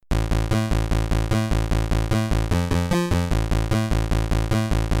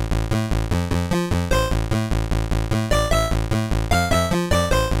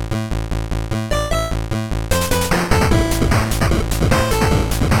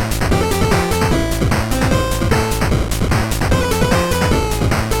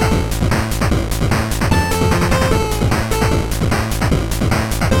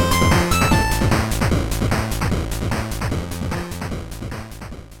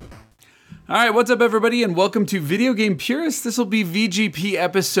All right, what's up, everybody, and welcome to Video Game Purists. This will be VGP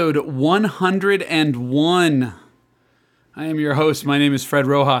episode 101. I am your host. My name is Fred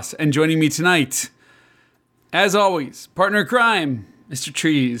Rojas, and joining me tonight, as always, partner in crime, Mr.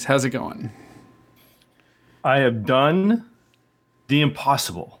 Trees. How's it going? I have done the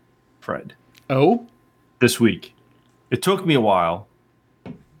impossible, Fred. Oh? This week. It took me a while,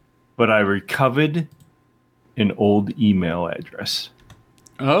 but I recovered an old email address.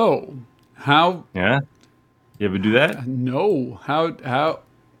 Oh. How? Yeah? You ever do that? No. How?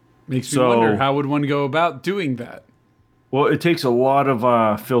 Makes me wonder, how would one go about doing that? Well, it takes a lot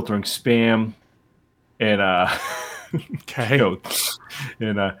of filtering spam and Okay.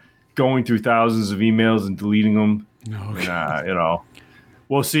 and going through thousands of emails and deleting them. Okay. And,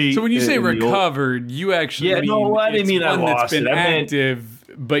 well, see. So when you say recovered, you actually mean I didn't mean I one that's lost been it. active,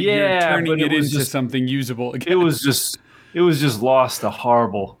 but you're turning it into something usable again. It was just lost a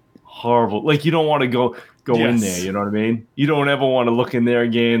horrible. Like, you don't want to go in there, you know what I mean? You don't ever want to look in there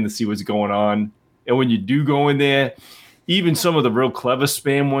again to see what's going on. And when you do go in there, even some of the real clever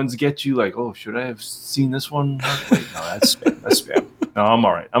spam ones get you like, oh, should I have seen this one? Wait, no, that's spam. No, I'm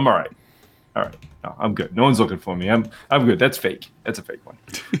all right. All right. No, I'm good. No one's looking for me. I'm good. That's fake. That's a fake one.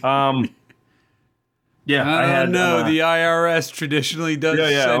 Yeah, the IRS traditionally does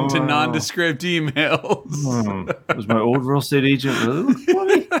send to nondescript emails. Was my old real estate agent really looking for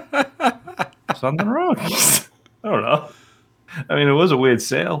me? Something wrong. I don't know. I mean, it was a weird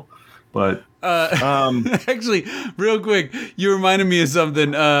sale, but actually, real quick, you reminded me of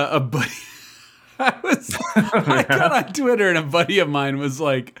something. A buddy, I got on Twitter, and a buddy of mine was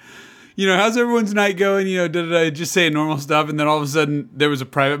like, how's everyone's night going? Did I just say normal stuff? And then all of a sudden there was a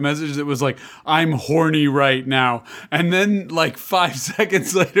private message that was like, I'm horny right now. And then like 5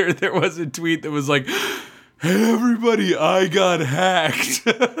 seconds later, there was a tweet that was like, hey, everybody, I got hacked.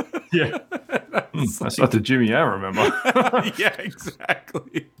 Yeah. That's not the Jimmy I remember. Yeah,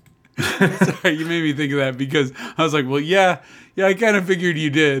 exactly. Sorry, you made me think of that because I was like, well, yeah, I kind of figured you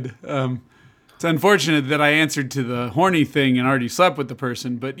did. It's unfortunate that I answered to the horny thing and already slept with the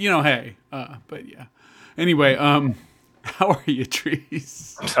person, but hey, but yeah. Anyway, how are you,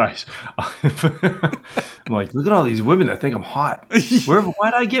 Trees? Nice. I'm like, look at all these women that think I'm hot.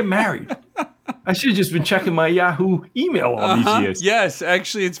 Why'd I get married? I should have just been checking my Yahoo email all these years. Yes,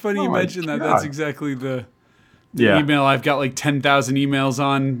 actually, it's funny you mentioned that. That's exactly the email. I've got like 10,000 emails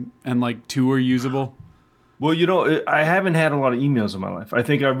on, and like 2 are usable. Well, I haven't had a lot of emails in my life. I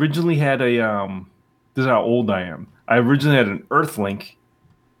think I originally had this is how old I am. I originally had an Earthlink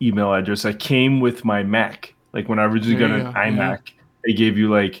email address that came with my Mac. Like when I originally got an iMac, they gave you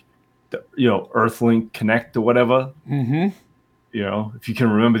like, Earthlink Connect or whatever. Mm-hmm. If you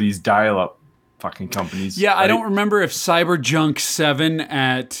can remember these dial-up fucking companies. Yeah, right? I don't remember if cyberjunk7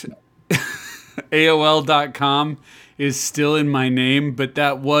 at AOL.com is still in my name, but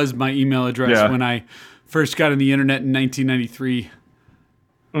that was my email address when I first got on the internet in 1993.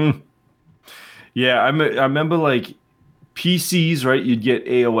 Yeah, I remember like PCs, right? You'd get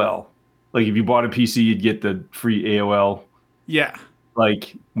AOL. Like if you bought a PC, you'd get the free AOL. Yeah.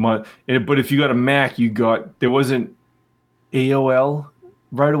 But if you got a Mac, there wasn't AOL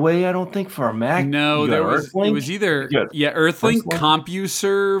right away, I don't think, for a Mac. No, it was either Earthlink,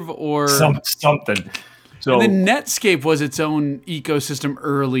 CompuServe, or something. So, and then Netscape was its own ecosystem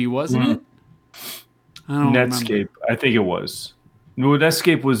early, wasn't it? I don't Netscape, remember. I think it was. No,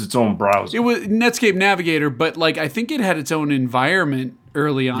 Netscape was its own browser. It was Netscape Navigator, but like I think it had its own environment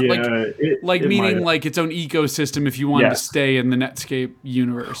early on. Yeah, meaning like its own ecosystem if you wanted to stay in the Netscape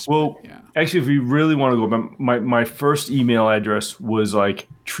universe. Well, actually, if you really want to go back, my first email address was like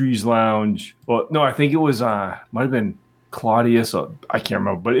Trees Lounge. Well, no, I think it was might have been Claudius. I can't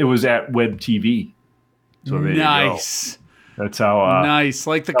remember, but it was at Web TV. So there nice. You go. That's how nice,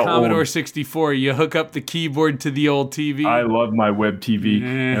 like the Commodore 64. You hook up the keyboard to the old TV. I love my Web TV,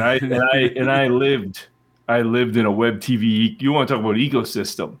 and I lived in a Web TV. You want to talk about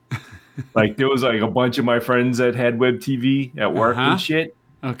ecosystem? Like there was like a bunch of my friends that had Web TV at work and shit.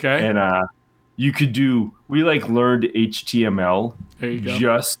 Okay, and we like learned HTML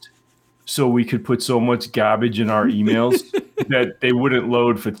just so we could put so much garbage in our emails that they wouldn't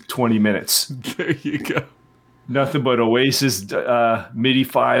load for 20 minutes. There you go. Nothing but Oasis MIDI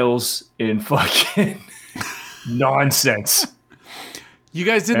files and fucking nonsense. You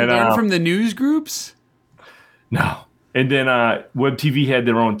guys didn't learn from the news groups? No. And then Web TV had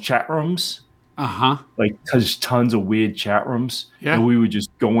their own chat rooms. Like tons of weird chat rooms. Yeah. And we would just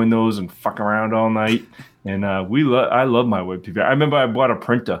go in those and fuck around all night. And I love my Web TV. I remember I bought a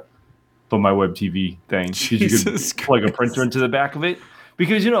printer for my Web TV thing. Jesus you could plug a printer into the back of it.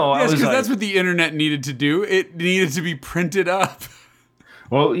 because I Yes, was because like, that's what the internet needed to do. It needed to be printed up.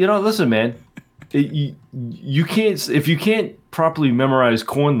 well, listen, man, you can't if you can't properly memorize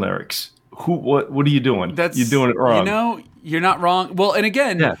corn lyrics. What are you doing? You're doing it wrong. You're not wrong. Well, and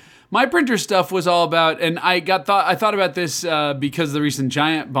again, Yeah. my printer stuff was all about, and I thought about this because of the recent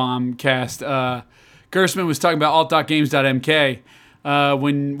Giant Bomb cast. Gersman was talking about alt.games.mk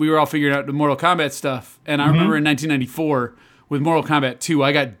when we were all figuring out the Mortal Kombat stuff, and I remember in 1994 with Mortal Kombat 2,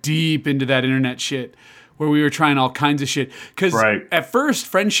 I got deep into that internet shit where we were trying all kinds of shit because at first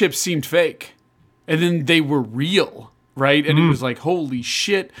friendships seemed fake, and then they were real. Right? And it was like, holy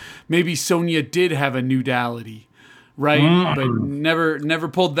shit, maybe Sonya did have a nudality, right? But never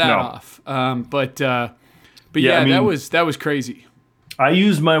pulled that off. But yeah, that was crazy. I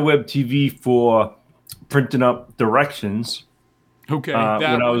used my web TV for printing up directions. Okay, that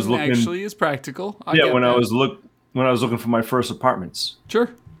when I was looking, actually is practical. When I was looking for my first apartments. Sure.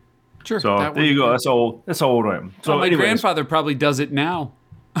 So there you go. That's how old I am. So my grandfather probably does it now.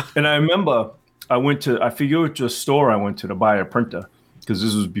 And I remember I forget which store I went to buy a printer because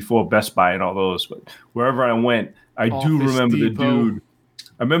this was before Best Buy and all those. But wherever I went, I do remember the dude.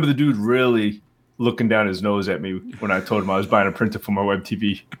 I remember the dude really looking down his nose at me when I told him I was buying a printer for my web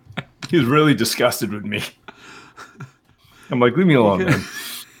TV. He was really disgusted with me. I'm like, leave me alone,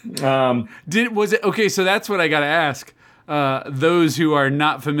 man. Was it okay? So that's what I got to ask. Those who are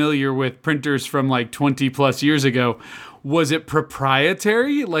not familiar with printers from like 20 plus years ago. Was it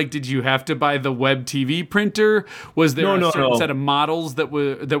proprietary? Like, did you have to buy the web TV printer? Was there a certain set of models that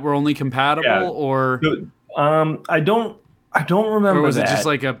were only compatible, or? I don't remember. Or was it just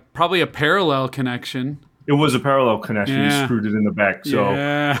like probably a parallel connection? It was a parallel connection. You screwed it in the back. So,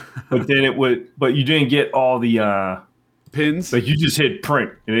 but then but you didn't get all the pins. Like you just hit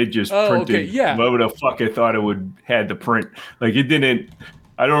print and it just printed. Okay, yeah. Whatever the fuck I thought it had to print. Like it didn't.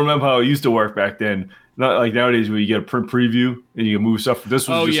 I don't remember how it used to work back then. Not like nowadays where you get a print preview and you can move stuff. This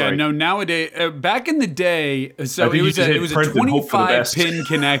was nowadays, back in the day, so it was a 25 pin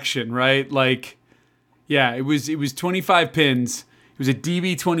connection, right? Like, yeah, it was 25 pins. It was a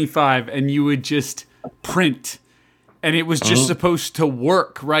DB25, and you would just print, and it was just supposed to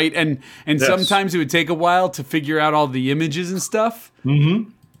work, right? And sometimes it would take a while to figure out all the images and stuff.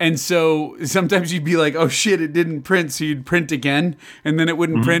 Mm-hmm. And so sometimes you'd be like, oh shit, it didn't print. So you'd print again and then it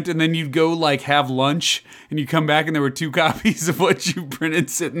wouldn't print. And then you'd go like have lunch and you come back and there were 2 copies of what you printed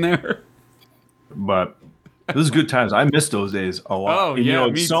sitting there. But this is good times. I miss those days a lot. Oh, and, yeah,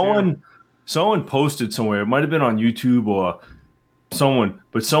 me someone posted somewhere. It might have been on YouTube or someone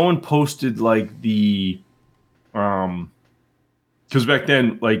posted like the, because back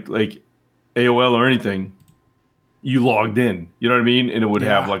then, like AOL or anything, you logged in, you know what I mean? And it would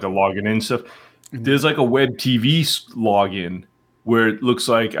have like a login in stuff. There's like a web TV login where it looks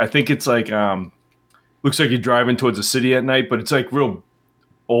like, I think it's like, looks like you're driving towards a city at night, but it's like real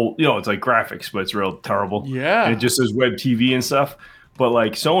old, it's like graphics, but it's real terrible. Yeah. And it just says web TV and stuff. But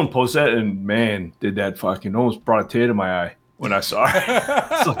like someone posted that and man, did that fucking almost brought a tear to my eye when I saw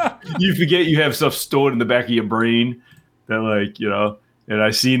it. So you forget you have stuff stored in the back of your brain that like, and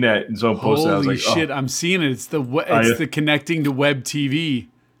I seen that and someone posted that. I was like, holy shit, I'm seeing it. It's the connecting to web TV.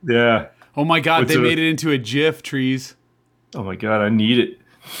 Yeah. Oh my God, they made it into a GIF, Trees. Oh my God, I need it.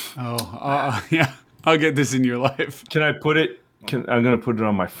 Oh, yeah. I'll get this in your life. Can I put it? I'm going to put it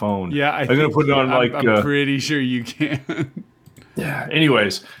on my phone. Yeah, I'm going to put it on I'm pretty sure you can. Yeah.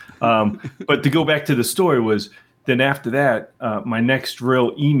 Anyways, but to go back to the story was then after that, my next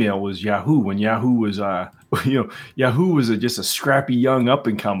real email was Yahoo. When Yahoo was, Yahoo was just a scrappy young up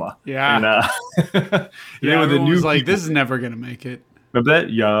and comer. Yeah. And they were the new was like, this is never going to make it. Remember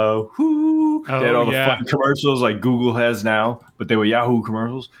that? Yahoo. They had all the fun commercials like Google has now, but they were Yahoo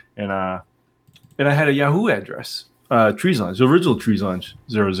commercials. And I had a Yahoo address, Trees Lounge, the original Trees Lounge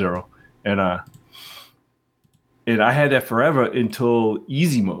 00. And I had that forever until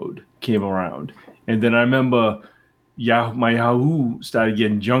Easy Mode came around. And then I remember my Yahoo started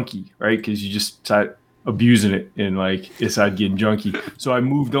getting junky, right? Because you just started abusing it and like it started getting junky. So I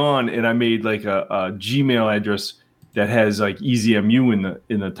moved on and I made like a Gmail address that has like EasyMU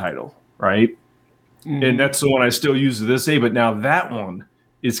in the title, right? Mm-hmm. And that's the one I still use to this day. But now that one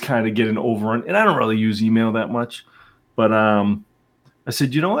is kind of getting overrun, and I don't really use email that much. But I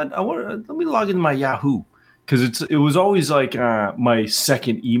said, you know what? Let me log into my Yahoo because it was always like my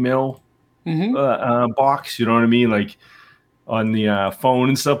second email box. You know what I mean? Like on the phone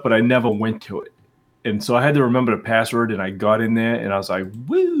and stuff. But I never went to it, and so I had to remember the password. And I got in there, and I was like,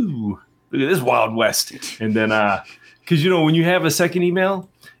 "Woo! Look at this Wild West!" And then because when you have a second email,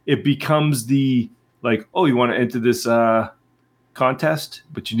 it becomes the like, oh, you want to enter this contest,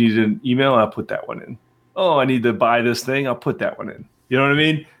 but you need an email, I'll put that one in. Oh, I need to buy this thing, I'll put that one in. You know what I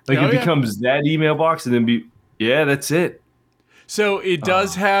mean? Like it becomes that email box, and then that's it. So it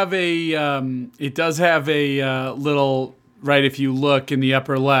does have a little, right, if you look in the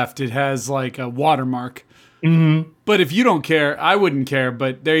upper left, it has like a watermark. Mm-hmm. But if you don't care, I wouldn't care,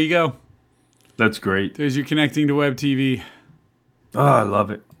 but there you go. That's great. There's your connecting to web TV. Oh, I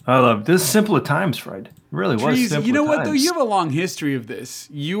love it. This is simpler times, Fred. It really was simpler You know times. what, though? You have a long history of this.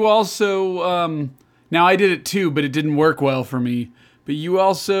 You also, now I did it too, but it didn't work well for me. But you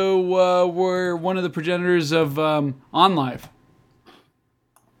also were one of the progenitors of OnLive.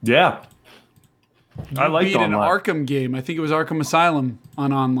 Yeah. I liked beat an OnLive. Arkham game. I think it was Arkham Asylum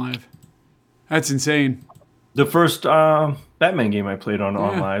on OnLive. That's insane. The first Batman game I played on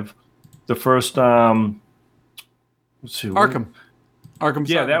OnLive. The first, let's see. Arkham. Arkham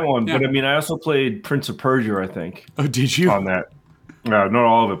Yeah, Asylum. that one. Yeah. But I mean, I also played Prince of Persia, I think. Oh, did you? On that. Not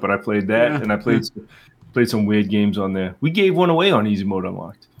all of it, but I played that, and I played some weird games on there. We gave one away on Easy Mode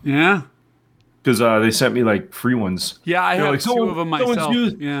Unlocked. Yeah. Because they sent me like free ones. Yeah, I They're have like, two of them myself.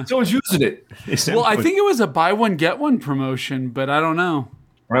 Someone's using it. Well, I think it was a buy one, get one promotion, but I don't know.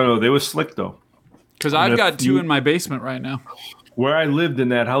 I don't know. They were slick, though. Because I've got two in my basement right now. Where I lived in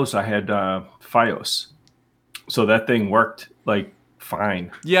that house, I had Fios. So that thing worked like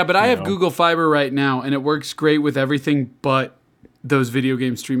fine. Yeah, but I have Google Fiber right now, and it works great with everything but those video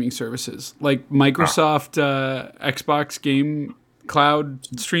game streaming services. Like Microsoft Xbox Game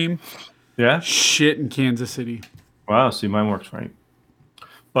Cloud Stream. Yeah? Shit in Kansas City. Wow, see, mine works right.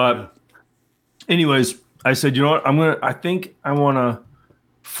 But anyways, I said, you know what? I think I want to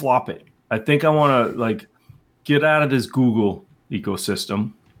flop it. I think I want to like get out of this Google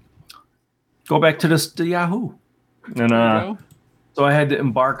ecosystem. Go back to the Yahoo. And so I had to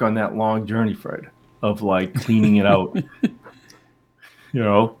embark on that long journey, Fred, of like cleaning it out.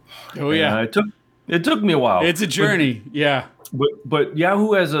 Oh yeah. It took me a while. It's a journey. But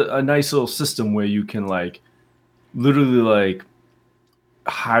Yahoo has a nice little system where you can like literally like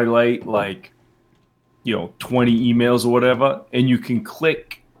highlight like 20 emails or whatever, and you can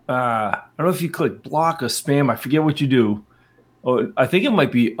click I don't know if you click block or spam, I forget what you do. Oh, I think it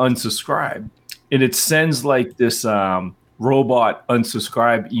might be unsubscribe, and it sends like this robot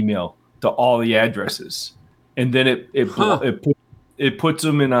unsubscribe email to all the addresses, and then it puts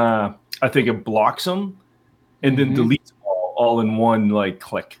them in I think it blocks them and then deletes them all in one like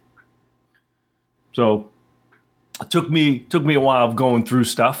click. So it took me a while of going through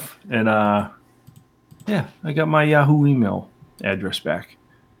stuff, and I got my Yahoo email address back,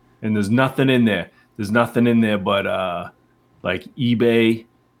 and there's nothing in there. There's nothing in there but like eBay,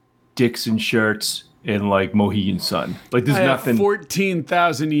 Dixon shirts, and like Mohegan Sun. Like there's nothing.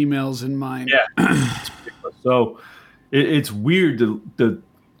 14,000 emails in mine. Yeah. So it's weird to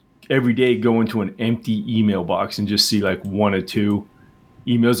every day go into an empty email box and just see like one or two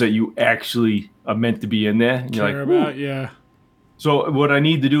emails that you actually are meant to be in there. And you're like, yeah. So what I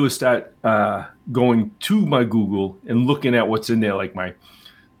need to do is start going to my Google and looking at what's in there, like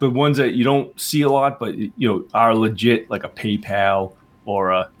the ones that you don't see a lot, but are legit, like a PayPal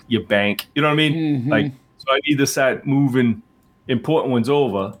or your bank. You know what I mean? Mm-hmm. Like, so I need to start moving important ones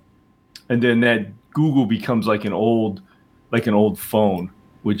over, and then that Google becomes like an old phone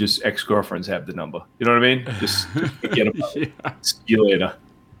where just ex-girlfriends have the number. You know what I mean? Just forget about it. See you later.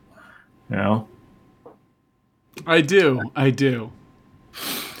 I do.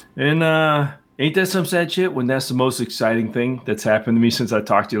 And ain't that some sad shit when that's the most exciting thing that's happened to me since I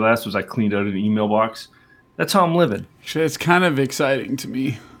talked to you last was I cleaned out an email box. That's how I'm living. It's kind of exciting to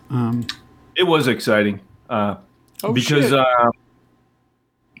me. It was exciting. Because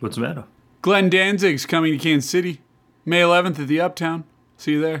what's the matter? Glenn Danzig's coming to Kansas City, May 11th at the Uptown.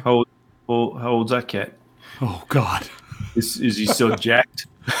 See you there. How old's that cat? Oh God. Is he still jacked?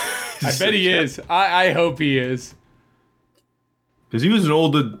 I bet he is. I hope he is. Because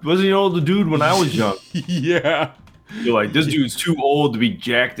wasn't he an older dude when I was young? Yeah. You're like, this dude's too old to be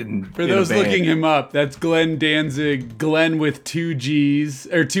jacked and for those looking him up, that's Glenn Danzig. Glenn with two G's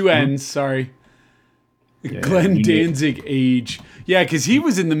or two N's. Sorry. Yeah, Glenn Danzig age. Yeah, because he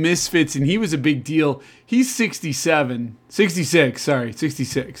was in the Misfits and he was a big deal. He's 66. Sorry,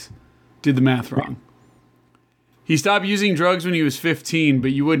 66. Did the math wrong. He stopped using drugs when he was 15,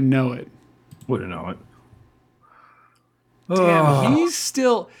 but you wouldn't know it. Wouldn't know it. Damn,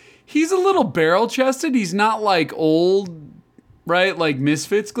 he's a little barrel chested. He's not like old, right? Like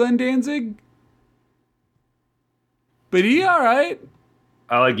Misfits Glenn Danzig. But he all right.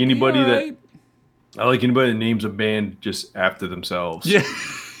 I like anybody that names a band just after themselves. Yeah.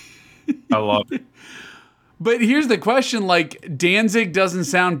 I love it. But here's the question, like, Danzig doesn't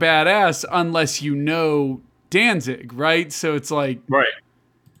sound badass unless you know Danzig, right? So it's like... Right.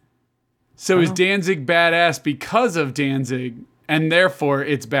 So is Danzig badass because of Danzig, and therefore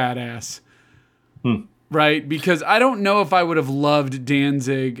it's badass? Right? Because I don't know if I would have loved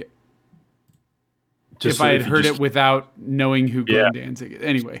Danzig if I had heard it without knowing who Glenn Danzig is.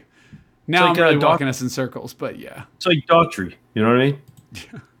 Anyway, now I'm really walking us in circles, but yeah. It's like Daughtry, you know what I mean?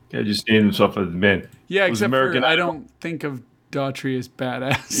 Yeah. Guy just named himself as a man. Yeah, except for I don't think of Daughtry as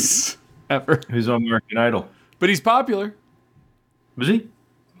badass ever. He's on American Idol. But he's popular. Was he?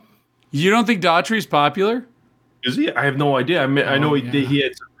 You don't think Daughtry's popular? Is he? I have no idea. I mean, I know he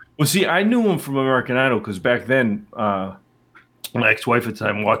had. Well, see, I knew him from American Idol because back then, my ex-wife at the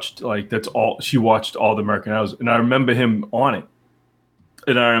time watched she watched all the American Idols, and I remember him on it.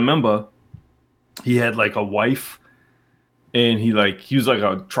 And I remember he had like a wife, and he was like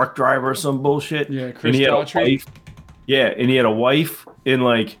a truck driver or some bullshit. Yeah, Chris Daughtry. Yeah, and he had a wife, and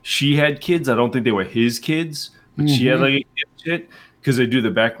like she had kids. I don't think they were his kids, but she had like a kid shit because they do the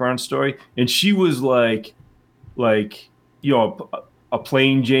background story, and she was like you know. A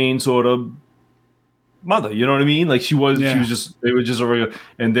plain Jane sort of mother, you know what I mean? Like she was just, they were just a regular.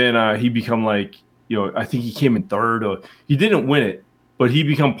 And then he become like, you know, I think he came in third, or he didn't win it, but he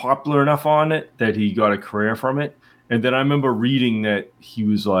become popular enough on it that he got a career from it. And then I remember reading that he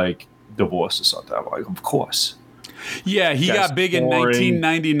was like divorced or something. I'm like, of course. Yeah, he got big in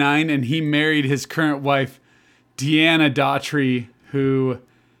 1999, and he married his current wife, Deanna Daughtry, who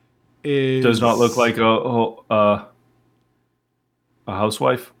does not look like a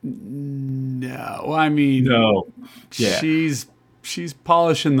housewife? No, I mean, she's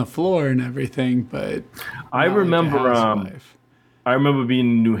polishing the floor and everything, but I remember being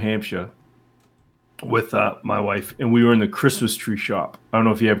in New Hampshire with my wife, and we were in the Christmas tree shop. I don't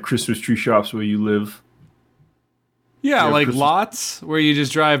know if you have Christmas tree shops where you live. Yeah, like lots where you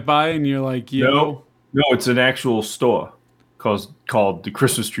just drive by and you're like, yo. No, it's an actual store called the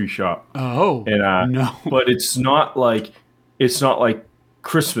Christmas tree shop. Oh, and no, but it's not like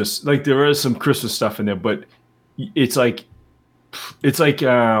Christmas. Like there is some Christmas stuff in there, but it's like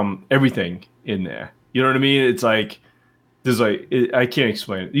everything in there. You know what I mean? It's like there's like I can't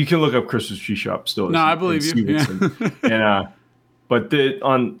explain it. You can look up Christmas tree shop stores. No, I believe you. Yeah. But they're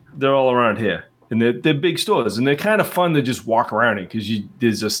all around here, and they're big stores, and they're kind of fun to just walk around in because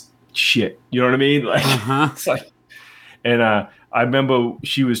there's just shit. You know what I mean? Like it's like, and I remember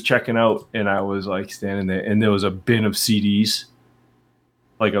she was checking out, and I was like standing there, and there was a bin of CDs.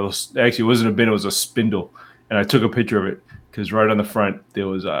 Like it wasn't a bin, it was a spindle, and I took a picture of it because right on the front there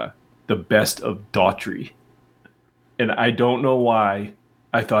was the best of Daughtry, and I don't know why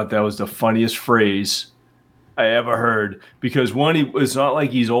I thought that was the funniest phrase I ever heard, because one, it's not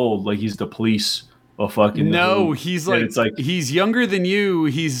like he's old, like he's the police or fucking no, he's like, it's like he's younger than you,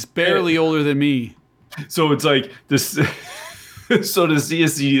 he's barely older than me. So it's like this. So to see a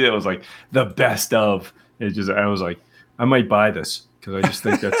CD that was like the best of, I was like, I might buy this. Because I just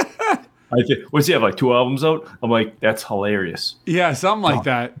think that's, what's he have, like 2 albums out? I'm like, that's hilarious. Yeah, something like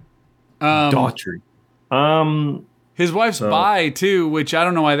that. Daughtry. His wife's bi too, which I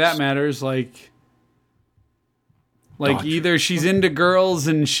don't know why that matters. Like Daughtry. Either she's into girls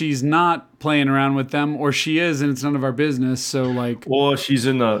and she's not playing around with them, or she is and it's none of our business. So like, or she's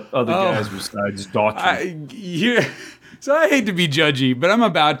in the other guys besides Daughtry. So I hate to be judgy, but I'm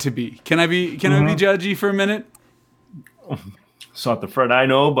about to be. Can I be judgy for a minute? It's not the friend I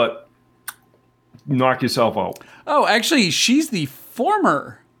know, but knock yourself out. Oh, actually, she's the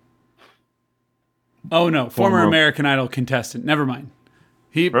former American Idol contestant. Never mind.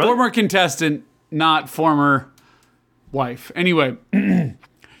 Really? Former contestant, not former wife. Anyway, Deanna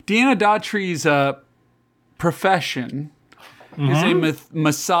Daughtry's profession is a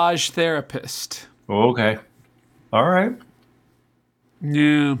massage therapist. Oh, okay. All right.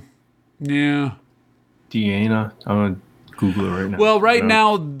 Yeah. Deanna, I'm going to Google it right now. Well,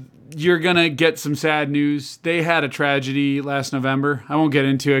 now you're going to get some sad news. They had a tragedy last November. I won't get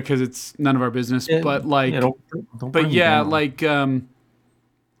into it because it's none of our business. Yeah, but like, don't like,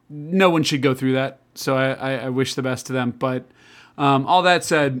 no one should go through that. So I wish the best to them. But all that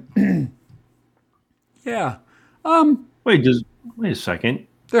said, yeah. Wait a second.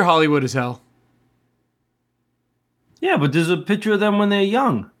 They're Hollywood as hell. Yeah, but there's a picture of them when they're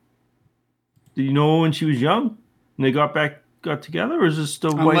young. Do you know when she was young? And they got together, or is this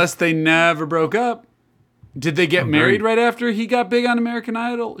still unless they never broke up? Did they get married right after he got big on American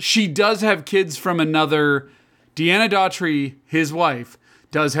Idol? She does have kids from another. Deanna Daughtry, his wife,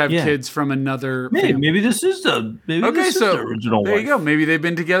 does have kids from another family. Maybe this is the original there wife. you go. Maybe they've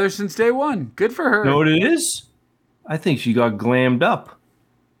been together since day one. Good for her. You know what it is? I think she got glammed up.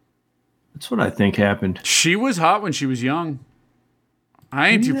 That's what I think happened. She was hot when she was young. I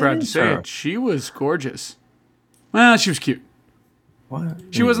ain't too proud to say it. She was gorgeous. Well, she was cute. What?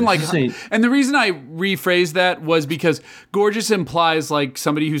 She wasn't like, and the reason I rephrased that was because gorgeous implies like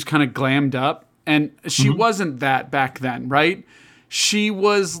somebody who's kind of glammed up, and she wasn't that back then, right? She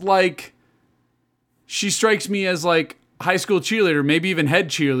was like, she strikes me as like high school cheerleader, maybe even head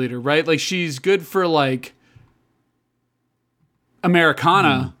cheerleader, right? Like she's good for like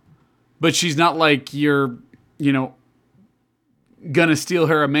Americana, but she's not like you're, gonna steal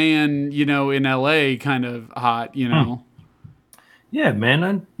her a man, in LA kind of hot, Yeah,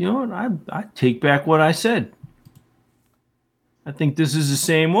 man. I take back what I said. I think this is the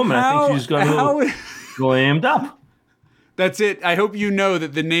same woman. I think she's got glammed up. That's it. I hope you know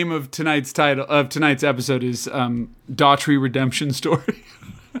that the name of tonight's episode is Daughtry Redemption Story.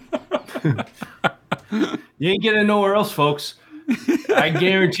 You ain't getting nowhere else, folks. I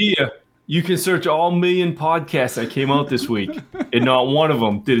guarantee you can search all million podcasts that came out this week, and not one of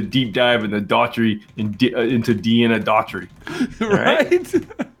them did a deep dive into Daughtry into Deanna Daughtry. Right?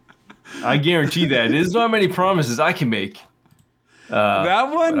 I guarantee that. There's not many promises I can make.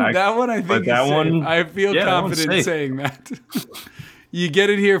 That one, I think is safe. I feel confident saying that. You get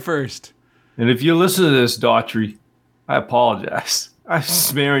it here first. And if you listen to this, Daughtry, I apologize. I'm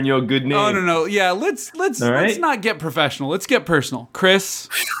smearing your good name. Oh no. Yeah, let's not get professional. Let's get personal. Chris.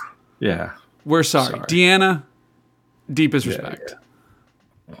 Yeah. We're sorry. Deanna, deepest respect.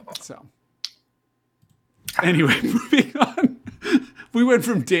 Yeah. So anyway, moving on. We went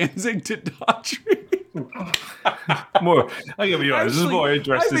from Danzig to Daughtry. I gotta be honest, this is more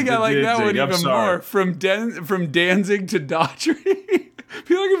interesting. I think I like Danzig. that one even more. From Danzig to Daughtry.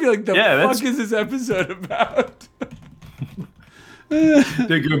 People are gonna be like, the fuck is this episode about?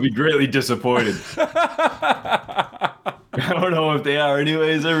 They're gonna be greatly disappointed. I don't know if they are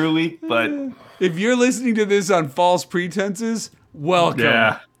anyways every week, but if you're listening to this on false pretenses,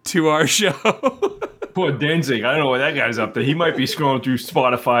 welcome to our show. Poor Danzig, I don't know what that guy's up to. He might be scrolling through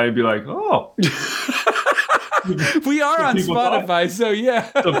Spotify and be like, oh. We are on Spotify, so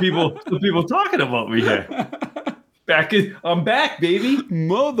yeah. Some people talking about me here. I'm back, baby.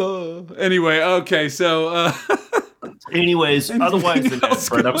 Mother. Anyway, okay, so anyways, otherwise than that,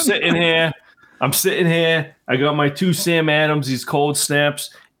 Fred, I'm sitting here. I got my 2 Sam Adams, these cold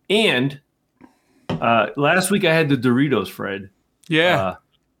snaps, and last week I had the Doritos, Fred. Yeah.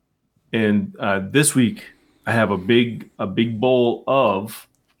 And this week I have a big bowl of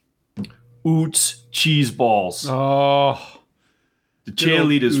Oots cheese balls. Oh, the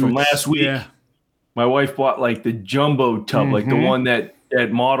cheerleaders from last week. Yeah. My wife bought like the jumbo tub, like the one that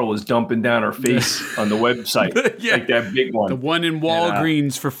model was dumping down her face on the website, like that big one. The one in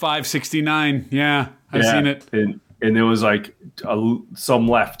Walgreens for $5.69. Yeah, I've seen it. And there was like some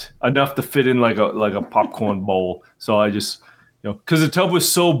left, enough to fit in like a popcorn bowl. So I just, because the tub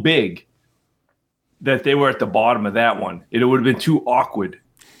was so big that they were at the bottom of that one. It would have been too awkward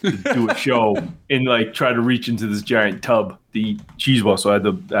to do a show and like try to reach into this giant tub to eat cheese balls. So I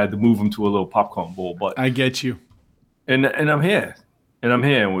had to move them to a little popcorn bowl. But I get you. And I'm here. And I'm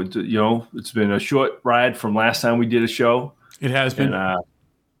here. It's been a short ride from last time we did a show. It has been. And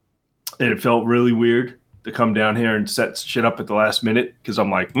it felt really weird to come down here and set shit up at the last minute because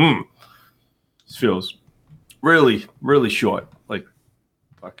I'm like, this feels really, really short. Like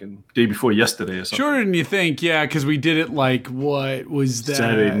fucking day before yesterday or something. Shorter than you think, yeah, because we did it like, what was that?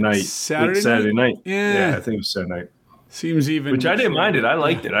 Saturday night. Saturday night. Yeah. I think it was Saturday night. Seems even. Which I didn't mind it. I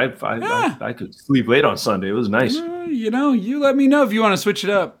liked it. I could sleep late on Sunday. It was nice. You let me know if you want to switch it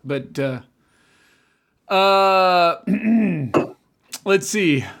up. But let's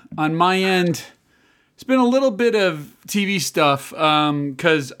see. On my end, it's been a little bit of TV stuff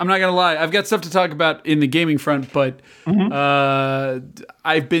because I'm not going to lie. I've got stuff to talk about in the gaming front, but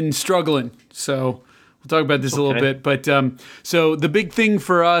I've been struggling. So we'll talk about this a little bit. But so the big thing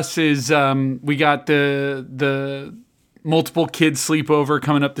for us is we got the multiple kids sleepover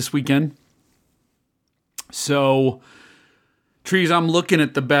coming up this weekend. So, Trees, I'm looking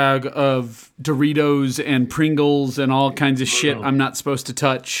at the bag of Doritos and Pringles and all kinds of shit I'm not supposed to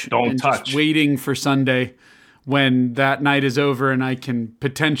touch. Don't touch. Just waiting for Sunday when that night is over and I can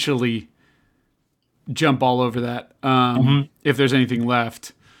potentially jump all over that if there's anything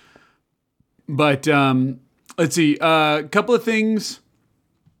left. But let's see. A couple of things.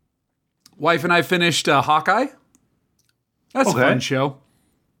 Wife and I finished Hawkeye. That's a fun show.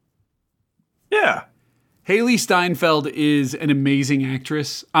 Yeah. Haley Steinfeld is an amazing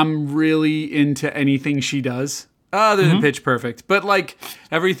actress. I'm really into anything she does, other than Pitch Perfect. But like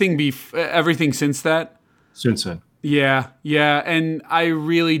everything since that. Since then. Yeah. And I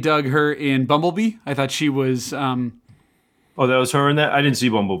really dug her in Bumblebee. I thought she was... Oh, that was her in that? I didn't see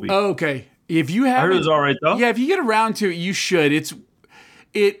Bumblebee. Oh, okay. If you have, I heard it was all right though. Yeah, if you get around to it, you should.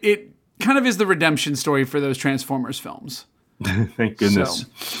 It kind of is the redemption story for those Transformers films. Thank goodness.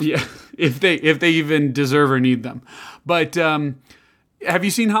 So, yeah, if they even deserve or need them. But have you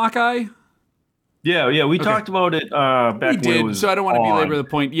seen Hawkeye? Yeah, we talked about it back when it was so I don't want to on. belabor the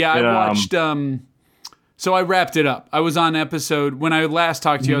point. Yeah, I watched. So I wrapped it up. I was on episode when I last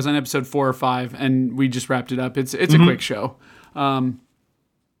talked to you. I was on episode 4 or 5, and we just wrapped it up. It's a quick show,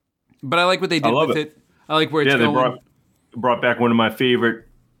 but I like what they did with it. I like where it's going. They brought back one of my favorite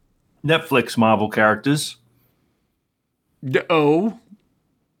Netflix Marvel characters. Oh.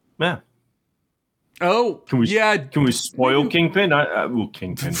 Yeah. Oh. Can we spoil Kingpin?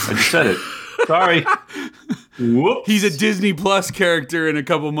 Kingpin. I just said it. Sorry. Whoops. He's a Disney Plus character in a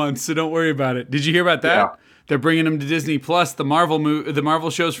couple months, so don't worry about it. Did you hear about that? Yeah. They're bringing him to Disney Plus. The Marvel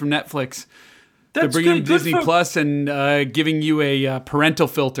shows from Netflix. They're bringing him to Disney Plus and giving you a parental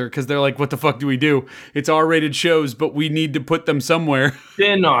filter because they're like, "What the fuck do we do? It's R-rated shows, but we need to put them somewhere."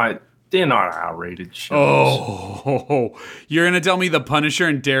 They're not R-rated shows. Oh, you're gonna tell me The Punisher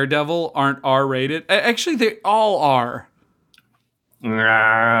and Daredevil aren't R-rated? Actually, they all are.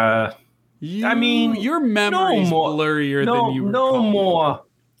 I mean, your memory's blurrier than you recall.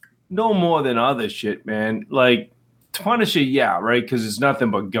 No more than other shit, man. Like Punisher, yeah, right, because it's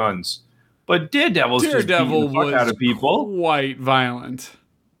nothing but guns. But Daredevil just beating the fuck out of people. Quite violent,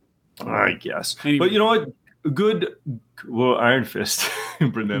 I guess. Anyway. But you know what? Iron Fist,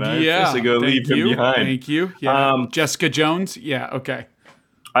 Brendan. Iron Fist. I gotta leave him behind. Thank you. Yeah. Jessica Jones. Yeah. Okay.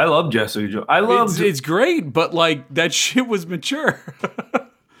 I love Jessica Jones. It's great, but like that shit was mature.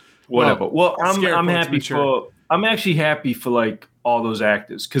 Whatever. Well, I'm happy I'm actually happy for like all those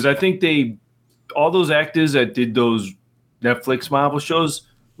actors because I think all those actors that did those Netflix Marvel shows,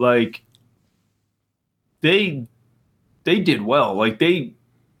 like they did well. Like they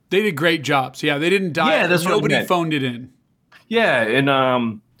did great jobs. Yeah, they didn't die. Yeah, that's nobody phoned it in. Yeah, and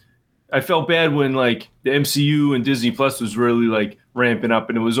I felt bad when like the MCU and Disney Plus was really like ramping up,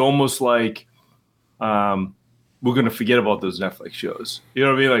 and it was almost like we're gonna forget about those Netflix shows. You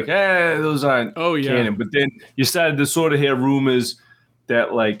know what I mean? Like, those aren't canon. But then you started to sort of hear rumors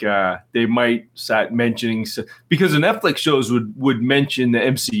that like they might start mentioning because the Netflix shows would mention the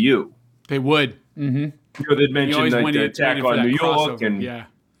MCU. They would. Mm-hmm. You know, they'd mention like the attack on New York and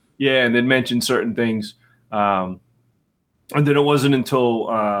and then mention certain things. And then it wasn't until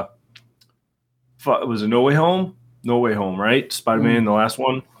was it No Way Home? No Way Home, right? Spider-Man, the last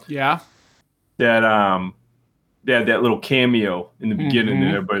one. Yeah. That they had that little cameo in the beginning,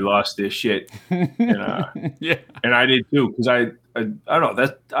 and everybody lost their shit. And, and I did too because I don't know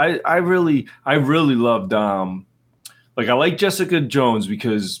that I really loved like I like Jessica Jones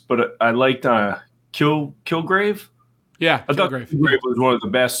but I liked Kilgrave. Yeah, I thought Kilgrave was one of the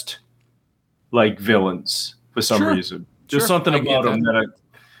best like villains for some reason. Just something about him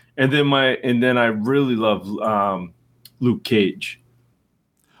and then I really love Luke Cage.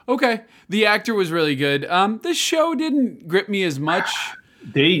 Okay, the actor was really good. This show didn't grip me as much.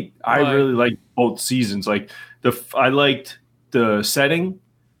 I really liked both seasons. Like I liked the setting.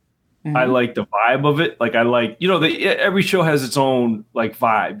 Mm-hmm. I like the vibe of it. Like I like, every show has its own like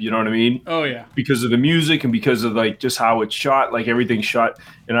vibe. You know what I mean? Oh yeah. Because of the music and because of like just how it's shot, like everything's shot.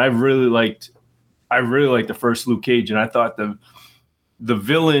 And I really liked the first Luke Cage, and I thought the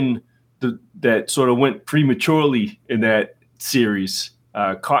villain that sort of went prematurely in that series,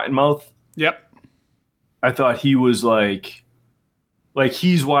 Cottonmouth. Yep. I thought he was like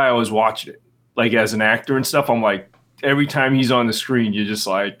he's why I was watching it. Like as an actor and stuff, I'm like every time he's on the screen, you're just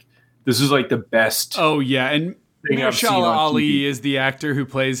like, this is like the best. Oh yeah, and Mahershala Ali is the actor who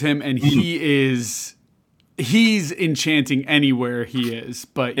plays him, and he's enchanting anywhere he is.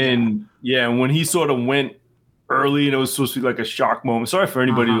 But and when he sort of went early, and it was supposed to be like a shock moment. Sorry for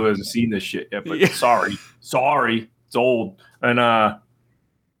anybody who hasn't seen this shit yet, but sorry, it's old. And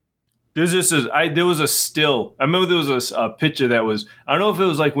there was a still. I remember there was a picture that was. I don't know if it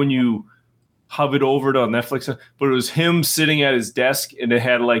was like when you hovered over it on Netflix, but it was him sitting at his desk, and it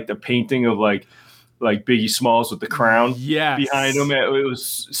had like the painting of like Biggie Smalls with the crown behind him. It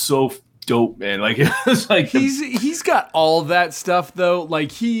was so dope, man. Like it was like he's got all that stuff though.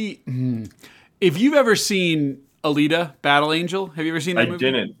 Like if you've ever seen Alita: Battle Angel, have you ever seen that movie?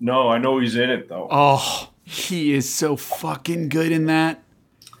 I didn't. No, I know he's in it though. Oh, he is so fucking good in that.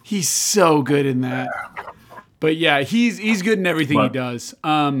 He's so good in that. But yeah, he's good in everything he does.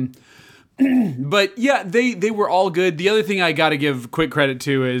 But yeah, they were all good. The other thing I got to give quick credit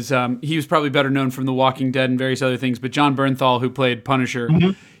to is he was probably better known from The Walking Dead and various other things. But Jon Bernthal, who played Punisher,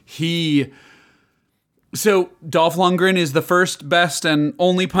 So Dolph Lundgren is the first, best, and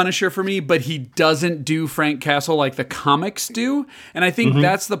only Punisher for me, but he doesn't do Frank Castle like the comics do. And I think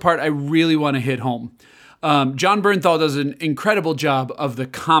that's the part I really want to hit home. Jon Bernthal does an incredible job of the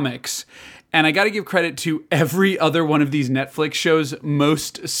comics. And I got to give credit to every other one of these Netflix shows,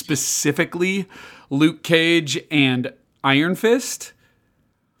 most specifically Luke Cage and Iron Fist.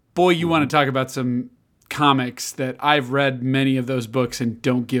 Boy, you want to talk about some comics that I've read many of those books and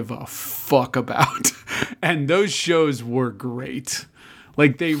don't give a fuck about. And those shows were great.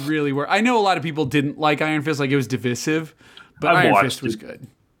 Like, they really were. I know a lot of people didn't like Iron Fist, like it was divisive, but Iron Fist was good.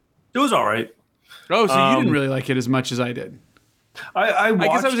 It was all right. Oh, so you didn't really like it as much as I did. I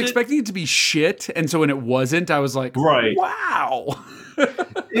guess I was expecting it to be shit, and so when it wasn't, I was like, right. Wow.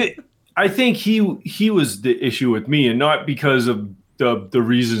 I think he was the issue with me, and not because of the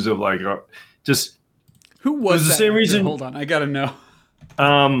reasons of like just who was the same reason. Hold on, I gotta know.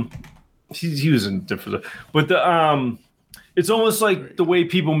 He was in different, but it's almost like the way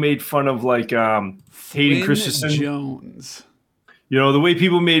people made fun of like Hayden Christensen Jones. You know, the way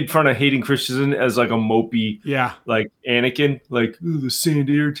people made fun of Hayden Christensen as like a mopey, like Anakin, like the sand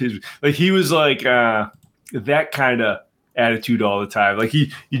irritates me. Like he was like that kind of attitude all the time. Like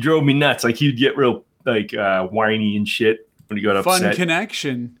he drove me nuts. Like he'd get real like whiny and shit when he got upset. Fun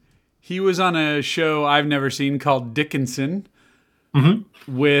connection. He was on a show I've never seen called Dickinson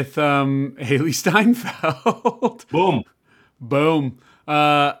with Haley Steinfeld. Boom.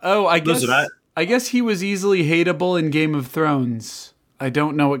 I guess he was easily hateable in Game of Thrones. I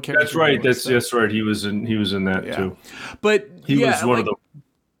don't know what character. That's right. That's right. He was in that too. But he was one of the.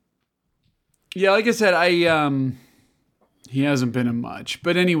 Yeah, like I said, he hasn't been in much.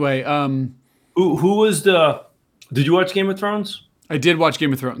 But anyway, who was the? Did you watch Game of Thrones? I did watch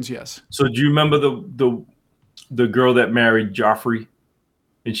Game of Thrones. Yes. So do you remember the girl that married Joffrey,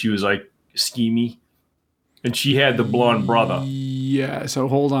 and she was like schemy, and she had the blonde brother. Yeah. So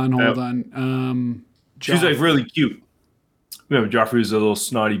hold on. She's like really cute. Remember, Joffrey was a little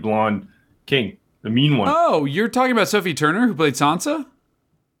snotty blonde king, the mean one. Oh, you're talking about Sophie Turner, who played Sansa?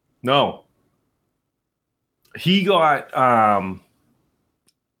 No. He got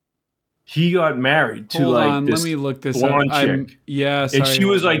married to this let me look this blonde up. chick. Sorry, and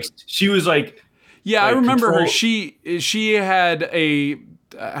she was like. Yeah, I remember her. She had a.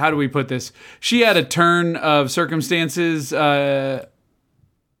 How do we put this? She had a turn of circumstances.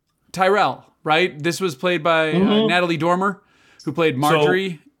 Tyrell, right? This was played by Natalie Dormer, who played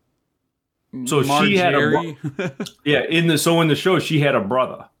Marjorie. So she had in the show she had a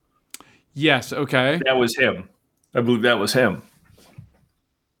brother. Yes. Okay. That was him. I believe that was him.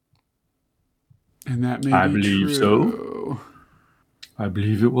 And that may I be believe true. So. I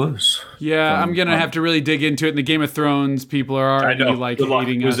believe it was. Yeah, I'm gonna have to really dig into it. In the Game of Thrones, people are already like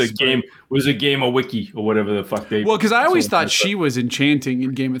hating us. It was a game of wiki or whatever the fuck they. Well, because I always thought she was enchanting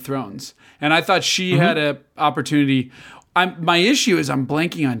in Game of Thrones, and I thought she had an opportunity. My issue is I'm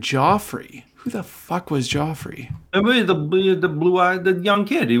blanking on Joffrey. Who the fuck was Joffrey? The blue-eyed, the young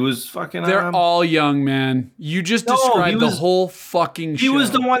kid. He was fucking. They're all young, man. You just described the whole fucking show. He was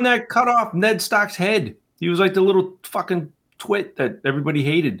the one that cut off Ned Stark's head. He was like the little fucking twit that everybody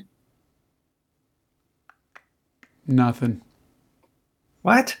hated. Nothing.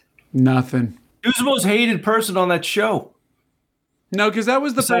 What? Nothing. He was the most hated person on that show. No, because that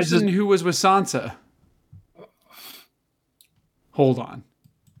was the person who was with Sansa. Hold on.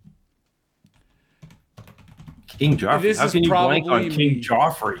 King Joffrey. How can you blank on King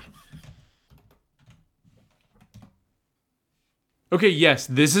Joffrey? Okay, yes,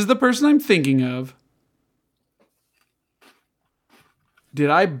 this is the person I'm thinking of. Did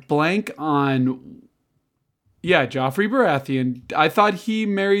I blank on... Yeah, Joffrey Baratheon. I thought he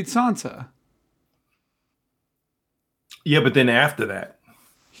married Sansa. Yeah, but then after that...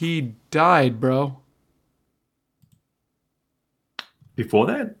 He died, bro. Before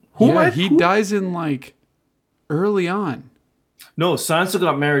that? He dies in, like, early on. No, Sansa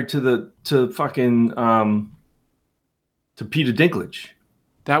got married to Peter Dinklage.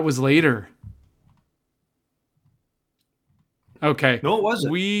 That was later. Okay. No, it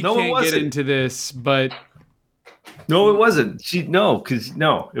wasn't. We can't get into this, but... No, it wasn't. It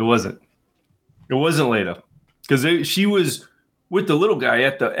wasn't. It wasn't later. Because she was with the little guy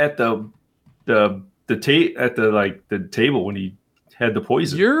at the table when he had the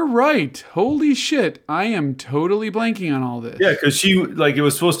poison. You're right. Holy shit. I am totally blanking on all this. Yeah, because she it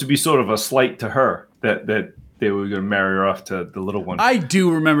was supposed to be sort of a slight to her that they were going to marry her off to the little one. I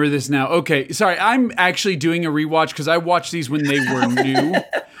do remember this now. Okay, sorry. I'm actually doing a rewatch because I watched these when they were new.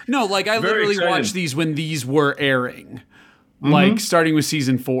 No, like I Very literally exciting. watched these when these were airing, like starting with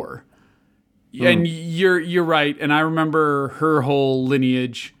season 4. And you're right. And I remember her whole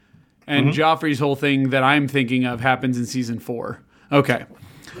lineage, and Joffrey's whole thing that I'm thinking of happens in season 4. Okay.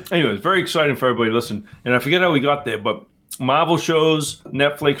 Anyway, it's very exciting for everybody to listen. And I forget how we got there, but Marvel shows,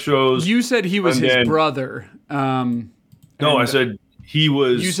 Netflix shows. You said he was And his then- brother. No, I said he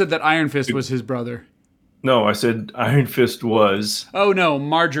was. You said that Iron Fist was his brother. No, I said Iron Fist was Oh no,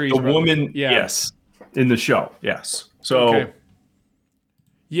 Marjorie's the brother. woman. Yeah. Yes, in the show. Yes. So Okay.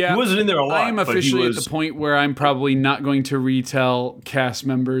 Yeah. he wasn't in there a lot. I am but he officially was, at the point where I'm probably not going to retell cast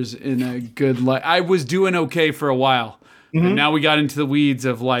members in a good light. I was doing okay for a while. And now we got into the weeds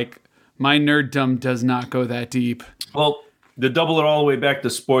of like, my nerddom does not go that deep. Well, to double it all the way back to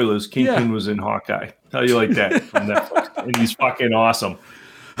spoilers, Kingpin was in Hawkeye. How do you like that on Netflix? And he's fucking awesome.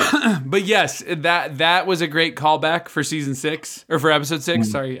 But yes, that was a great callback for season 6 or for episode 6.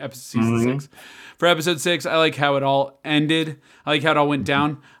 Sorry, season 6. For episode 6, I like how it all ended. I like how it all went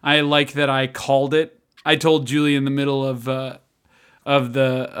down. I like that I called it. I told Julie in the middle of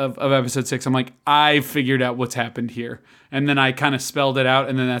episode 6, I'm like, I figured out what's happened here, and then I kind of spelled it out,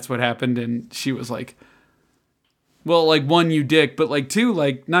 and then that's what happened. And she was like, "Well, like 1, you dick, but like 2,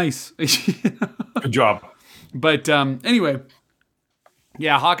 like nice." Good job. But anyway.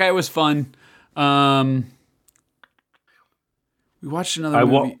 Yeah, Hawkeye was fun. We watched another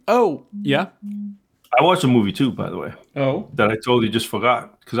movie. Oh, yeah? I watched a movie too, by the way, Oh. that I totally just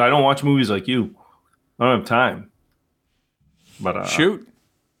forgot because I don't watch movies like you. I don't have time. But Shoot.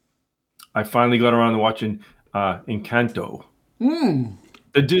 I finally got around to watching Encanto.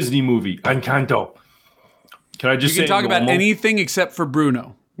 The Disney movie, Encanto. Can I just You can say talk about normal? anything except for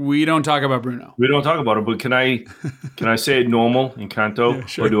Bruno. We don't talk about Bruno. We don't talk about it, but can I say it normal, Encanto? Yeah,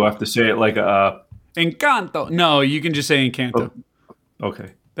 sure. Or do I have to say it like Encanto. No, you can just say Encanto.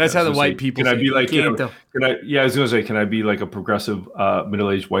 okay. That's Yeah, I how was the gonna white say, people can say I be like, you know, Encanto. I was going to say, can I be like a progressive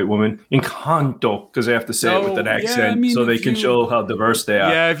middle-aged white woman? Encanto, because I have to say it with an Oh, yeah, accent I mean, so they if can you- show how diverse they are.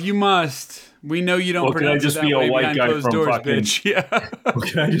 Yeah, if you must. We know you don't Or can I pronounce just it that be a way white behind guy closed from doors, fucking- bitch. Yeah. Or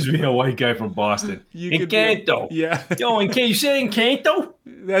can I just be a white guy from Boston? You could be- Encanto. Yeah. Yo, you say Encanto?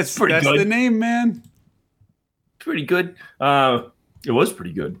 That's Pretty good. the name, man. Pretty good. It was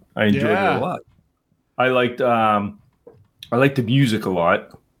pretty good. I enjoyed Yeah. it a lot. I liked the music a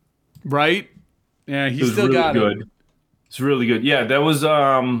lot. Right? Yeah, It he was still really got good. It's really good. Yeah, that was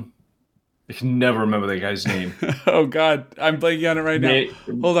I can never remember that guy's name. it. Oh God, I'm blanking on it right now.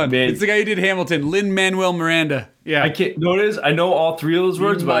 Hold on, Man. it's the guy who did Hamilton, Lin-Manuel Miranda. Yeah, I can't notice. I know all 3 of those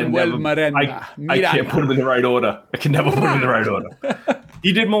words, but I Lin-Manuel never. Miranda. I can't put them in the right order. I can never put them in the right order.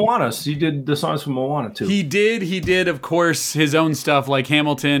 He did Moana. He did the songs from Moana too. He did, of course, his own stuff like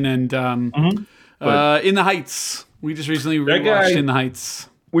Hamilton and But- In the Heights. We just recently That rewatched guy- In the Heights.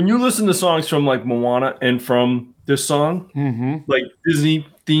 When you listen to songs from like Moana and from this song, like Disney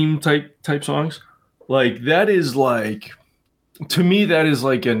theme type songs, like that is like, to me that is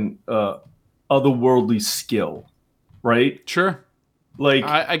like an otherworldly skill, right? Sure, Like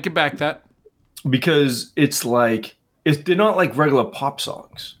I could back that. because it's like they're not like regular pop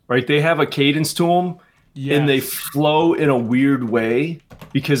songs, right? They have a cadence to them. Yeah, And they flow in a weird way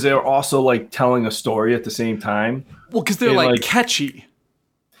because they're also like telling a story at the same time. well, because they're they, like like- catchy.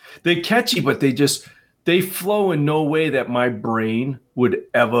 They're catchy, but they flow in no way that my brain would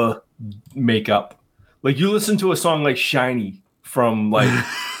ever make up. Like you listen to a song like Shiny from like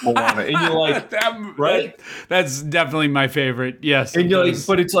Moana, and you're like, right? That's definitely my favorite. Yes, and it you're like, does.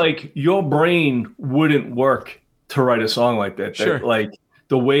 but it's like your brain wouldn't work to write a song like that. Sure. Like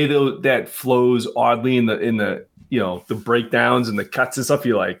the way that flows oddly in the you know the breakdowns and the cuts and stuff.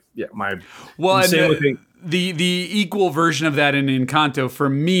 You're like, yeah, well, and same with the equal version of that in Encanto for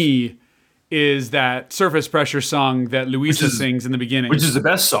me is that Surface Pressure song that Luisa sings in the beginning. which is the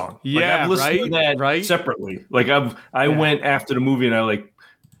best song. Yeah, I've listened to right, that right. separately. Like I went after the movie and I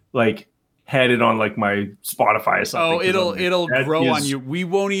like had it on like my Spotify or something. oh, 'cause I'm it'll like, it'll that grow on is- you. We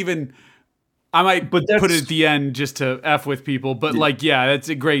won't even. I might But put it that's- at the end just to f with people, but like, yeah, that's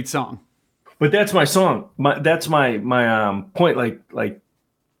a great song. But that's my song. That's my point.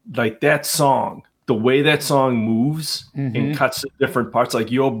 Like that song, the way that song moves and cuts to different parts.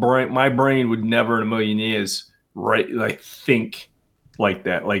 Like my brain would never in a million years think like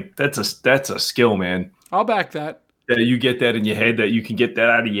that. Like that's a skill, man. I'll back that. That you get that in your head. That you can get that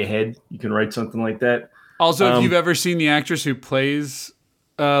out of your head. You can write something like that. Also, if you've ever seen the actress who plays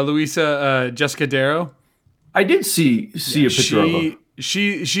Luisa, Jessica Darrow, I did see a picture of her.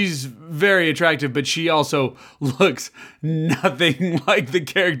 she's very attractive, but she also looks nothing like the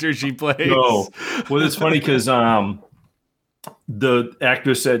character she plays. No. Well, it's funny because the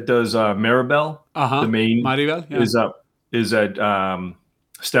actress that does Maribel, the main Maribel, is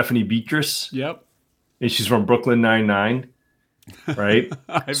Stephanie Beatrice. Yep. And she's from Brooklyn Nine-Nine, right?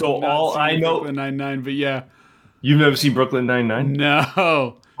 So all I know Brooklyn Nine-Nine, but yeah. You've never seen Brooklyn Nine-Nine?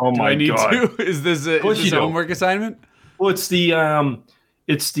 No. Oh my God. To? Is this a homework assignment? Well, it's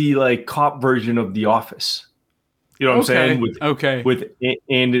the like cop version of The Office. You know what I'm saying? With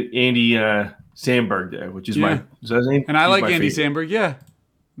Andy Samberg there, which is is that his name? And I like Andy Samberg,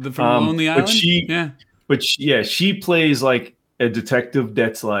 from Lonely Island. She plays like a detective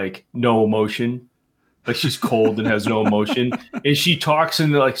that's like no emotion. Like she's cold and has no emotion. And she talks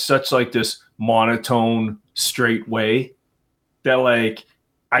in like such like this monotone, straight way that like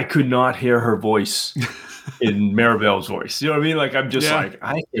I could not hear her voice in Maribel's voice. You know what I mean? Like I'm just like,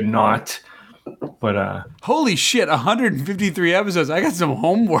 I cannot. But holy shit, 153 episodes. I got some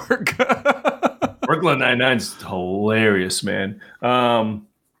homework. Brooklyn Nine-Nine's hilarious, man. And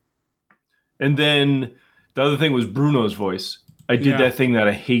then the other thing was Bruno's voice. I did that thing that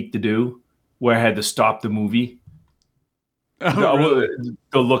I hate to do, where I had to stop the movie. Really?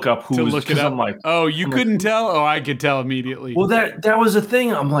 To look up who was. Look it up. I'm like, you couldn't tell? Oh, I could tell immediately. Well, that was the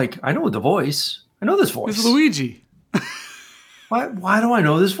thing. I'm like, I know the voice. I know this voice. It's Luigi. Why do I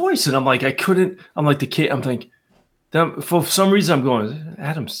know this voice? And I'm like, I couldn't. I'm like the kid. I'm thinking, for some reason, I'm going,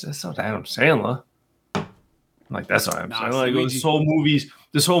 that's not Adam Sandler. I'm like, that's not Adam Sandler. Like,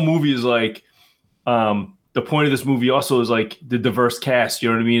 this whole movie is like, the point of this movie also is like the diverse cast, you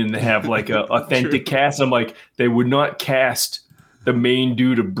know what I mean? And they have like a authentic cast. I'm like, they would not cast the main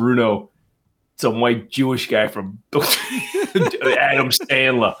dude of Bruno, some white Jewish guy from Adam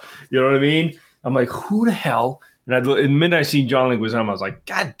Sandler. You know what I mean? I'm like, who the hell? And the minute I seen John Leguizamo, I was like,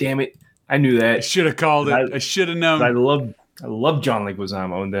 God damn it. I knew that. I should have called it. I should have known. I love John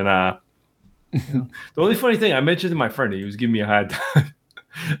Leguizamo. And then the only funny thing I mentioned to my friend, he was giving me a hard time.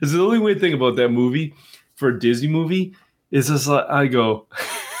 Is the only weird thing about that movie for a Disney movie is just like, I go,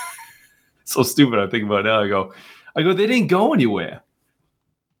 so stupid. I think about it now. I go, they didn't go anywhere.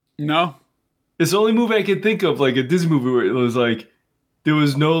 No. It's the only movie I can think of, like a Disney movie where it was like, there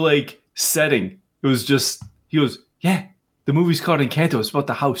was no like setting. It was just, he goes, yeah, the movie's called Encanto. It's about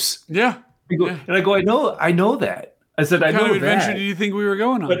the house. Yeah. And I go, I know that. I said, I know that. What kind of adventure do you think we were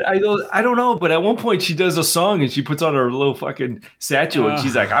going on? But I go, I don't know. But at one point, she does a song and she puts on her little fucking satchel and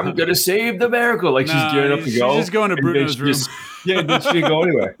she's like, I'm going to save the miracle. Like she's gearing up to go. She's just going to Bruno's room. And then she didn't go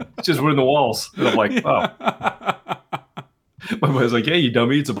anywhere. It's just we're in the walls. And I'm like, oh. My mother's like, hey, you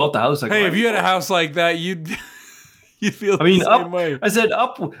dummy. It's about the house. Like, hey, if you had a house like that, you'd feel the same way. I said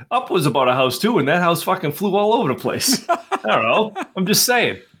up was about a house too. And that house fucking flew all over the place. I don't know. I'm just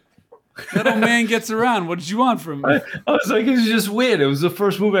saying. That old man gets around. What did you want from him? I was like, it's just weird. It was the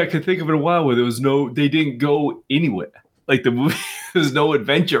first movie I could think of in a while where they didn't go anywhere. Like the movie, there was no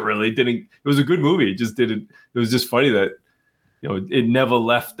adventure really. It was a good movie. It was just funny that, it never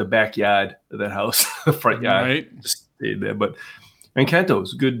left the backyard of that house, the front yard. Right. Just stayed there. But Encanto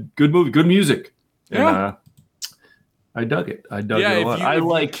was a good movie, good music. Yeah. And, I dug it. I dug it a lot.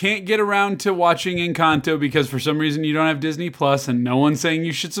 If you can't get around to watching Encanto because for some reason you don't have Disney Plus and no one's saying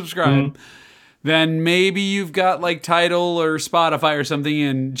you should subscribe, then maybe you've got like Tidal or Spotify or something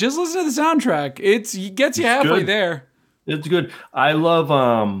and just listen to the soundtrack. It gets you halfway there. It's good. I love,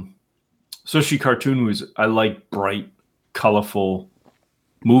 especially cartoon movies. I like bright, colorful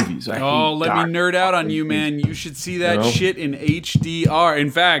movies. Let me nerd out on you, man. You should see that shit in HDR. In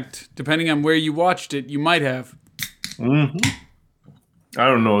fact, depending on where you watched it, you might have. Mm-hmm. I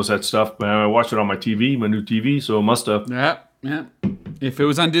don't know that stuff, man. I watched it on my TV, my new TV, so it must have. Yeah. If it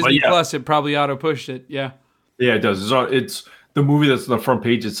was on Disney Plus, it probably auto pushed it. Yeah. Yeah, it does. It's the movie that's on the front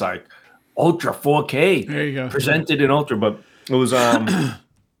page. It's like Ultra 4K. There you go. Presented in Ultra, but it was yeah,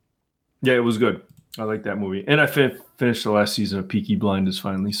 it was good. I like that movie, and I finished the last season of Peaky Blinders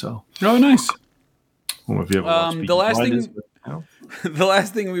finally. So nice. I don't know if you ever watched Peaky Blinders, the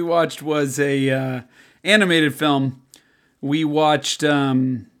last thing we watched was a animated film. We watched sorry,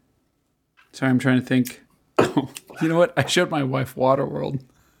 I'm trying to think. You know what? I showed my wife Waterworld.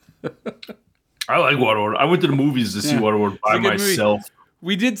 I like Waterworld. I went to the movies to see Waterworld by myself. Movie.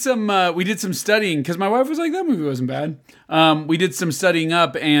 We did some studying because my wife was like, that movie wasn't bad. We did some studying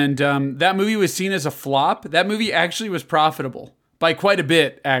up, and that movie was seen as a flop. That movie actually was profitable by quite a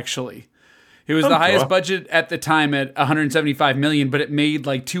bit, actually. It was the highest budget at the time at $175 million, but it made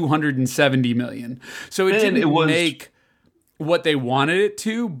like $270 million. So it didn't make what they wanted it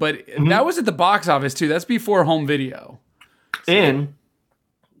to, but that was at the box office too. That's before home video. So. And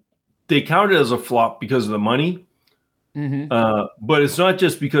they counted it as a flop because of the money. But it's not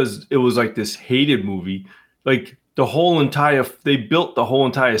just because it was like this hated movie. Like they built the whole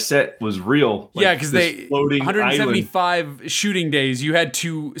entire set was real. Like, yeah, because they 175 island. Shooting days. You had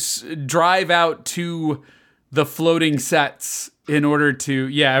to drive out to the floating sets in order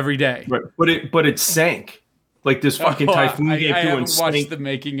to every day. Right, but it sank. Like this fucking typhoon came through and sank. I haven't watched the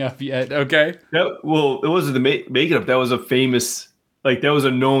making of yet. Okay. Well, it wasn't the making of. That was a famous, like that was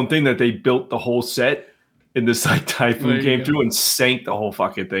a known thing that they built the whole set. And this like typhoon came through and sank the whole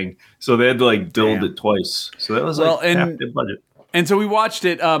fucking thing. So they had to like build it twice. So that was like half the budget. And so we watched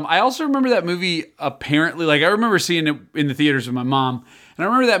it. I also remember that movie apparently, like I remember seeing it in the theaters with my mom. And I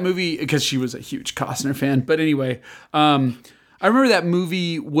remember that movie because she was a huge Costner fan. But anyway, I remember that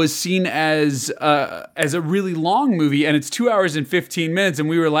movie was seen as a really long movie, and it's 2 hours and 15 minutes. And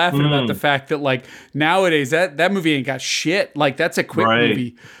we were laughing about the fact that like nowadays that movie ain't got shit. Like that's a quick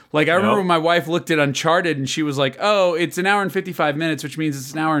movie. Like I remember when my wife looked at Uncharted and she was like, "Oh, it's an hour and 55 minutes, which means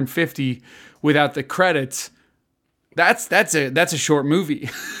it's an hour and 50 without the credits." That's a short movie.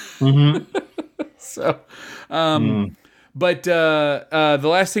 So, but the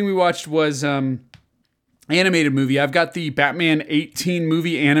last thing we watched was animated movie. I've got the Batman 18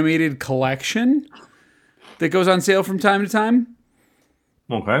 movie animated collection that goes on sale from time to time.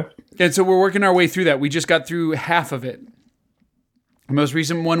 Okay. And so we're working our way through that. We just got through half of it. The most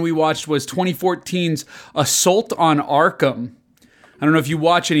recent one we watched was 2014's Assault on Arkham. I don't know if you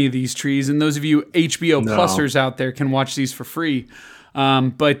watch any of these trees, and those of you HBO Plusers out there can watch these for free.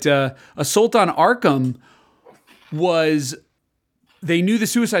 But Assault on Arkham was... They knew the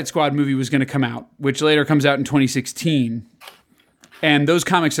Suicide Squad movie was going to come out, which later comes out in 2016. And those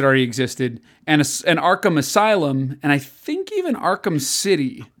comics had already existed. And Arkham Asylum, and I think even Arkham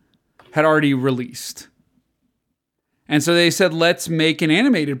City, had already released. And so they said, let's make an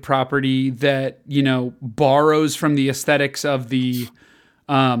animated property that, you know, borrows from the aesthetics of the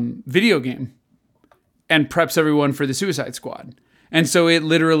video game and preps everyone for the Suicide Squad. And so it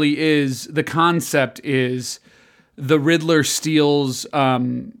literally is, the concept is the Riddler steals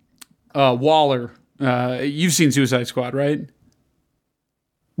Waller. You've seen Suicide Squad, right?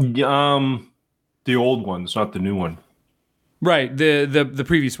 The old ones, not the new one. Right, the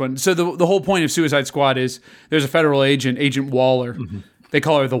previous one. So the whole point of Suicide Squad is there's a federal agent, Agent Waller. Mm-hmm. They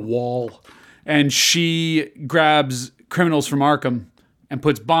call her the Wall. And she grabs criminals from Arkham and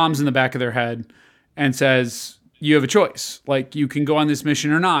puts bombs in the back of their head and says, you have a choice. Like, you can go on this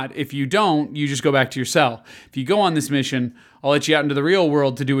mission or not. If you don't, you just go back to your cell. If you go on this mission, I'll let you out into the real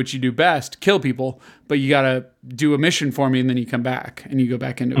world to do what you do best, kill people, but you got to do a mission for me, and then you come back and you go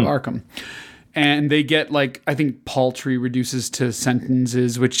back into Arkham. And they get, like, I think paltry reduces to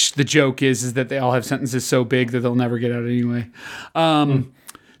sentences, which the joke is that they all have sentences so big that they'll never get out anyway.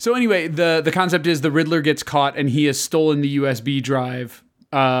 So anyway, the concept is the Riddler gets caught and he has stolen the USB drive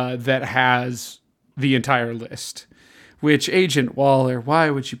that has the entire list. Which, Agent Waller, why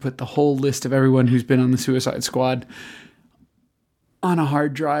would you put the whole list of everyone who's been on the Suicide Squad on a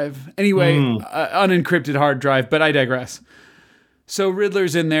hard drive? Anyway, unencrypted hard drive, but I digress. So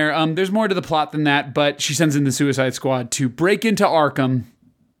Riddler's in there. There's more to the plot than that, but she sends in the Suicide Squad to break into Arkham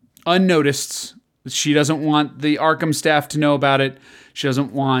unnoticed. She doesn't want the Arkham staff to know about it. She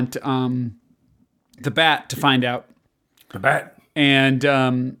doesn't want the Bat to find out. The Bat.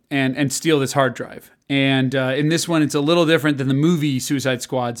 And steal this hard drive. And in this one, it's a little different than the movie Suicide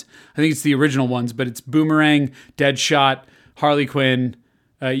Squads. I think it's the original ones, but it's Boomerang, Deadshot, Harley Quinn.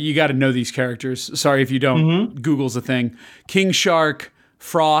 You got to know these characters. Sorry if you don't. Google's a thing. King Shark,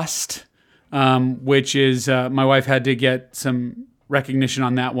 Frost, which is my wife had to get some recognition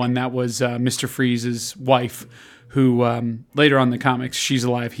on that one. That was Mr. Freeze's wife, who later on in the comics, she's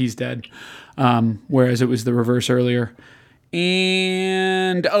alive, he's dead. Whereas it was the reverse earlier.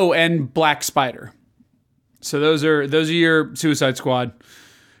 And Black Spider. So those are your Suicide Squad.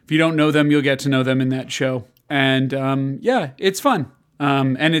 If you don't know them, you'll get to know them in that show. And it's fun.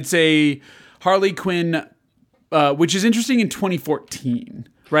 And it's a Harley Quinn, which is interesting in 2014,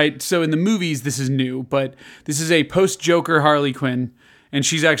 right? So in the movies, this is new, but this is a post-Joker Harley Quinn, and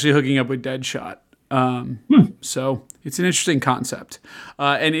she's actually hooking up with Deadshot. So it's an interesting concept.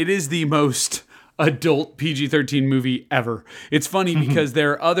 And it is the most adult PG-13 movie ever. It's funny because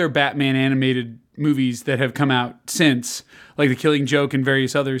there are other Batman animated movies that have come out since, like The Killing Joke and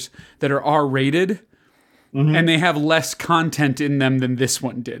various others, that are R-rated. And they have less content in them than this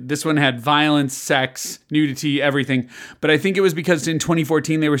one did. This one had violence, sex, nudity, everything. But I think it was because in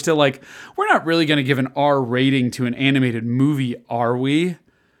 2014 they were still like, we're not really going to give an R rating to an animated movie, are we?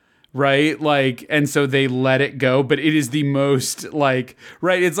 right? Like, and so they let it go, but it is the most like,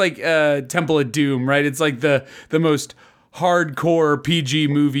 right? It's like Temple of Doom, right? It's like the most hardcore PG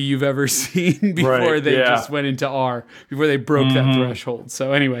movie you've ever seen before they just went into R, before they broke that threshold.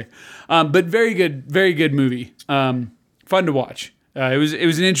 So anyway, but very good movie. Fun to watch. It was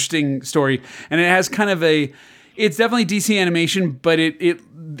an interesting story, and it has kind of it's definitely DC animation, but it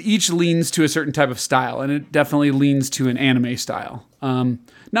each leans to a certain type of style, and it definitely leans to an anime style.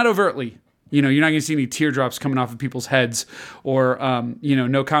 Not overtly. You're not going to see any teardrops coming off of people's heads or,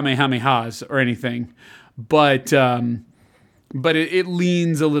 no kamehamehas or anything. But it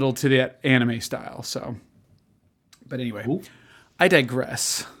leans a little to that anime style. So, but anyway, I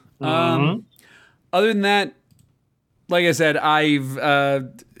digress. Other than that, like I said,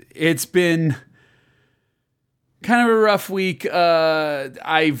 it's been kind of a rough week.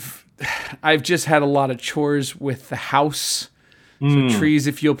 I've just had a lot of chores with the house. So trees,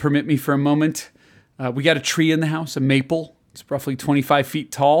 if you'll permit me for a moment. We got a tree in the house, a maple. It's roughly 25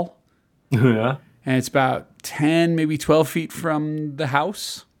 feet tall. Yeah. And it's about 10, maybe 12 feet from the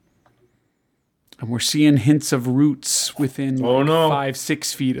house. And we're seeing hints of roots within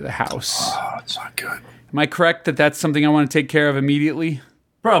 5-6 feet of the house. Oh, that's not good. Am I correct that that's something I want to take care of immediately?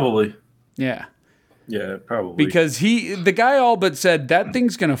 Probably. Yeah. Yeah, probably. Because the guy all but said, that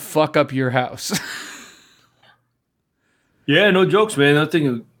thing's going to fuck up your house. Yeah, no jokes, man.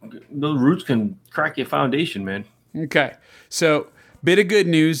 Those roots can crack your foundation, man. Okay. So, bit of good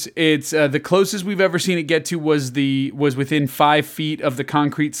news. It's the closest we've ever seen it get to was within 5 feet of the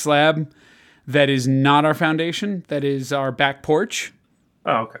concrete slab. That is not our foundation. That is our back porch.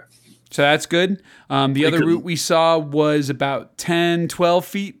 Oh, okay. So that's good. The other root we saw was about 10, 12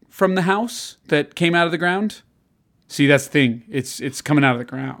 feet from the house that came out of the ground. See, that's the thing. It's coming out of the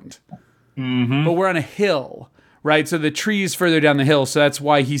ground. Mm-hmm. But we're on a hill, right? So the tree's further down the hill, so that's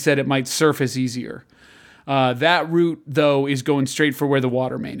why he said it might surface easier. That root, though, is going straight for where the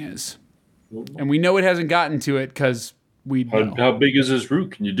water main is. And we know it hasn't gotten to it because we know. How big is this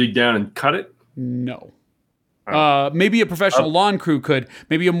root? Can you dig down and cut it? No. Maybe a professional lawn crew could.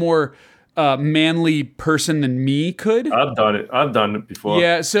 Maybe a more manly person than me could. I've done it before.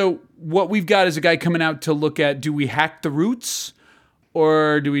 Yeah, so what we've got is a guy coming out to look at, do we hack the roots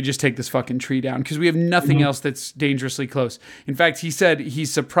or do we just take this fucking tree down? Because we have nothing else that's dangerously close. In fact, he said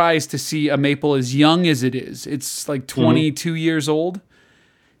he's surprised to see a maple as young as it is. It's like 22 years old.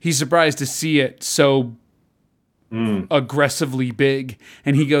 He's surprised to see it so aggressively big.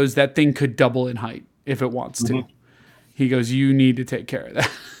 And he goes, that thing could double in height if it wants to. He goes, you need to take care of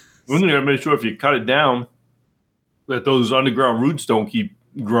that. We need to make sure if you cut it down, that those underground roots don't keep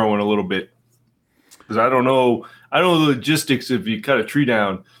growing a little bit. Because I don't know the logistics if you cut a tree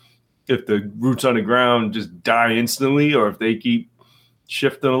down, if the roots on the ground just die instantly or if they keep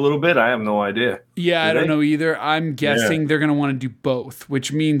shifting a little bit. I have no idea. Yeah, I don't know either. I'm guessing they're going to want to do both,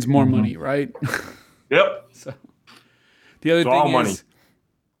 which means more money, right? Yep. So the other thing is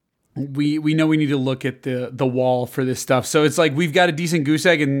we know we need to look at the wall for this stuff. So it's like we've got a decent goose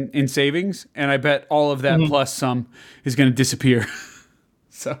egg in savings, and I bet all of that plus some is going to disappear.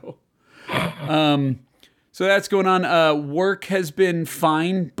 So that's going on. Work has been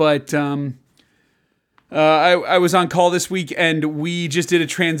fine, but I was on call this week, and we just did a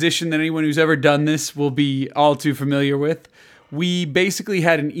transition that anyone who's ever done this will be all too familiar with. We basically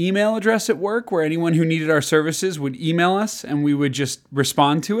had an email address at work where anyone who needed our services would email us, and we would just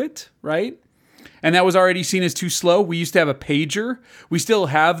respond to it, right? And that was already seen as too slow. We used to have a pager. We still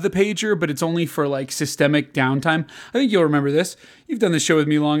have the pager, but it's only for like systemic downtime. I think you'll remember this. You've done this show with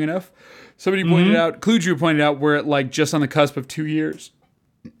me long enough. Somebody pointed out, Clue Drew pointed out, we're at like just on the cusp of 2 years.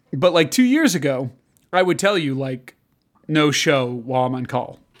 But like 2 years ago, I would tell you like no show while I'm on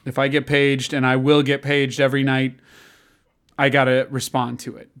call. If I get paged, and I will get paged every night, I got to respond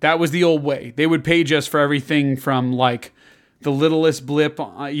to it. That was the old way. They would page us for everything from like the littlest blip,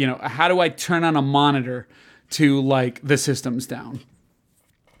 how do I turn on a monitor to like the system's down.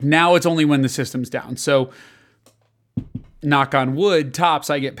 Now it's only when the system's down. So knock on wood, tops,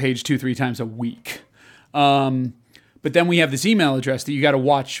 I get paged 2-3 times a week. But then we have this email address that you got to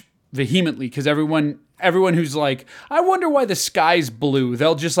watch vehemently because everyone who's like, I wonder why the sky's blue,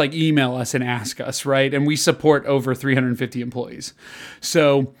 they'll just like email us and ask us, right? And we support over 350 employees.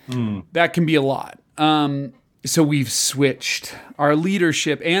 So that can be a lot. So we've switched. Our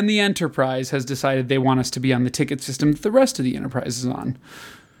leadership and the enterprise has decided they want us to be on the ticket system that the rest of the enterprise is on.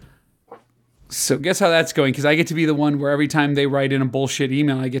 So guess how that's going? Because I get to be the one where every time they write in a bullshit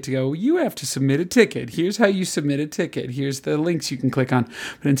email, I get to go, you have to submit a ticket. Here's how you submit a ticket. Here's the links you can click on.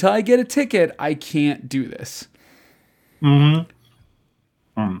 But until I get a ticket, I can't do this.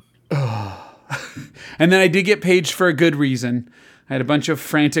 And then I did get paged for a good reason. I had a bunch of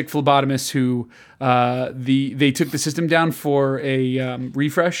frantic phlebotomists who they took the system down for a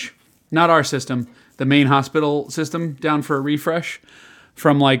refresh. Not our system, the main hospital system down for a refresh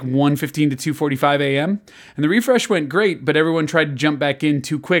from like 1:15 to 2:45 a.m. And the refresh went great, but everyone tried to jump back in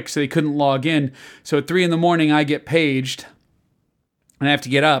too quick, so they couldn't log in. So at 3 a.m, I get paged, and I have to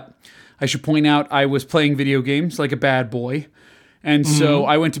get up. I should point out I was playing video games like a bad boy. And so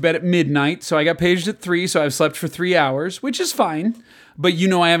I went to bed at midnight. So I got paged at 3. So I've slept for 3 hours, which is fine. But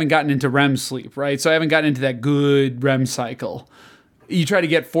I haven't gotten into REM sleep, right? So I haven't gotten into that good REM cycle. You try to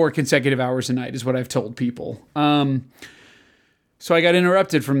get 4 consecutive hours a night is what I've told people. So I got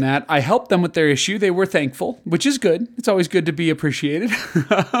interrupted from that. I helped them with their issue. They were thankful, which is good. It's always good to be appreciated.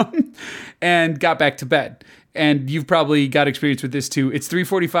 And got back to bed. And you've probably got experience with this too. It's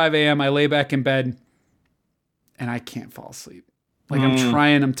 3:45 a.m. I lay back in bed and I can't fall asleep. Like I'm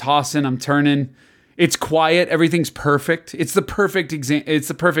trying, I'm tossing, I'm turning. It's quiet. Everything's perfect. It's the perfect it's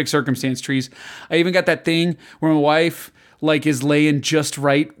the perfect circumstance, Trees. I even got that thing where my wife like is laying just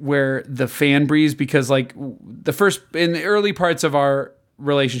right where the fan breathes, because like in the early parts of our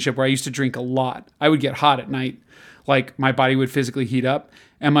relationship where I used to drink a lot, I would get hot at night. Like my body would physically heat up,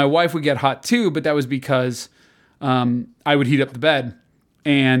 and my wife would get hot too, but that was because I would heat up the bed.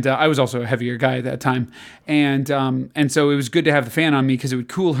 And I was also a heavier guy at that time. And so it was good to have the fan on me because it would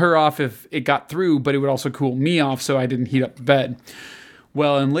cool her off if it got through, but it would also cool me off so I didn't heat up the bed.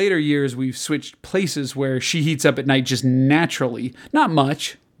 Well, in later years, we've switched places where she heats up at night just naturally. Not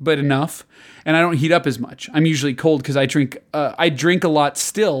much, but enough. And I don't heat up as much. I'm usually cold because I drink a lot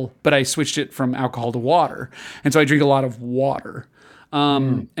still, but I switched it from alcohol to water. And so I drink a lot of water.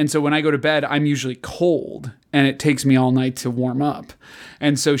 And so when I go to bed, I'm usually cold, and it takes me all night to warm up.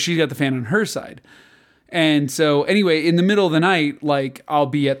 And so she's got the fan on her side. And so anyway, in the middle of the night, like I'll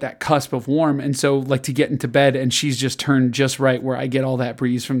be at that cusp of warm. And so like to get into bed, and she's just turned just right where I get all that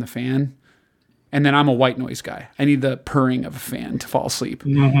breeze from the fan. And then I'm a white noise guy. I need the purring of a fan to fall asleep.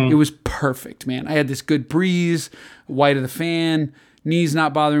 It was perfect, man. I had this good breeze, white of the fan, knees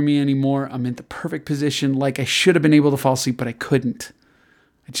not bothering me anymore. I'm in the perfect position. Like I should have been able to fall asleep, but I couldn't.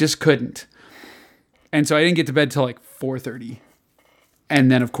 I just couldn't. And so I didn't get to bed till like 4:30. And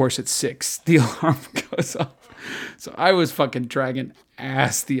then, of course, at 6, the alarm goes off. So I was fucking dragging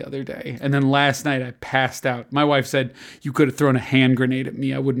ass the other day. And then last night I passed out. My wife said, you could have thrown a hand grenade at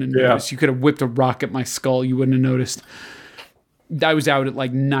me. I wouldn't have noticed. You could have whipped a rock at my skull. You wouldn't have noticed. I was out at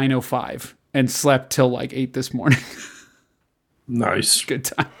like 9:05 and slept till like 8 this morning. Nice. Good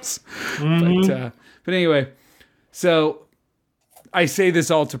times. But anyway, so I say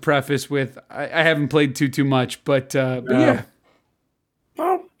this all to preface with, I haven't played too much, but yeah.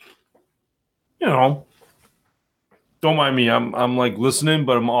 Well, don't mind me. I'm like listening,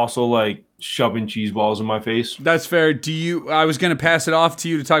 but I'm also like shoving cheese balls in my face. That's fair. I was going to pass it off to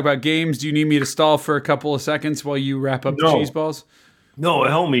you to talk about games. Do you need me to stall for a couple of seconds while you wrap up the cheese balls? No,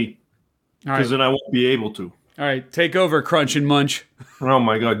 help me. Because then I won't be able to. All right, take over, Crunch and Munch. Oh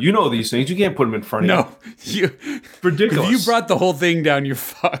my God, you know these things. You can't put them in front of you. No, ridiculous. If you brought the whole thing down, you're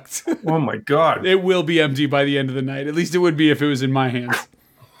fucked. Oh my God. It will be empty by the end of the night. At least it would be if it was in my hands.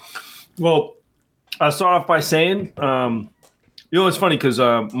 Well, I'll start off by saying, it's funny because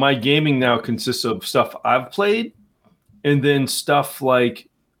my gaming now consists of stuff I've played, and then stuff like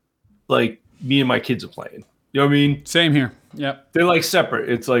me and my kids are playing. You know what I mean? Same here. Yep. They're like separate.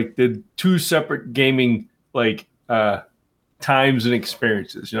 It's like they're two separate gaming times and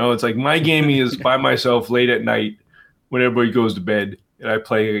experiences. It's like my gaming is by myself late at night when everybody goes to bed, and I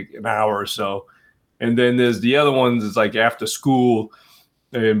play an hour or so. And then there's the other ones. It's like after school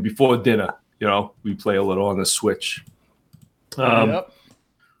and before dinner. We play a little on the Switch. Yep.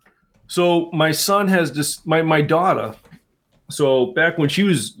 So my son has this. My daughter. So back when she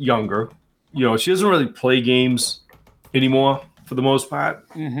was younger, she doesn't really play games anymore for the most part.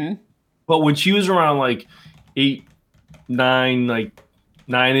 Mm-hmm. But when she was around like 8, 9, like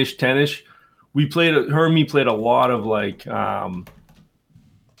 9-ish, 10-ish, her and me played a lot of like,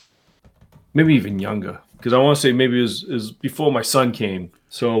 maybe even younger. Because I want to say maybe it was before my son came.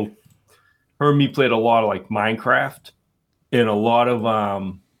 So her and me played a lot of like Minecraft and a lot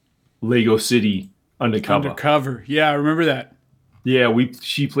of Lego City Undercover. Undercover. Yeah, I remember that. Yeah,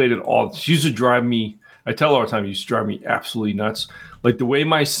 she played it all. She used to drive me, I tell her all the time, she used to drive me absolutely nuts. Like the way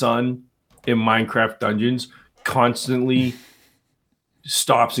my son in Minecraft Dungeons constantly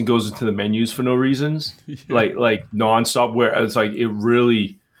stops and goes into the menus for no reasons. Yeah. Like nonstop, where it's like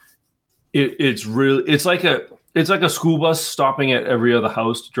it's like a school bus stopping at every other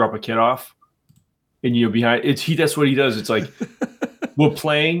house to drop a kid off. And you're behind that's what he does. It's like we're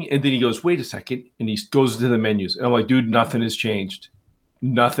playing, and then he goes, wait a second, and he goes to the menus. And I'm like, dude, nothing has changed.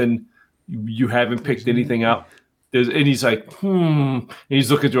 Nothing. You haven't picked anything up. And he's like, And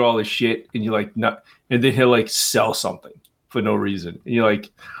he's looking through all this shit, and you're like, no. And then he'll like sell something for no reason. And you're like,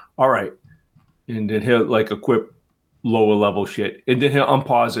 all right. And then he'll like equip lower level shit. And then he'll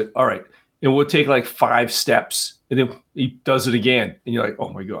unpause it. All right. And we'll take like 5 steps. And then he does it again. And you're like, oh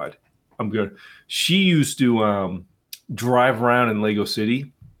my God, I'm good. She used to drive around in Lego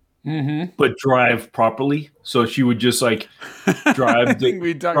City, but drive properly. So she would just like drive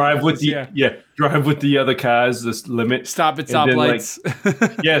drive with the other cars, this limit. Stop at stoplights.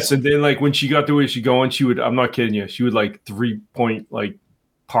 Like, yes. And then like when she got to where she's going, she would, I'm not kidding you, she would like 3-point like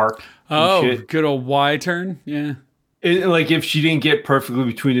park. Oh, good old Y turn. Yeah. And like if she didn't get perfectly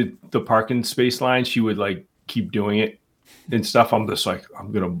between the parking space line, she would like keep doing it and stuff. I'm just like,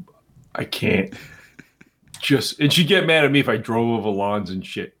 I can't just, and she'd get mad at me if I drove over lawns and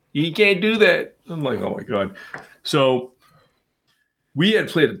shit. You can't do that. I'm like, oh my God. So we had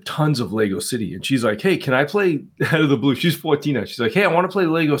played tons of Lego City, and she's like, hey, can I play out of the blue? She's 14 now. She's like, hey, I want to play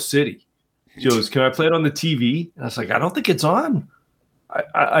Lego City. She goes, can I play it on the TV? And I was like, I don't think it's on.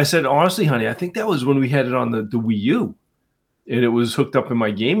 I said, honestly, honey, I think that was when we had it on the Wii U, and it was hooked up in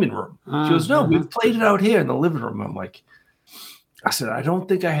my gaming room. She goes, no, we've played it out here in the living room. I'm like, I said, I don't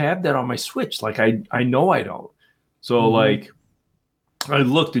think I have that on my Switch. Like, I know I don't. So, like, I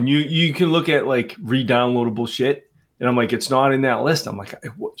looked, and you can look at, like, re-downloadable shit, and I'm like, it's not in that list. I'm like,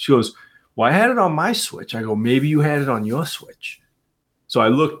 she goes, well, I had it on my Switch. I go, maybe you had it on your Switch. So I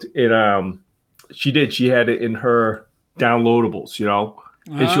looked at, she did. She had it in her downloadables, you know?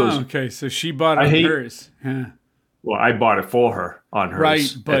 And she goes, okay, so she bought it on hers. Yeah. Well, I bought it for her on hers.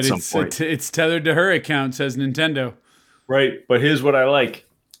 Right, but it's tethered to her account, says Nintendo. Right, but here's what I like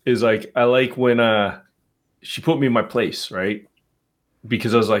is like I like when she put me in my place, right?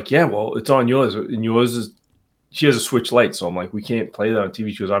 Because I was like, yeah, well, it's on yours, and yours is, she has a Switch Lite, so I'm like, we can't play that on TV.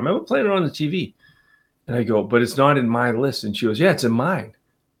 She goes, I remember playing it on the TV, and I go, but it's not in my list, and she goes, yeah, it's in mine,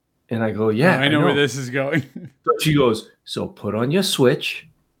 and I go, yeah, I know where this is going. So she goes, so put on your Switch,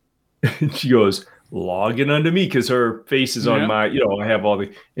 and she goes, log in under me because her face is on my, I have all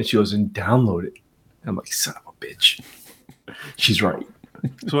the, and she goes, and download it. I'm like, son of a bitch. She's right.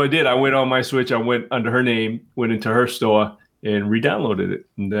 So I did. I went on my Switch. I went under her name, went into her store, and re-downloaded it.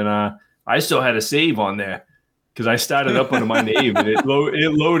 And then I still had a save on there because I started up under my name, and it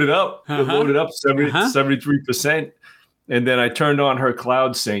loaded up. It loaded up 73%. And then I turned on her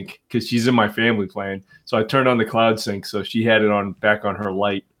cloud sync because she's in my family plan. So I turned on the cloud sync, so she had it back on her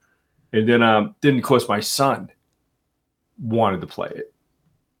light. And then of course, my son wanted to play it.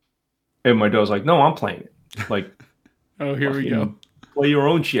 And my dad was like, no, I'm playing it. Like, oh, here we go. Play your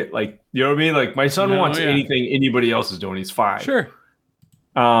own shit. Like, you know what I mean? Like, my son wants anything anybody else is doing. He's 5. Sure.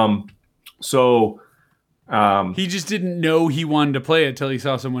 So he just didn't know he wanted to play it till he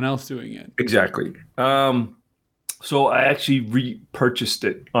saw someone else doing it. Exactly. So I actually repurchased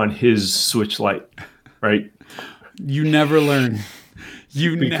it on his Switch Lite, right? You never learn.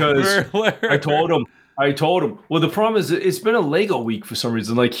 Never learn. I told him. Well, the problem is it's been a Lego week for some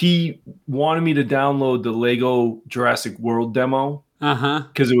reason. Like, he wanted me to download the Lego Jurassic World demo.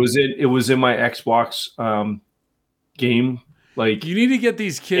 Because it was in my Xbox game. Like, you need to get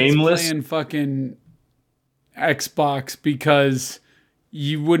these kids playing fucking Xbox because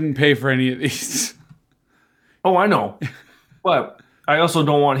you wouldn't pay for any of these. Oh, I know. But I also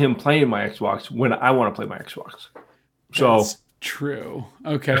don't want him playing my Xbox when I want to play my Xbox. So that's true.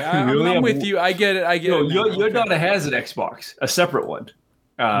 Okay, I'm with you. I get it. Your daughter has an Xbox, a separate one.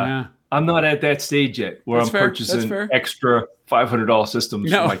 I'm not at that stage yet where I'm purchasing extra $500 systems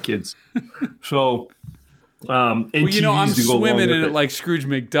for my kids. So, and well, I'm swimming in it like Scrooge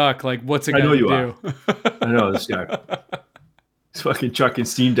McDuck. Like, what's it going to do? I know this guy. He's fucking chucking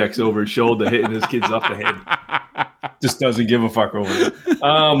Steam Decks over his shoulder, hitting his kids up the head. Just doesn't give a fuck over it.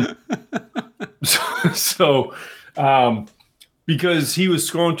 Because he was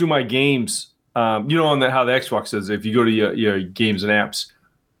scrolling through my games, on how the Xbox says, if you go to your games and apps,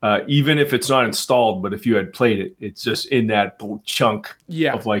 even if it's not installed, but if you had played it, it's just in that chunk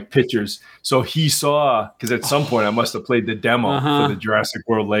of like pictures. So he saw, because at some point I must have played the demo for the Jurassic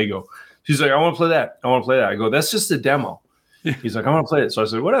World Lego. He's like, I want to play that. I go, that's just the demo. He's like, I want to play it. So I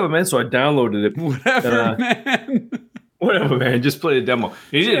said, whatever, man. So I downloaded it. Whatever, man. Whatever, man. Just play the demo.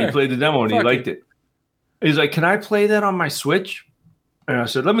 He did. He played the demo and he liked it. He's like, can I play that on my Switch? And I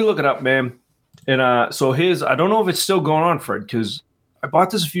said, let me look it up, man. And so I don't know if it's still going on, Fred, because I bought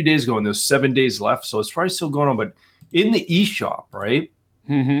this a few days ago and there's 7 days left. So it's probably still going on. But in the eShop, right?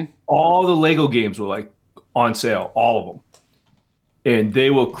 All the Lego games were like on sale, all of them. and they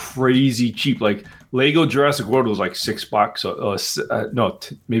were crazy cheap. Like Lego Jurassic World was like $6 or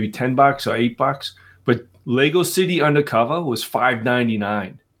maybe $10 or $8. But Lego City Undercover was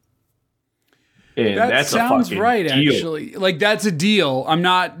 $5.99. And that sounds right, deal. actually. Like, that's a deal. I'm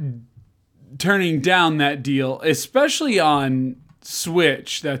not turning down that deal, especially on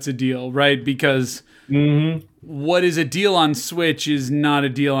Switch. That's a deal, right? Because what is a deal on Switch is not a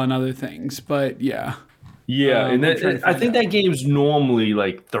deal on other things. But yeah. Yeah, and I think that game's normally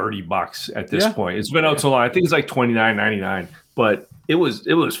like $30 at this point. It's been out so long. I think it's like $29.99, but it was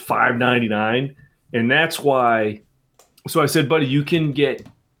 $5.99, and that's why. So I said, buddy, you can get.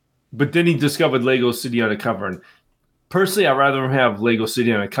 But then he discovered Lego City Undercover, and personally, I'd rather have Lego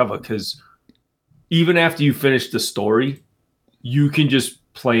City Undercover because even after you finish the story, you can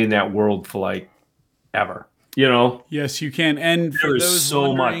just play in that world for like ever. You know? Yes, you can. And for those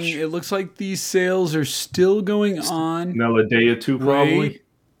so much. It looks like these sales are still going on. Another day or two, probably.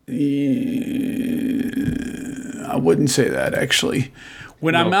 I wouldn't say that, actually.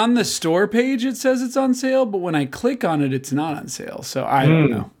 When I'm on the store page, it says it's on sale, but when I click on it, it's not on sale. So I don't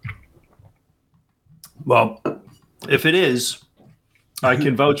know. Well, if it is, I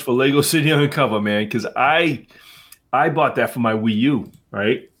can vouch for Lego City Undercover, man, because I bought that for my Wii U,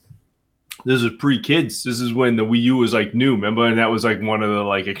 right? This is pre-kids. This is when the Wii U was like new, remember? And that was like one of the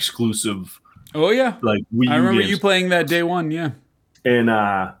like exclusive. Oh yeah, like Wii U I remember games. You playing that day one, yeah. And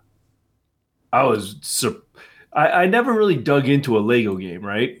I never really dug into a Lego game,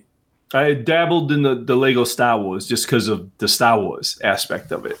 right? I dabbled in the Lego Star Wars just because of the Star Wars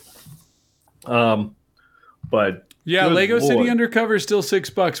aspect of it. But yeah, Lego City Undercover is still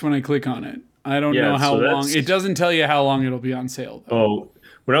 $6 when I click on it. I don't know how long. It doesn't tell you how long it'll be on sale, though. Oh,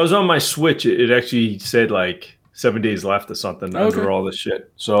 when I was on my Switch, it actually said like 7 days left or something under all this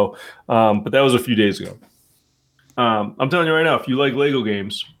shit. So, but that was a few days ago. I'm telling you right now, if you like Lego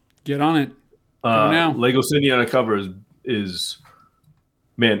games, get on it. Now. Lego City Undercover is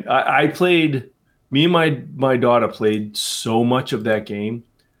man. I played. Me and my daughter played so much of that game,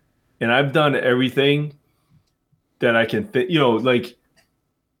 and I've done everything that I can think. You know, like,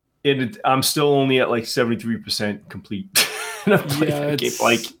 I'm still only at like 73% complete. And I've played that game for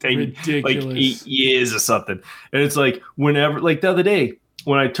like 8 years or something. And it's like whenever, like the other day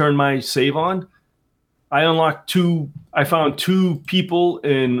when I turned my save on, I unlocked I found 2 people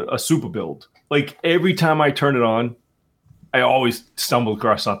in a super build. Like every time I turn it on, I always stumble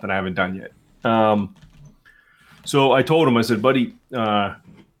across something I haven't done yet. So I told him, I said, buddy, you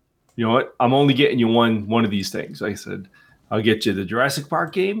know what? I'm only getting you one of these things. I said, I'll get you the Jurassic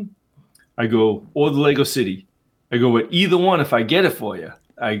Park game. I go, or the Lego City. I go, but either one, if I get it for you,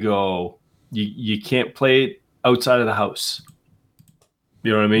 I go, you can't play it outside of the house.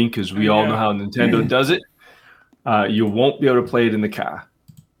 You know what I mean? Because we all know how Nintendo does it. You won't be able to play it in the car.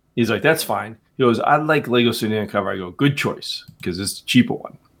 He's like, that's fine. He goes, I like Lego City Undercover. I go, good choice, because it's the cheaper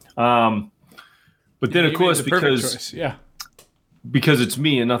one. But then, of course, because it's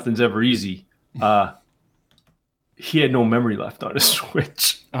me and nothing's ever easy, he had no memory left on his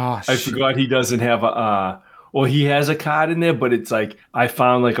Switch. Oh, I forgot he doesn't have he has a card in there, but it's like I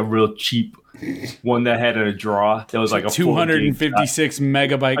found like a real cheap one that had a draw. That was like a 256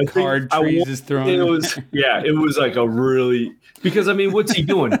 megabyte card Trees is throwing. It was like a really, because I mean, what's he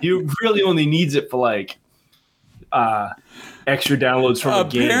doing? He really only needs it for like extra downloads from a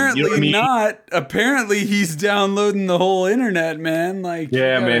game. Apparently not. Apparently he's downloading the whole internet, man. Like,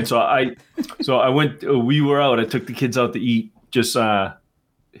 yeah, man. So I went. We were out. I took the kids out to eat. Just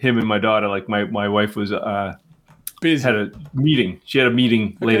him and my daughter. Like my wife was busy. Had a meeting. She had a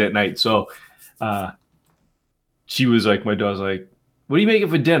meeting late at night. So she was like, my daughter's like, "What are you making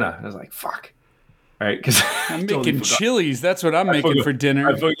for dinner?" I was like, "Fuck." All right, because I'm making chilies. That's what I'm making for dinner.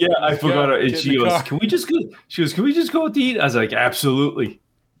 I forgot. And she goes, "Can we just go?" She goes, "Can we just go out to eat?" I was like, "Absolutely,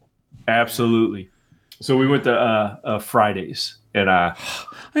 absolutely." So we went to Fridays, and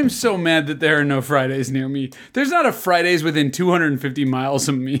I'm so mad that there are no Fridays near me. There's not a Fridays within 250 miles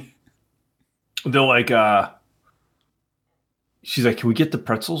of me. They're like, she's like, "Can we get the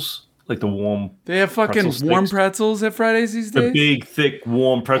pretzels?" Like the warm. They have fucking warm pretzels at Fridays these days. The big, thick,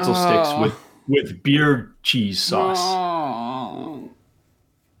 warm pretzel sticks with beer cheese sauce. Oh,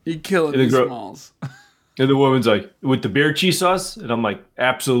 you're killing these smalls. And the woman's like, with the beer cheese sauce? And I'm like,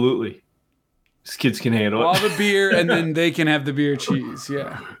 absolutely. These kids can handle it. All the beer, and then they can have the beer cheese.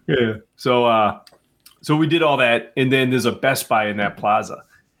 Yeah. Yeah. So we did all that, and then there's a Best Buy in that plaza.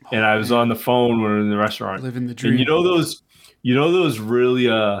 And I was on the phone when we were in the restaurant. Living the dream. And you know those really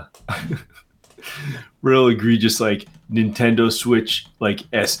real egregious, like Nintendo Switch like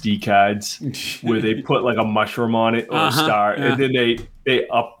SD cards where they put like a mushroom on it or a star, and then they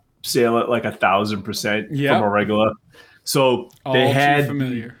upsell it like 1,000% from a regular. So they had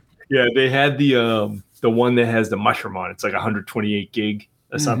familiar. They had the one that has the mushroom on it. It's like 128 gig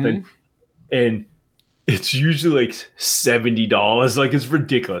or something, and it's usually like $70. Like, it's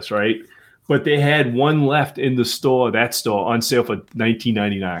ridiculous, right? But they had one left in the store, on sale for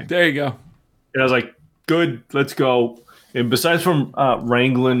 $19.99. There you go. And I was like, good, let's go. And besides from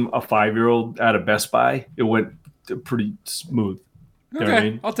wrangling a 5-year-old out of Best Buy, it went pretty smooth. You know what I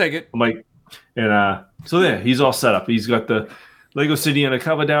mean? I'll take it. I'm like, and so there, he's all set up. He's got the Lego City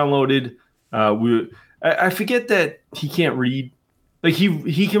Undercover downloaded. I forget that he can't read. Like,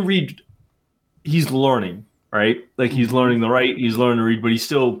 he can read. He's learning, right? Like, he's learning to write. He's learning to read, but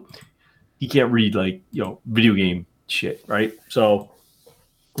he can't read, like, video game shit, right? So,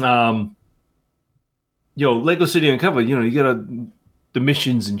 Lego City Uncovered, you got the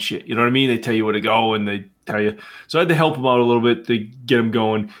missions and shit. You know what I mean? They tell you where to go, and they tell you. So I had to help him out a little bit to get him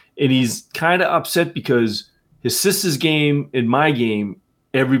going. And he's kind of upset because his sister's game and my game,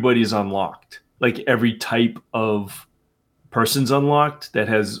 everybody's unlocked. Like, every type of person's unlocked that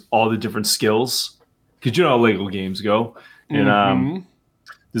has all the different skills. Because you know how Lego games go. And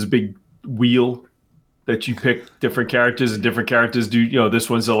there's a big wheel that you pick different characters, and different characters do, this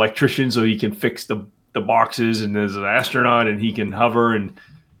one's an electrician, so he can fix the boxes, and there's an astronaut, and he can hover and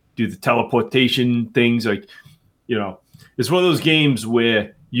do the teleportation things. Like, it's one of those games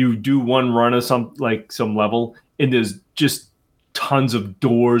where you do one run of some level, and there's just tons of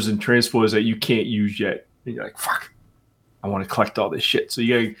doors and transporters that you can't use yet. And you're like, fuck, I want to collect all this shit. So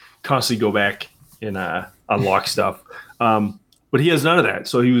you gotta constantly go back and unlock stuff. But he has none of that.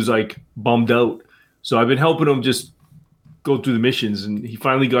 So he was like bummed out. So I've been helping him just go through the missions, and he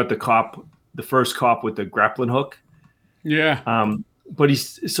finally got the first cop with the grappling hook. Yeah. But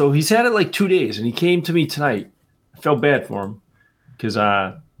he's had it like 2 days, and he came to me tonight. I felt bad for him because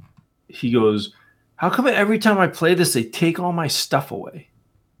he goes, how come every time I play this, they take all my stuff away?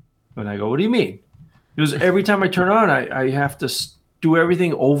 And I go, what do you mean? He goes, every time I turn on, I have to do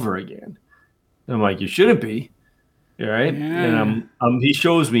everything over again. And I'm like, you shouldn't be. All right. Yeah. And he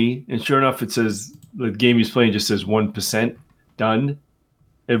shows me, and sure enough, it says the game he's playing just says 1% done.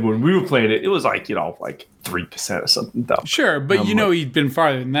 And when we were playing it, it was like, like 3% or something dumb. Sure, but he'd been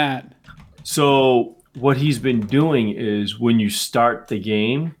farther than that. So what he's been doing is when you start the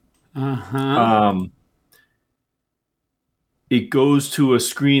game, it goes to a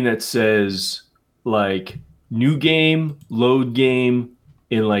screen that says like new game, load game,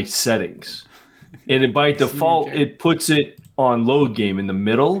 in like settings. And by default, it puts it on load game in the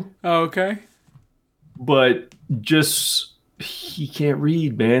middle. Oh, okay. But he can't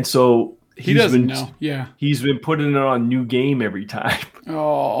read, man. So he doesn't know. Yeah. He's been putting it on new game every time.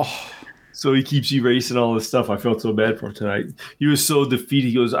 Oh. So he keeps erasing all this stuff. I felt so bad for him tonight. He was so defeated.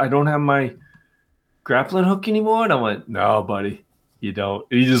 He goes, I don't have my grappling hook anymore. And I went, no, buddy, you don't.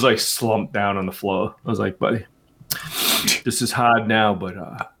 And he just like slumped down on the floor. I was like, buddy, this is hard now, but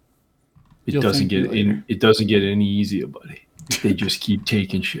it doesn't get any easier, buddy. They just keep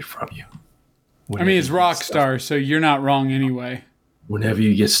taking shit from you. It's Rockstar, so you're not wrong anyway. Whenever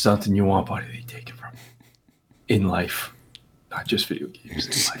you get something you want, buddy, they take it from you. In life. Not just video games,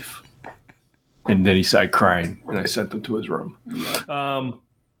 in life. And then he started crying, and I sent him to his room. You're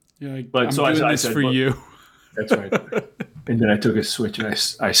like, I'm doing this for you. That's right. And then I took a Switch, and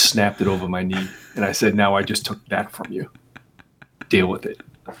I snapped it over my knee. And I said, now I just took that from you. Deal with it.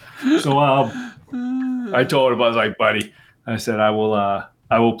 So I told him, I was like, buddy, I said, I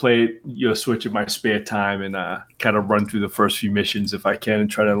will play your Switch in my spare time and kind of run through the first few missions if I can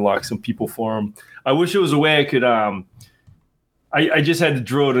and try to unlock some people for him. I wish there was a way I could. I just had to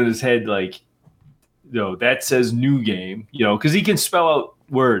drill it in his head, like, that says new game, because he can spell out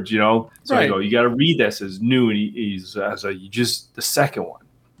words, So right. I go, you got to read that says new, and he's just the second one,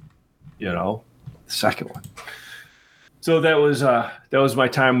 the second one. So that was my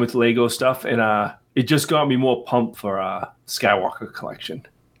time with Lego stuff, and it just got me more pumped for Skywalker Collection.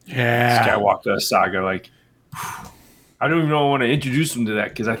 Yeah, Skywalker Saga. Like, I don't even know I want to introduce him to that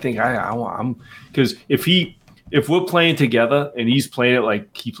because I think I'm because if we're playing together and he's playing it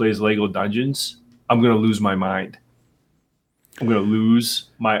like he plays Lego Dungeons, I'm gonna lose my mind. I'm gonna lose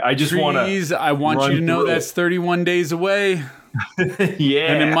my. I just want to. I want you to know that's 31 days away.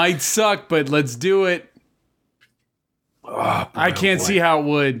 Yeah, and it might suck, but let's do it. Oh, I can't see how it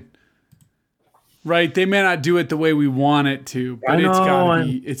would. Right, they may not do it the way we want it to, but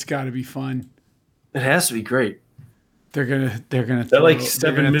it's gotta be fun. It has to be great. They're gonna throw, like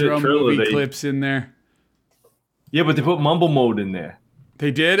 7-minute movie trailer clips in there. Yeah, but they put mumble mode in there.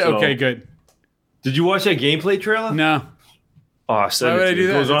 They did? So, okay, good. Did you watch that gameplay trailer? No. Oh, why would I do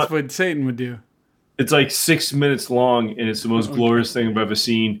that? That's what Satan would do. It's like 6 minutes long, and it's the most glorious thing I've ever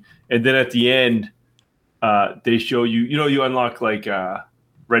seen. And then at the end, they show you, you unlock like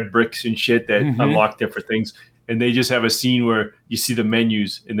red bricks and shit that unlock different things. And they just have a scene where you see the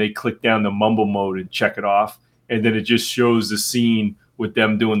menus and they click down the mumble mode and check it off. And then it just shows the scene with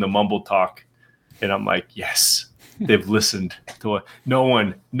them doing the mumble talk. And I'm like, yes, they've listened to it. No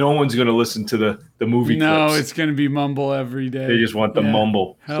one's going to listen to the movie clips. No, it's going to be mumble every day. They just want the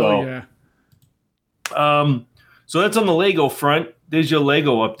mumble. Hell yeah. So that's on the Lego front. There's your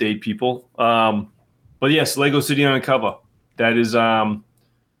Lego update, people. But yes, Lego City Undercover. That is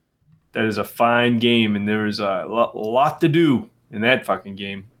a fine game, and there is a lot to do in that fucking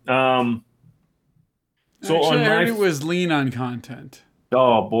game. So actually, I heard it was lean on content.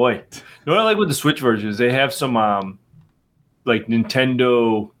 Oh boy! You know what I like with the Switch version is they have some like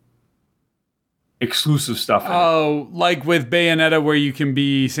Nintendo exclusive stuff. Like with Bayonetta, where you can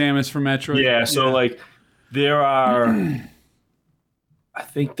be Samus from Metroid. Yeah. So like there are, I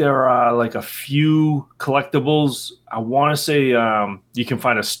think there are like a few collectibles. I want to say you can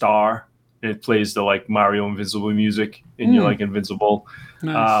find a star and it plays the like Mario Invincible music, and you're like invincible.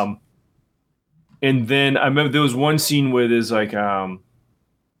 Nice. And then I remember there was one scene where there's like an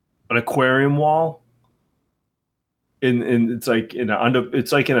aquarium wall, and it's like in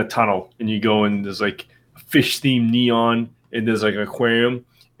a tunnel, and you go and there's like a fish themed neon, and there's like an aquarium,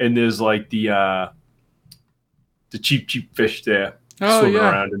 and there's like the cheap fish there swimming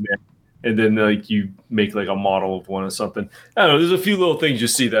around in there. And then like you make like a model of one or something. I don't know. There's a few little things you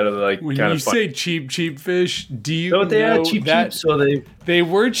see that are like kind of fun. When you say cheap fish, do you know they are cheap that cheap? So they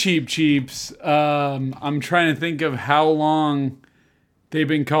were cheaps. I'm trying to think of how long they've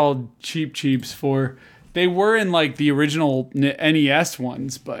been called cheaps for. They were in like the original NES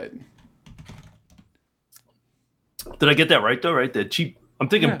ones, but did I get that right though? Right, they're cheap. I'm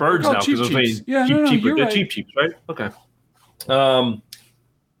thinking birds now because I was saying cheap. They're right. Cheap, right? Okay.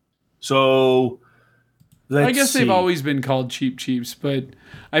 So I guess they've always been called cheaps, but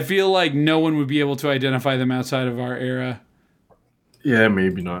I feel like no one would be able to identify them outside of our era. Yeah,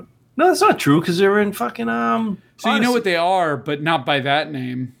 maybe not. No, that's not true because they're in fucking So Odyssey. You know what they are, but not by that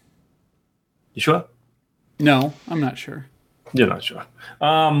name. You sure? No, I'm not sure. You're not sure.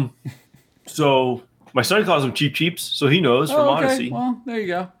 So my son calls them cheaps, so he knows from Odyssey. Well, there you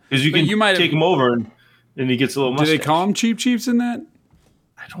go. Because you might take him over and he gets a little mustache. Do they call them cheaps in that?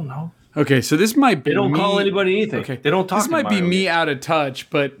 I don't know. Okay, so this might be They don't call anybody anything. Okay. They don't talk. This might be me out of touch,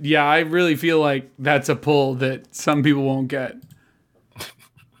 but yeah, I really feel like that's a pull that some people won't get.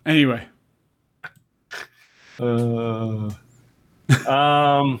 Anyway. Let's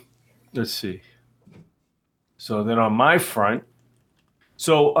see. So then on my front,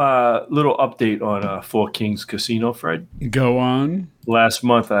 little update on Four Kings Casino, Fred. Go on. Last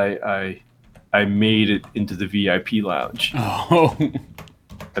month I made it into the VIP lounge. Oh.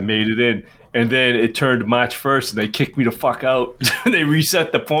 I made it in. And then it turned March 1st and they kicked me the fuck out. They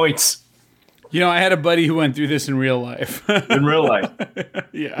reset the points. You know, I had a buddy who went through this in real life. In real life.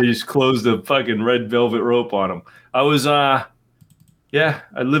 Yeah. They just closed the fucking red velvet rope on him. I was I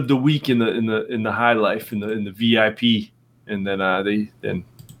lived a week in the high life, in the VIP. And then then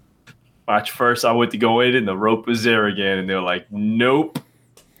March 1st I went to go in and the rope was there again and they were like, nope.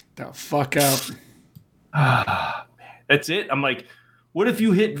 The fuck out. That's it. I'm like, what if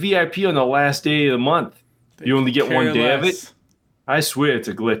you hit VIP on the last day of the month? You only get one day of it? I swear it's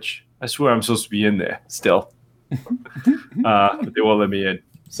a glitch. I swear I'm supposed to be in there still. But they won't let me in.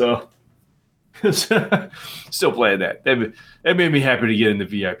 So, still playing that. That made me happy to get in the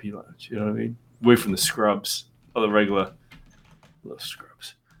VIP lounge. You know what I mean? Away from the scrubs. All the regular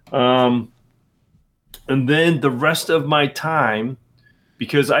scrubs. And then the rest of my time,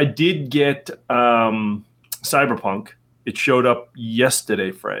 because I did get Cyberpunk. It showed up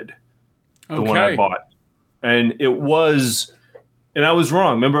yesterday, Fred. The one I bought. And it was, and I was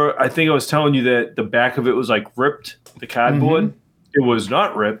wrong. Remember, I think I was telling you that the back of it was like ripped, the cardboard. Mm-hmm. It was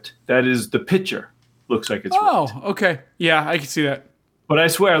not ripped. That is the picture. Looks like it's ripped. Oh, okay. Yeah, I can see that. But I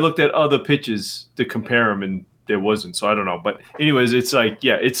swear I looked at other pictures to compare them and there wasn't. So I don't know. But anyways, it's like,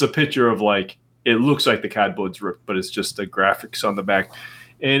 yeah, it's a picture of like, it looks like the cardboard's ripped, but it's just the graphics on the back.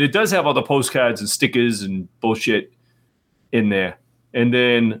 And it does have all the postcards and stickers and bullshit in there. And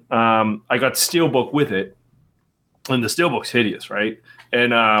then I got Steelbook with it. And the Steelbook's hideous, right?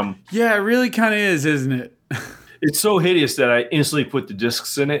 And yeah, it really kind of is, isn't it? It's so hideous that I instantly put the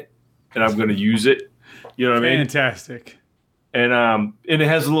discs in it and I'm going to use it. You know what I mean? Fantastic. And it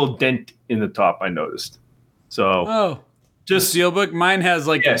has a little dent in the top, I noticed. So just Steelbook. Mine has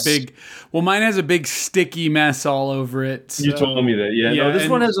like a big. Well, mine has a big sticky mess all over it. So. You told me that. Yeah. No, this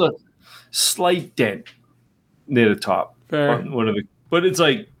one has a slight dent near the top. Fair. But it's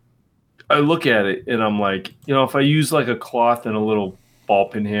like I look at it and I'm like, if I use like a cloth and a little ball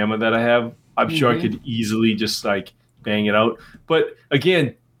peen hammer that I have, I'm sure I could easily just like bang it out. But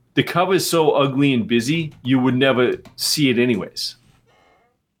again, the cover is so ugly and busy, you would never see it anyways.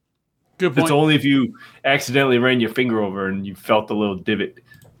 Good point. It's only if you accidentally ran your finger over and you felt the little divot.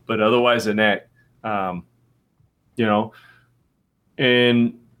 But otherwise than that, and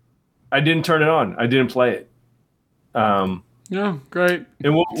I didn't turn it on. I didn't play it. Yeah, great.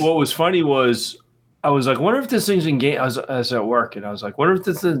 And what was funny was I was like, wonder if this thing's in game. I was at work and I was like, wonder if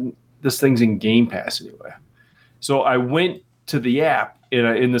this thing's in Game Pass anywhere. So I went to the app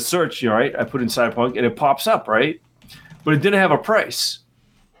in the search, right? I put in Cyberpunk and it pops up, right? But it didn't have a price.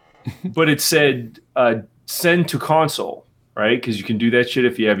 But it said send to console, right? Because you can do that shit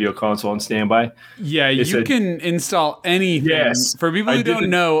if you have your console on standby. Yeah, you can install anything. Yes. For people who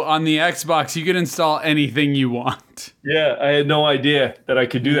don't know, on the Xbox, you can install anything you want. Yeah, I had no idea that I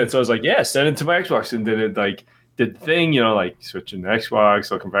could do that. So I was like, yeah, send it to my Xbox. And then it did the thing, like switching to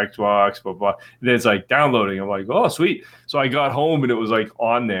Xbox, looking for Xbox, blah, blah. And then it's like downloading. I'm like, oh, sweet. So I got home and it was like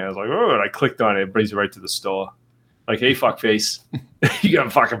on there. I was like, oh, and I clicked on it. It brings it right to the store. Like, hey, fuckface, you got to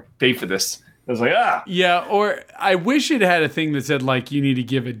fucking pay for this. I was like, ah. Yeah, or I wish it had a thing that said, like, you need to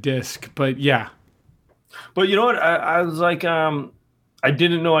give a disc. But yeah. But you know what? I was like, I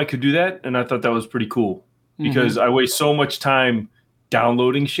didn't know I could do that. And I thought that was pretty cool. Because I waste so much time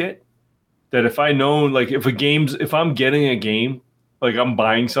downloading shit that if I know, like, if I'm getting a game, like I'm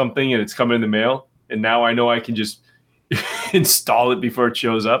buying something and it's coming in the mail, and now I know I can just install it before it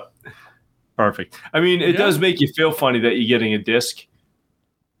shows up. Perfect. I mean, it does make you feel funny that you're getting a disc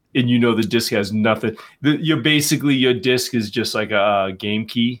and the disc has nothing. Your disc is just like a game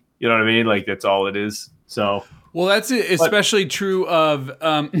key. You know what I mean? Like that's all it is. So, well, that's especially true of,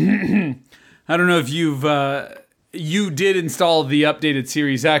 I don't know if you did install the updated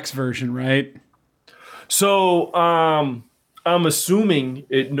Series X version, right? So, I'm assuming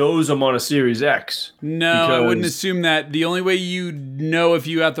it knows I'm on a Series X. No, I wouldn't assume that. The only way you know if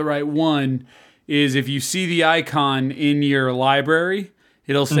you got the right one is if you see the icon in your library,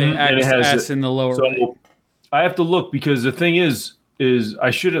 it'll say XS in the lower right. I have to look because the thing is I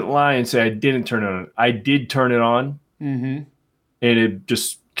shouldn't lie and say I didn't turn it on. I did turn it on. And it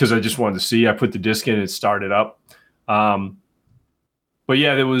just, because I just wanted to see, I put the disc in and it started up. But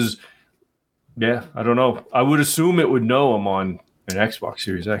yeah, there was... Yeah, I don't know. I would assume it would know I'm on an Xbox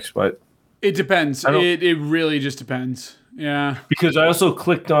Series X, but it depends. It really just depends. Yeah. Because I also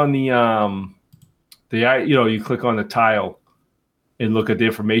clicked on the you click on the tile and look at the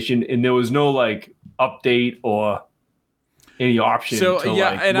information, and there was no like update or any option. So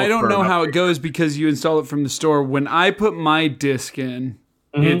and I don't know how it goes because you install it from the store. When I put my disc in,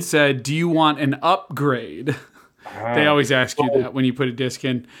 it said, "Do you want an upgrade?" They always ask you that when you put a disc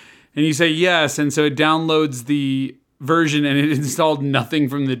in. And you say yes, and so it downloads the version, and it installed nothing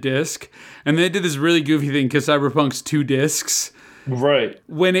from the disc. And then it did this really goofy thing, because Cyberpunk's 2 discs. Right.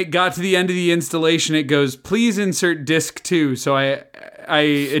 When it got to the end of the installation, it goes, please insert disc 2. So I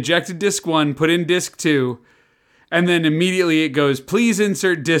ejected disc 1, put in disc 2, and then immediately it goes, please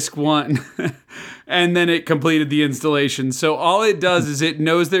insert disc 1. And then it completed the installation. So all it does is it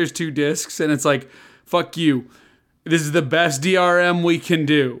knows there's 2 discs, and it's like, fuck you. This is the best DRM we can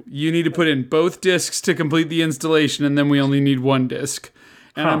do. You need to put in both discs to complete the installation, and then we only need 1 disc.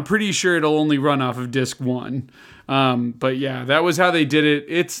 And I'm pretty sure it'll only run off of disc 1. But yeah, that was how they did it.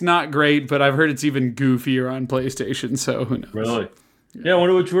 It's not great, but I've heard it's even goofier on PlayStation, so who knows? Really? Yeah, I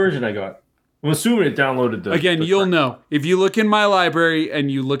wonder which version I got. I'm assuming it downloaded the... Again, you'll know. If you look in my library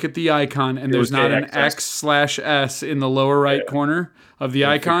and you look at the icon and there's not an X/S in the lower right corner of the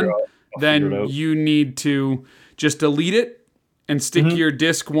icon, then you need to... just delete it and stick your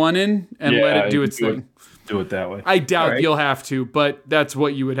disc 1 in and let it do its thing. Do it that way. I doubt you'll have to, but that's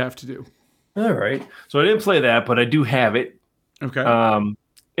what you would have to do. All right. So I didn't play that, but I do have it. Okay.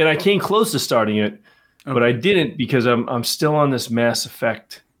 And I came close to starting it, but I didn't because I'm still on this Mass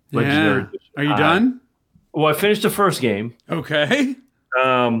Effect Legendary. Yeah. Are you done? Well, I finished the first game. Okay.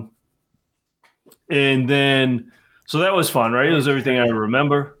 And then, so that was fun, right? It was everything I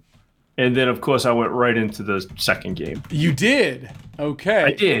remember. And then, of course, I went right into the second game. You did? Okay.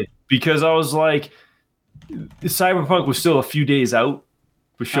 I did. Because I was like, Cyberpunk was still a few days out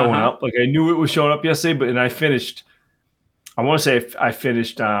for showing up. Like, I knew it was showing up yesterday, and I finished, I want to say I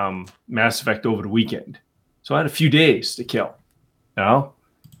finished Mass Effect over the weekend. So I had a few days to kill, And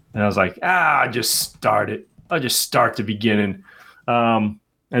I was like, just start it. I'll just start the beginning. And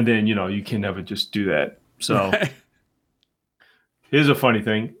then, you can never just do that. So here's a funny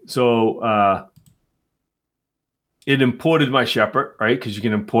thing. So it imported my Shepherd, right? Because you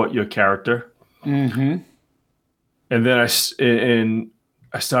can import your character. Mm-hmm. And then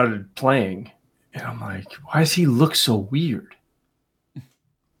I started playing, and I'm like, why does he look so weird?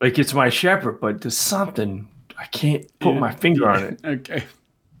 Like, it's my Shepherd, but there's something I can't put my finger on it. Okay.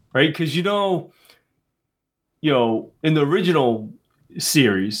 Right? Because in the original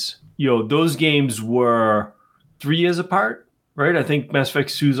series, those games were 3 years apart, right? I think Mass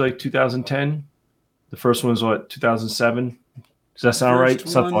Effect 2 is like 2010. The first one was 2007. Does that sound right?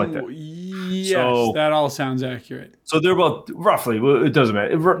 Something like that. Yes, that all sounds accurate. So they're about roughly, well, it doesn't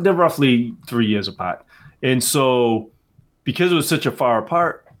matter. They're roughly 3 years apart. And so because it was such a far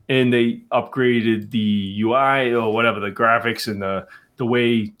apart and they upgraded the UI or whatever, the graphics and the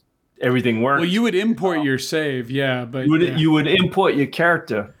way everything worked. Well, you would import your save, but you would import your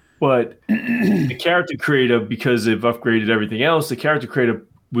character, but the character creator, because they've upgraded everything else, the character creator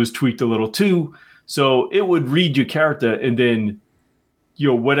was tweaked a little too. So it would read your character and then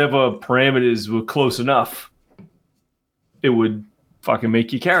whatever parameters were close enough, it would fucking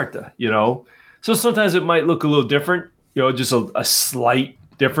make your character, So sometimes it might look a little different, just a slight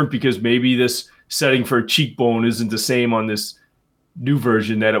different because maybe this setting for a cheekbone isn't the same on this new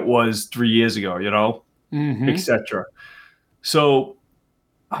version that it was 3 years ago, etc. So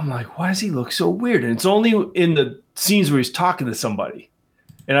I'm like, why does he look so weird? And it's only in the scenes where he's talking to somebody.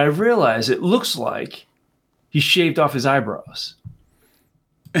 And I realize it looks like he shaved off his eyebrows.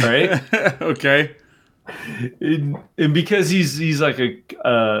 Right? Okay. And because he's like his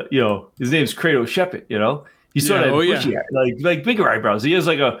name's Kratos Shepard, he's sort of bushy, like bigger eyebrows. He has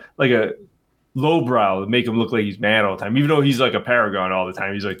like a low brow to make him look like he's mad all the time, even though he's like a paragon all the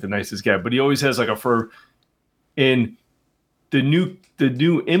time. He's like the nicest guy, but he always has like a fur. And the new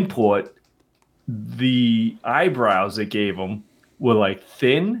import, the eyebrows they gave him were like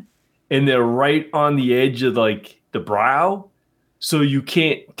thin, and they're right on the edge of like the brow. So you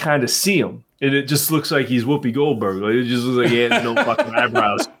can't kind of see him. And it just looks like he's Whoopi Goldberg. Like, it just looks like he has no fucking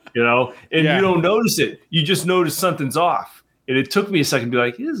eyebrows, And you don't notice it. You just notice something's off. And it took me a second to be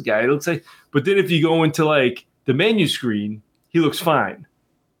like, this guy looks like... But then if you go into like the menu screen, he looks fine.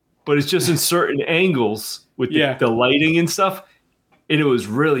 But it's just in certain angles with the lighting and stuff. And it was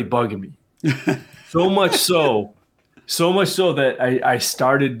really bugging me. So much so that I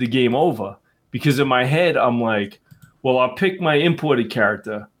started the game over. Because in my head, I'm like, well, I'll pick my imported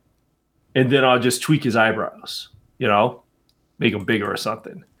character, and then I'll just tweak his eyebrows, make them bigger or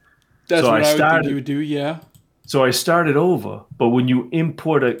something. That's what I would think you would do, yeah. So I started over, but when you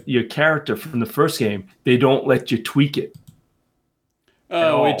import your character from the first game, they don't let you tweak it.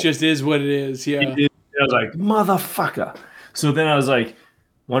 Oh, it just is what it is, yeah. I was like, motherfucker. So then I was like,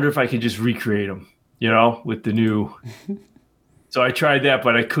 wonder if I could just recreate him, with the new. So I tried that,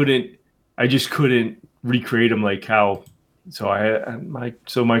 but I just couldn't recreate him like how. So my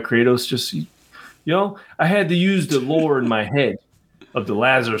Kratos just, I had to use the lore in my head of the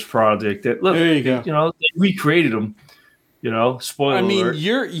Lazarus Project. That look, there you go. They recreated him. Spoiler alert.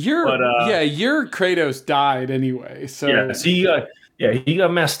 your Kratos died anyway. So he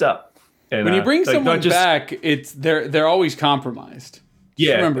got messed up. And, when you bring someone back, they're always compromised.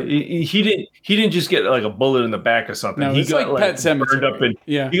 Yeah, remember he didn't just get like a bullet in the back or something. No, he got like Pet Sematary.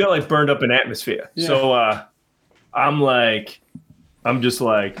 He got like burned up in atmosphere. Yeah. So I'm just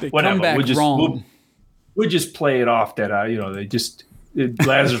like, they whatever. Come back we'll just play it off that they just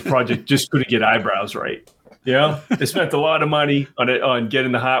Lazarus Project just couldn't get eyebrows right. They spent a lot of money on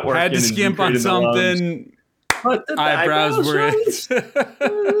getting the hot work. Had to skimp on something. But the eyebrows were it.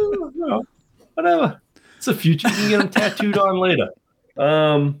 Whatever. It's the future. You can get them tattooed on later.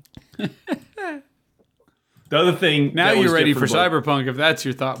 The other thing. Now you're ready for Cyberpunk if that's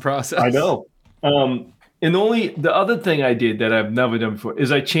your thought process. I know. And the other thing I did that I've never done before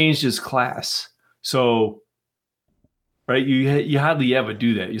is I changed his class. So, right, you hardly ever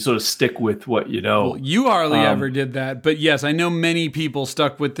do that. You sort of stick with what you know. Well, you hardly ever did that, but yes, I know many people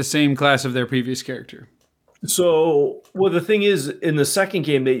stuck with the same class of their previous character. So, well, the thing is, in the second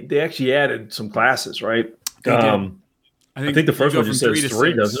game, they actually added some classes, right? I think the first one just says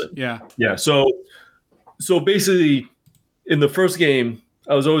 3, doesn't it? Yeah. Yeah. So basically, in the first game,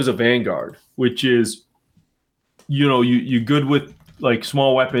 I was always a Vanguard, which is, you're good with like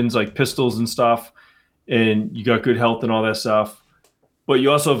small weapons, like pistols and stuff, and you got good health and all that stuff. But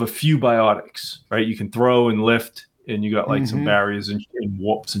you also have a few biotics, right? You can throw and lift, and you got like some barriers and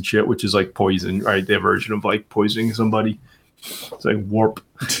warps and shit, which is like poison, right? Their version of like poisoning somebody. It's like warp.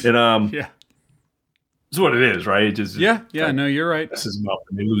 And yeah. It's what it is, right? It just yeah. No, you're right. Messes them up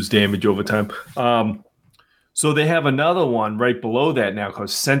and they lose damage over time. So they have another one right below that now called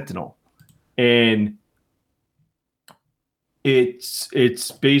Sentinel, and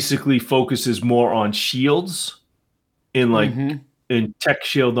it's basically focuses more on shields and like and tech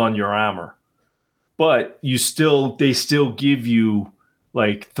shield on your armor, but they still give you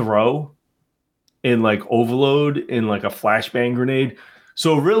like throw and like overload and like a flashbang grenade.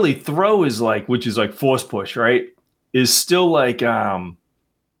 So really throw is like, which is like force push, right? Is still like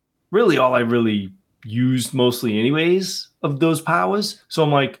really all I really used mostly anyways of those powers. So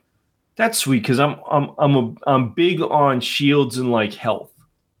I'm like, that's sweet because I'm big on shields and like health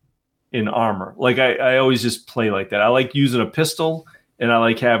in armor. Like I always just play like that. I like using a pistol and I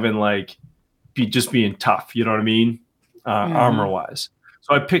like having like just being tough. You know what I mean? Armor wise.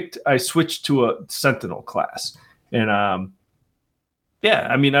 So I switched to a Sentinel class, and yeah,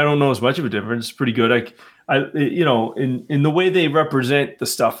 I mean I don't know as much of a difference. It's pretty good. I you know in the way they represent the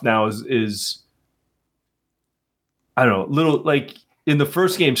stuff now is I don't know, little like in the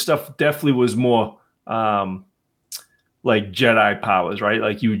first game stuff definitely was more like Jedi powers, right?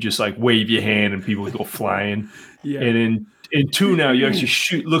 Like you would just like wave your hand and people would go flying. Yeah. And in 2 now you actually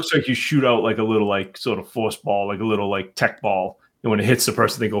shoot. Looks like you shoot out like a little like sort of force ball, like a little like tech ball, and when it hits the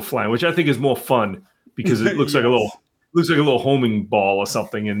person, they go flying, which I think is more fun because it looks like a little homing ball or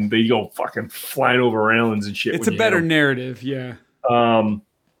something, and they go fucking flying over islands and shit. It's a better narrative, yeah. So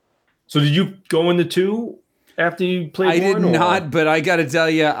did you go into 2? After you played I did not, but I got to tell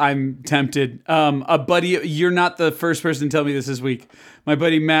you, I'm tempted. A buddy, you're not the first person to tell me this week. My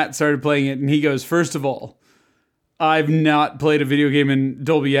buddy Matt started playing it, and he goes, first of all, I've not played a video game in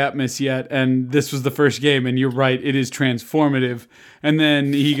Dolby Atmos yet, and this was the first game, and you're right, it is transformative. And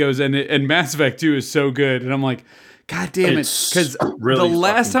then he goes, and Mass Effect 2 is so good. And I'm like, God damn it. Because really the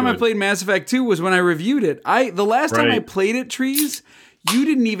last time I played Mass Effect 2 was when I reviewed it. The last time I played it, Trees, you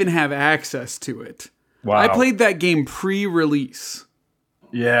didn't even have access to it. Wow. I played that game pre-release.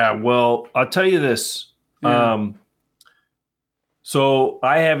 Yeah, well, I'll tell you this. Yeah. So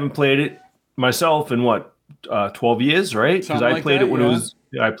I haven't played it myself in 12 years, right? Because I played it when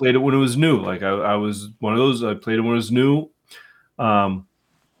I played it when it was new. Like I was one of those. I played it when it was new. That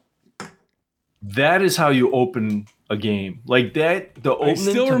is how you open a game like that. The opening. I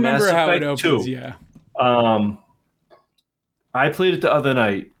still to remember Mass how Effect it opens. 2, yeah. I played it the other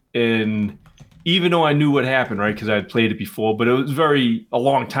night and. Even though I knew what happened, right? Because I had played it before, but it was a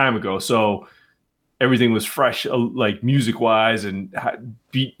long time ago. So everything was fresh, like music wise and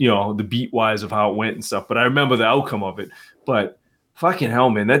beat, the beat wise of how it went and stuff. But I remember the outcome of it. But fucking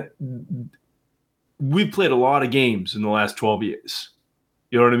hell, man, we played a lot of games in the last 12 years.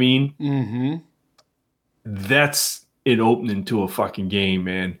 You know what I mean? Mm-hmm. That's an opening to a fucking game,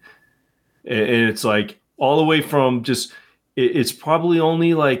 man. And it's like all the way from just. It's probably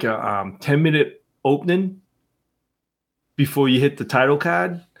only like a 10-minute opening before you hit the title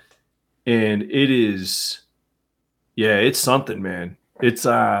card. And it is, yeah, it's something, man. It's,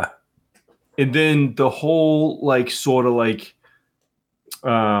 and then the whole like sort of like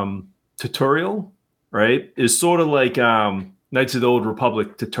tutorial, right, is sort of like Knights of the Old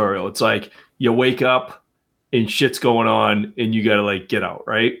Republic tutorial. It's like you wake up and shit's going on and you got to like get out,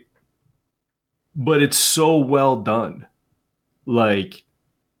 right? But it's so well done. Like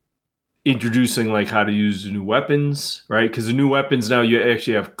introducing like how to use new weapons, right? Because the new weapons now you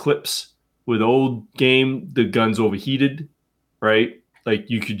actually have clips. With old game, the gun's overheated, right? Like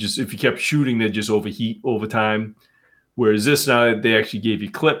you could just if you kept shooting, they'd just overheat over time. Whereas this now they actually gave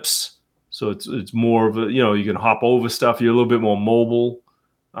you clips, so it's more of a you can hop over stuff. You're a little bit more mobile.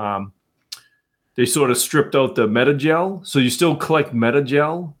 They sort of stripped out the meta gel, so you still collect meta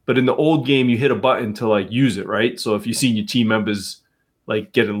gel, but in the old game you hit a button to like use it, right? So if you seen your team members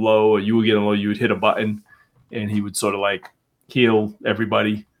like getting low or you were getting low, you would hit a button and he would sort of like heal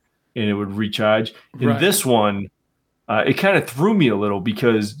everybody and it would recharge. In this one, it kind of threw me a little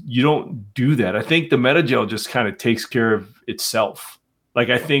because you don't do that. I think the meta gel just kind of takes care of itself. Like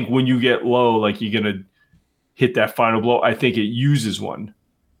I think when you get low, like you're going to hit that final blow, I think it uses one.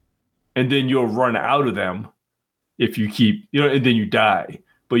 And then you'll run out of them if you keep, and then you die.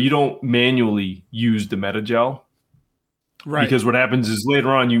 But you don't manually use the meta gel. Right. Because what happens is later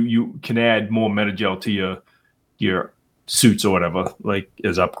on you can add more meta gel to your suits or whatever, like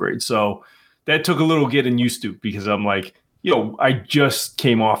as upgrades. So that took a little getting used to because I'm like, I just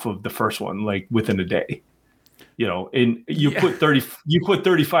came off of the first one, like within a day. And you put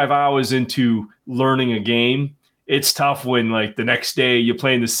 35 hours into learning a game. It's tough when like the next day you're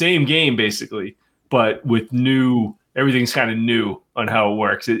playing the same game basically, but with everything's kind of new on how it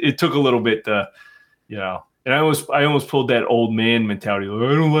works. It took a little bit to, And I almost pulled that old man mentality.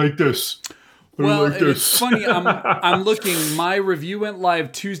 Like, I don't like this. It's funny. I'm looking. My review went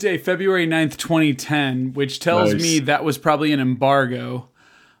live Tuesday, February 9th, 2010, which tells me that was probably an embargo.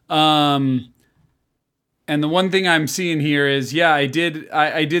 And the one thing I'm seeing here is, I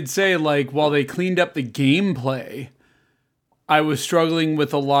did say, like, while they cleaned up the gameplay, I was struggling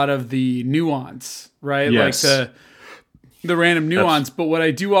with a lot of the nuance, right? Yes. Like the random nuance. But what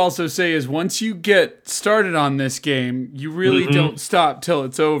I do also say is, once you get started on this game, you really don't stop till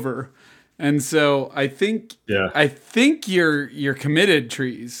it's over. And so I think you're committed,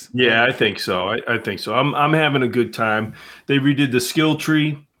 Trees. Yeah, I think so. I think so. I'm having a good time. They redid the skill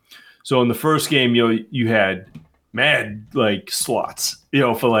tree. So in the first game, you had mad like slots,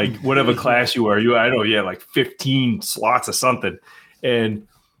 for like whatever class you were. I know you had like 15 slots or something. And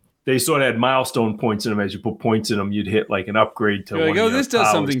they sort of had milestone points in them. As you put points in them, you'd hit like an upgrade to one of this does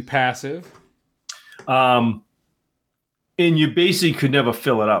powers. Something passive. And you basically could never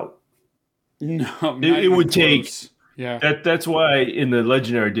fill it out. No, it would take. Yeah, that's why in the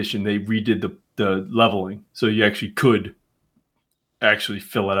Legendary Edition they redid the leveling, so you actually could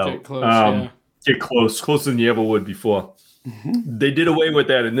fill it out. Get closer than you ever would before. They did away with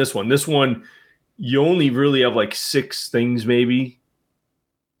that in this one. This one, you only really have like 6 things maybe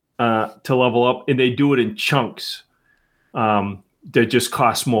to level up, and they do it in chunks that just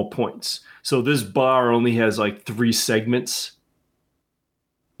cost more points. So this bar only has like 3 segments.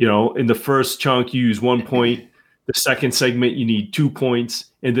 In the first chunk, you use 1 point. The second segment, you need 2 points.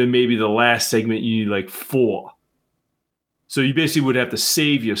 And then maybe the last segment, you need like 4. So you basically would have to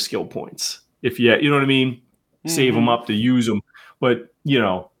save your skill points. If you know what I mean? Save them up to use them. But,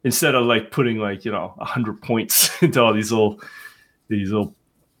 instead of like putting like, 100 points into all these little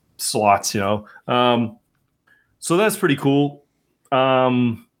slots, So that's pretty cool.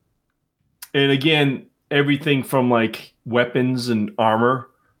 And again, everything from like weapons and armor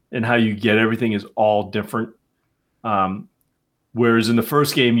and how you get everything is all different. Whereas in the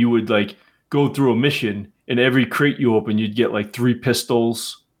first game, you would like go through a mission, and every crate you open, you'd get like 3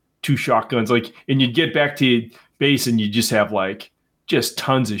 pistols, 2 shotguns, and you'd get back to your base and you just have like just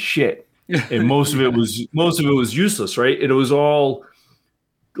tons of shit. And most of it was useless, right? It was all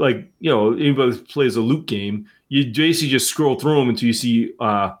like, anybody who plays a loot game, you basically just scroll through them until you see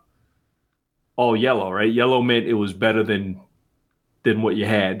all yellow, right? Yellow meant it was better than what you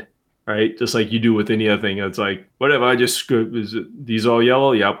had, right? Just like you do with any other thing. It's like, whatever, I just these all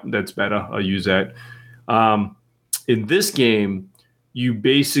yellow? Yep, that's better. I'll use that. In this game, you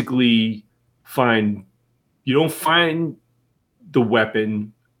basically you don't find the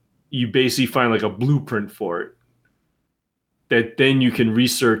weapon. You basically find like a blueprint for it that then you can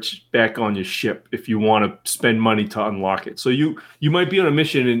research back on your ship if you want to spend money to unlock it. So you might be on a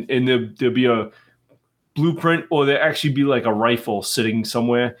mission and there'll be a blueprint, or there actually be like a rifle sitting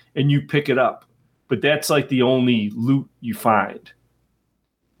somewhere and you pick it up, but that's like the only loot you find.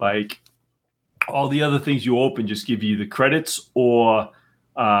 Like all the other things you open just give you the credits or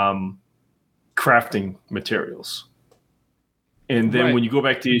crafting materials. And then when you go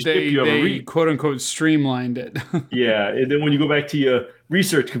back to your ship, you have they quote unquote streamlined it. Yeah, and then when you go back to your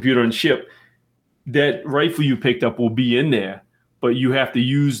research computer and ship, that rifle you picked up will be in there, but you have to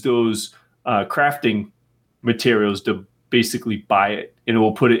use those crafting materials to basically buy it, and it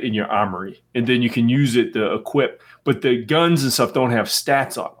will put it in your armory, and then you can use it to equip. But the guns and stuff don't have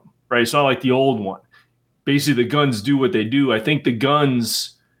stats on them, right? It's not like the old one. Basically, the guns do what they do. I think the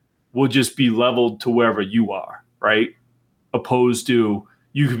guns will just be leveled to wherever you are, right? Opposed to,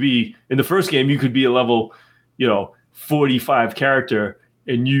 you could be in the first game, you could be a level, 45 character,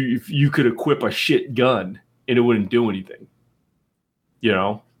 and you could equip a shit gun and it wouldn't do anything,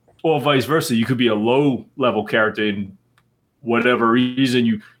 or vice versa. You could be a low level character, and whatever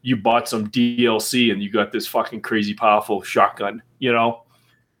reason you bought some DLC and you got this fucking crazy powerful shotgun,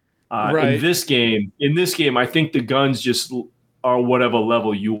 Right. In this game, I think the guns just are whatever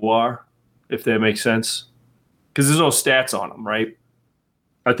level you are, if that makes sense. Because there's no stats on them, right?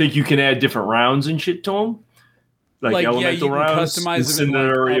 I think you can add different rounds and shit to them, like elemental you rounds, can customize them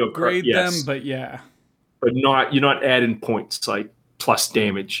and upgrade them, but yeah. But you're not adding points like plus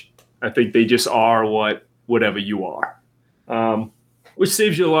damage. I think they just are whatever you are, which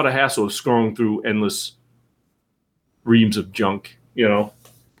saves you a lot of hassle of scrolling through endless reams of junk, Yep.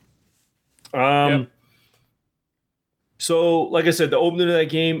 So, like I said, the opening of that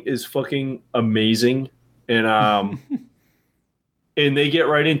game is fucking amazing, and and they get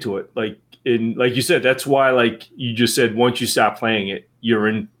right into it. Like you said, that's why, like you just said, once you stop playing it, you're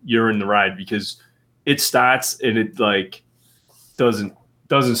in the ride, because it starts and it like doesn't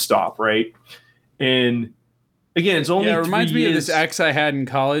stop, right? And again, it's only it reminds me of years. this ex I had in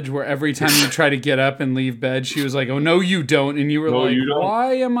college where every time you try to get up and leave bed, she was like, "Oh no, you don't," and you were like,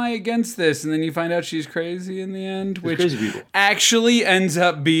 "Why am I against this?" And then you find out she's crazy in the end, which actually ends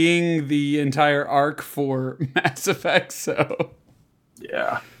up being the entire arc for Mass Effect. So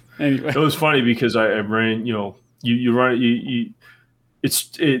yeah. Anyway, it was funny because I ran. You run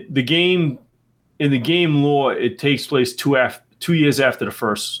the game in the game lore. It takes place 2 years after the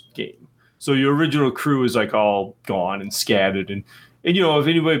first game. So your original crew is like all gone and scattered, and if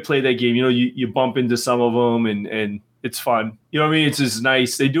anybody played that game, you bump into some of them, and it's fun. You know what I mean? It's just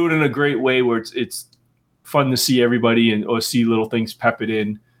nice. They do it in a great way where it's fun to see everybody or see little things peppered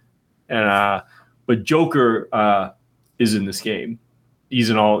in. And but Joker is in this game. He's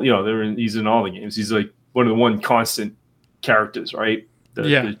in all he's in all the games. He's like one of the one constant characters, right?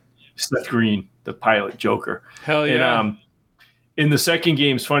 The Seth Green, the pilot Joker. Hell yeah. And, in the second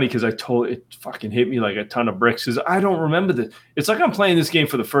game, it's funny because it fucking hit me like a ton of bricks because I don't remember this. It's like I'm playing this game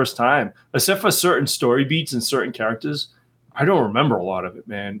for the first time, except for certain story beats and certain characters. I don't remember a lot of it,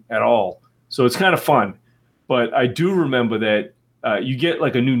 man, at all. So it's kind of fun. But I do remember that you get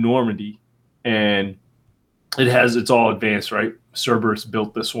like a new Normandy, and it's all advanced, right? Cerberus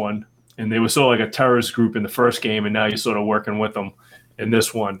built this one, and they were sort of like a terrorist group in the first game, and now you're sort of working with them in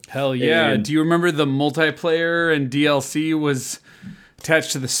this one. Hell yeah. And do you remember the multiplayer and DLC was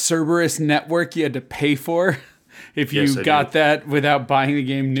attached to the Cerberus network you had to pay for if you got that without buying the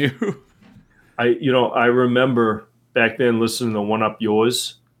game new? I remember back then listening to One Up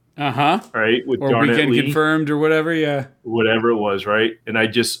Yours. Right? With or Garnet Weekend Lee. Confirmed or whatever, yeah. Whatever it was, right? And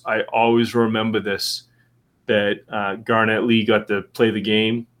I always remember this, that Garnet Lee got to play the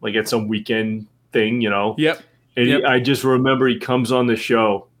game like at some weekend thing, Yep. And I just remember he comes on the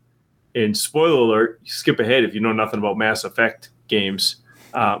show, and spoiler alert, you skip ahead if you know nothing about Mass Effect games.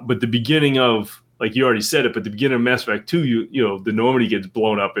 But the beginning of, like you already said it, but the beginning of Mass Effect 2, the Normandy gets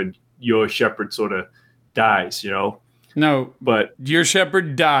blown up and your Shepard sort of dies, No, but your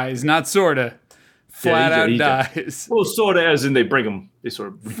Shepard dies, not sorta. Flat out dies. Well, sorta as in they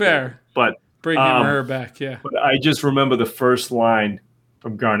sort of fair, but bring him or her back, yeah. But I just remember the first line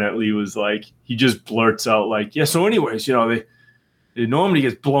from Garnet Lee was like, he just blurts out like, yeah, so anyways, the Normandy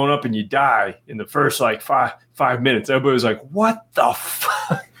gets blown up and you die in the first like five minutes. Everybody was like, what the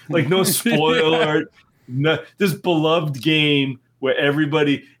fuck? Like, no spoiler alert. No, this beloved game where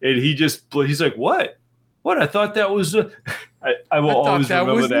everybody, and he's like, what? I thought that was I will always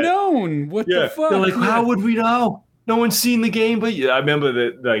remember that. Known. What the fuck? They're like, how would we know? No one's seen the game, but I remember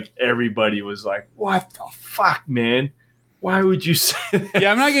that like everybody was like, what the fuck, man? Why would you say that?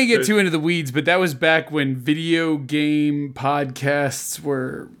 Yeah, I'm not going to get too into the weeds, but that was back when video game podcasts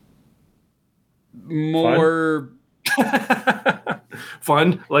were more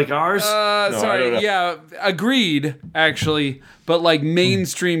fun like ours. Yeah, agreed, actually. But like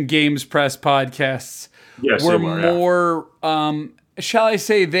mainstream games press podcasts were more, shall I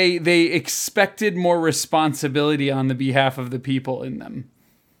say, they expected more responsibility on the behalf of the people in them.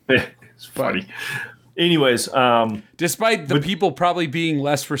 It's funny. Anyways, despite the people probably being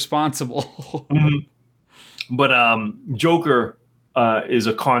less responsible. But Joker is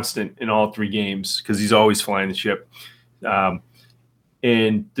a constant in all three games because he's always flying the ship.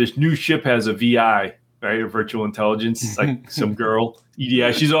 And this new ship has a VI, right? A virtual intelligence. It's like some girl,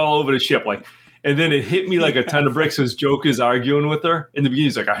 EDI. She's all over the ship. Like, and then it hit me like a ton of bricks as Joker's arguing with her. In the beginning,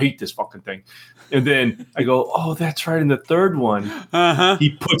 he's like, I hate this fucking thing. And then I go, oh, that's right. In the third one, he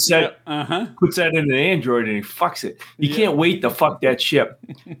puts that in an android and he fucks it. He can't wait to fuck that ship.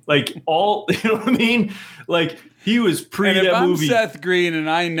 Like all, you know what I mean? Like he was pre that movie. I'm Seth Green and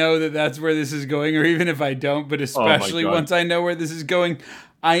I know that that's where this is going, or even if I don't, but especially once I know where this is going,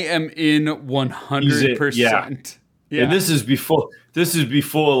 I am in 100%. Yeah. And this is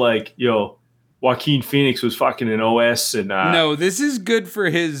before like, Joaquin Phoenix was fucking an OS and no, this is good for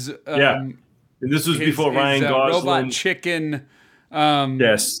his And this was before Ryan Gosling. Robot Chicken.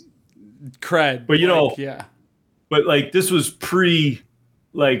 Yes. Cred. But But like this was pre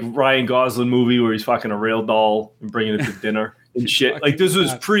like Ryan Gosling movie where he's fucking a real doll and bringing it to dinner and shit. Like this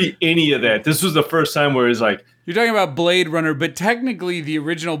was pre any of that. This was the first time where it's like you're talking about Blade Runner, but technically the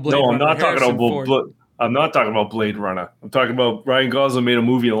original Blade Runner. No, I'm not talking about Blade Runner. I'm talking about Ryan Gosling made a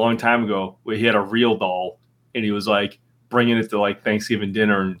movie a long time ago where he had a real doll and he was like bringing it to like Thanksgiving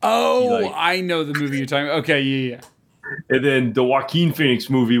dinner. And I know the movie you're talking about. Okay, yeah. And then the Joaquin Phoenix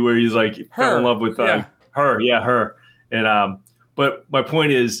movie where he's like fell in love with her. And but my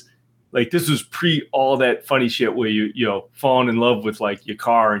point is like this was pre all that funny shit where you falling in love with like your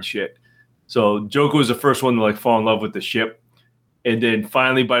car and shit. So Joker was the first one to like fall in love with the ship. And then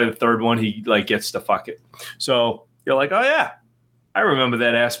finally by the third one, he like gets to fuck it. So you're like, oh yeah, I remember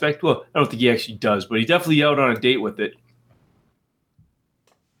that aspect. Well, I don't think he actually does, but he definitely out on a date with it.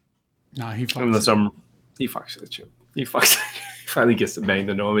 No, he fucks it. He fucks it. He fucks it. He finally gets to bang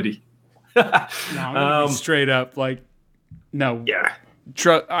the Normandy. No, I'm gonna be straight up like, no. Yeah.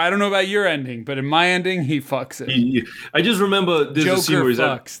 I don't know about your ending, but in my ending, he fucks it. I just remember there's Joker a scene where he's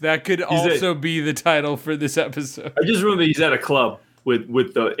fucks. That could also be the title for this episode. I just remember he's at a club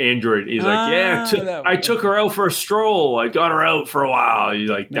with the android. He's like, yeah, I took her out for a stroll. I got her out for a while. He's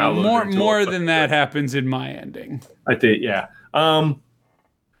like, more than that happens in my ending. I think, yeah.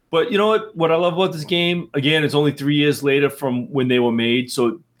 But you know what? What I love about this game, again, it's only 3 years later from when they were made.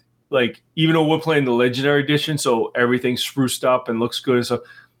 So, like, even though we're playing the Legendary Edition, so everything's spruced up and looks good and stuff.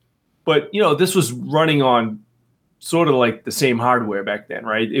 But, you know, this was running on sort of like the same hardware back then,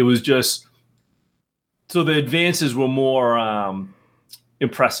 right? It was just, so the advances were more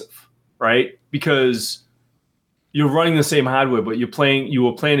impressive, right? Because you're running the same hardware, but you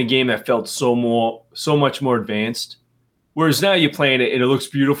were playing a game that felt so much more advanced. Whereas now you're playing it and it looks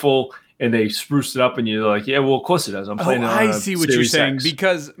beautiful and they spruced it up and you're like, yeah, well, of course it does. I'm playing it on I see what you're saying. X.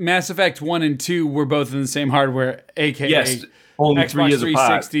 Because Mass Effect 1 and 2 were both in the same hardware, a.k.a. yes, only Xbox 3 years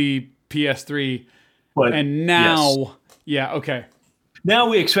 360, apart. PS3. But and now, yes. Yeah, okay. Now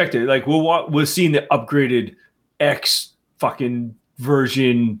we expect it. Like, we're seeing the upgraded X fucking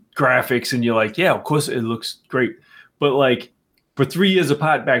version graphics and you're like, yeah, of course it looks great. But, like, for 3 years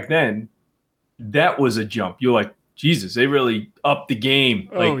apart back then, that was a jump. You're like, Jesus, they really upped the game.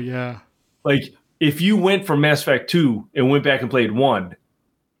 Like, oh, yeah. Like, if you went from Mass Effect 2 and went back and played 1,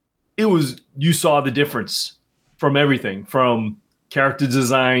 you saw the difference from everything, from character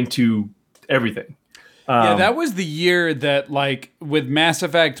design to everything. Yeah, that was the year that, like, with Mass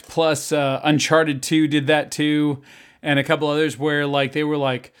Effect plus Uncharted 2 did that too, and a couple others where, like, they were,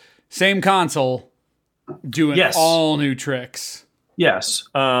 like, same console doing all new tricks. Yes.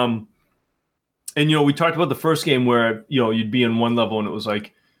 And, you know, we talked about the first game where, you know, you'd be in one level and it was,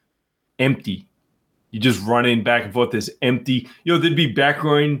 like, empty. You just running back and forth this empty, you know, there'd be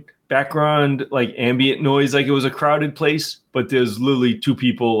background like ambient noise, like it was a crowded place, but there's literally two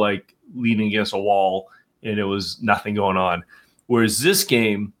people like leaning against a wall and it was nothing going on. Whereas this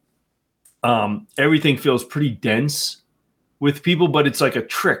game, everything feels pretty dense with people, but it's like a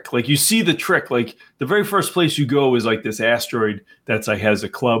trick. Like you see the trick, like the very first place you go is like this asteroid that's like has a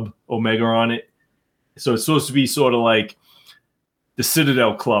Club Omega on it. So it's supposed to be sort of like the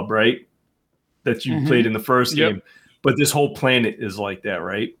Citadel Club, right? That you played in the first game, but this whole planet is like that,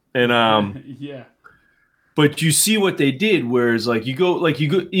 right? And yeah. But you see what they did, whereas like you go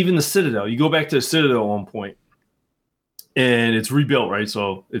even the Citadel, you go back to the Citadel at one point, and it's rebuilt, right?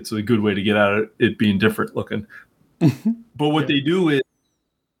 So it's a good way to get out of it being different looking. But what they do is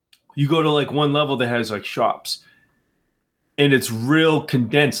you go to like one level that has like shops, and it's real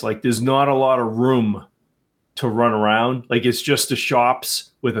condensed. Like there's not a lot of room to run around. Like it's just the shops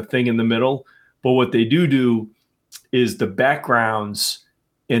with a thing in the middle. But what they do is the backgrounds,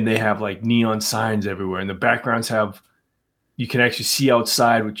 and they have like neon signs everywhere. And the backgrounds you can actually see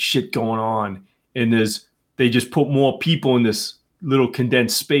outside with shit going on. And they just put more people in this little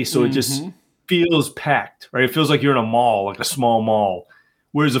condensed space. So it just feels packed, right? It feels like you're in a mall, like a small mall.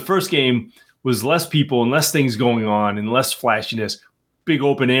 Whereas the first game was less people and less things going on and less flashiness, big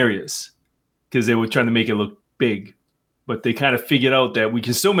open areas, because they were trying to make it look big. But they kind of figured out that we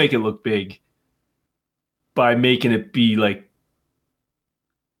can still make it look big by making it be like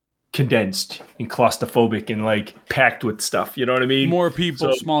condensed and claustrophobic and like packed with stuff. You know what I mean? More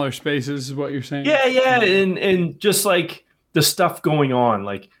people, smaller spaces is what you're saying? Yeah. And just like the stuff going on,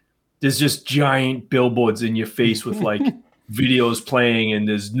 like there's just giant billboards in your face with like videos playing and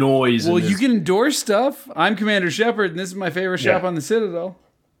there's noise. Well, you can endorse stuff. I'm Commander Shepard and this is my favorite shop on the Citadel.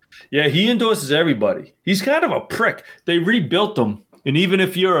 Yeah, he endorses everybody. He's kind of a prick. They rebuilt him. And even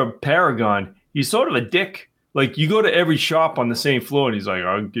if you're a Paragon, he's sort of a dick. Like, you go to every shop on the same floor, and he's like,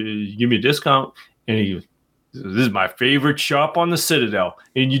 oh, give me a discount. And he goes, this is my favorite shop on the Citadel.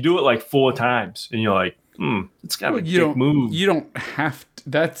 And you do it like 4 times. And you're like, it's kind of a dick move. You don't have to.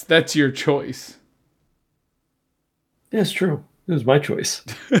 That's your choice. Yeah, it's true. It was my choice.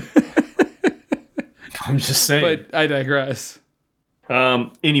 I'm just saying. But I digress.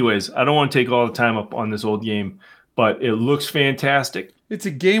 Anyways, I don't want to take all the time up on this old game, but it looks fantastic. It's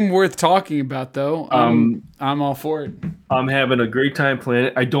a game worth talking about, though. I'm all for it. I'm having a great time playing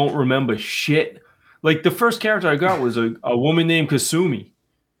it. I don't remember shit. Like the first character I got was a woman named Kasumi,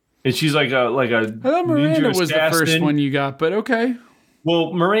 and she's like a I thought Miranda was the first one you got, but okay.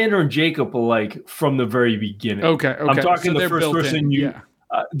 Well, Miranda and Jacob are like from the very beginning. Okay. I'm talking So the they're first built person in. you, Yeah.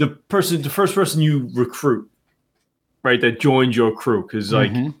 the first person you recruit, right? That joins your crew, because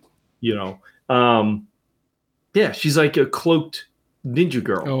like you know, yeah, she's like a cloaked ninja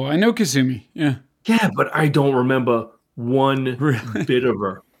girl. Oh, I know Kasumi. Yeah. Yeah, but I don't remember one Really? bit of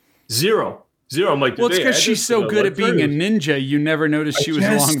her. Zero. I'm like, Well, it's "Did they because add she's this to so the good at being a Let's Play?" ninja, you never noticed she was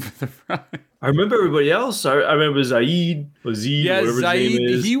guess. along for the ride. I remember everybody else. I remember Zaid, or Zed, Yeah, whatever his name Zaid,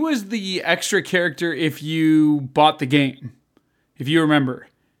 is. he was the extra character if you bought the game, if you remember.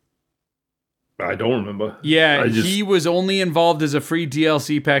 I don't remember. Yeah, he was only involved as a free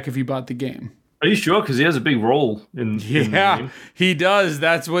DLC pack if you bought the game. Are you sure? Because he has a big role in the game. He does.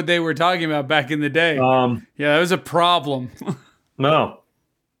 That's what they were talking about back in the day. Yeah, that was a problem. No.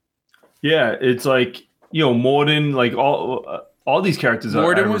 Yeah, it's like, Morden, like all these characters.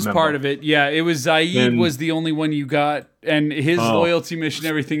 Morden was part of it. Yeah, it was Zaid was the only one you got, and his loyalty mission,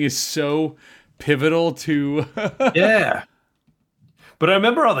 everything is so pivotal to. Yeah. But I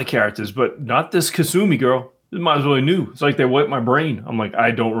remember all the characters, but not this Kasumi girl. This might as well be new. It's like they wiped my brain. I'm like,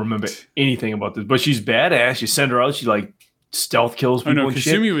 I don't remember anything about this. But she's badass. You send her out, she like stealth kills people. And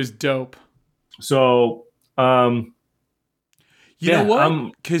Kasumi shit. was dope. So, you know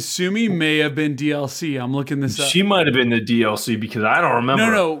what? Kasumi may have been DLC. I'm looking this up. She might have been the DLC because I don't remember.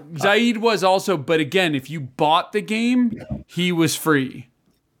 No. Zaid was also, but again, if you bought the game, he was free.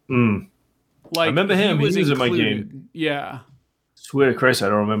 Like, I remember him. He was in my game. Yeah. Swear to Christ, I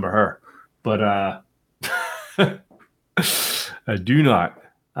don't remember her. But I do not.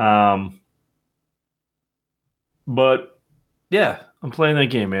 But yeah, I'm playing that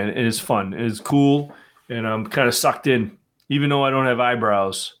game, man. It is fun. It is cool, and I'm kind of sucked in, even though I don't have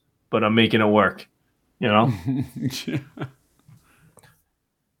eyebrows. But I'm making it work, And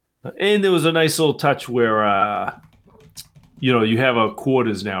there was a nice little touch where, you have a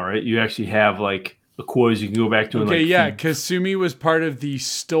quarters now, right? You actually have like the quarters you can go back to. Okay, Kasumi was part of the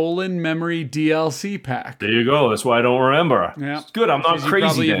Stolen Memory DLC pack. There you go. That's why I don't remember her. Yeah. It's good. I'm not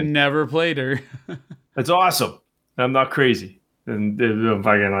crazy. You probably never played her. That's awesome. I'm not crazy. And I'm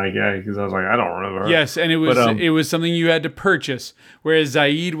fucking like, because I was like, I don't remember her. Yes, and it was something you had to purchase, whereas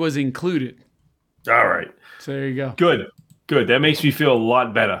Zaid was included. All right. So there you go. Good. That makes me feel a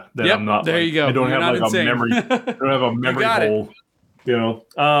lot better that I'm not. There you go. I don't have like insane. A memory. I don't have a memory hole.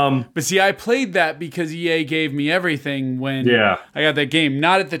 But see, I played that because EA gave me everything when I got that game.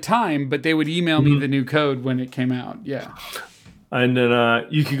 Not at the time, but they would email me the new code when it came out. Yeah. And then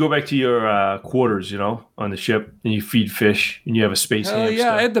you could go back to your quarters, on the ship, and you feed fish, and you have a space hamster.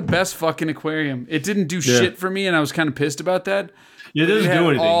 Yeah, I had the best fucking aquarium. It didn't do shit for me, and I was kind of pissed about that. Yeah, it doesn't do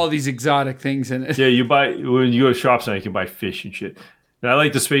anything. All these exotic things in it. Yeah, when you go to shops now, you can buy fish and shit. And I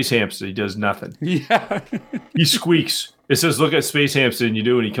like the space hamster. He does nothing. Yeah. He squeaks. It says, look at space hamster, and you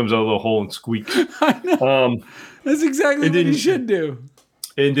do, and he comes out of a little hole and squeaks. I know. That's exactly what you should do.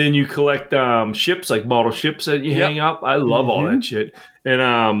 And then you collect ships, like model ships that you hang up. I love all that shit.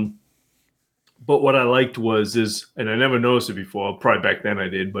 And but what I liked and I never noticed it before. Probably back then I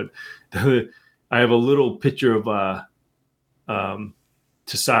did, but I have a little picture of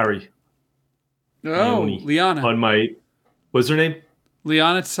Tasari. Oh, Liana. On my, what's her name?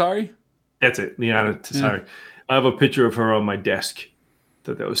 Liana Tasari? That's it, Liana Tasari. Yeah. I have a picture of her on my desk.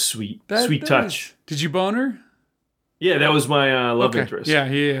 Thought that was sweet. Sweet touch. Did you bone her? Yeah, that was my love interest.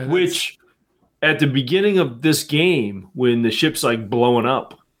 Yeah. Which, at the beginning of this game, when the ship's like blowing